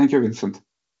 Thank you, Vincent.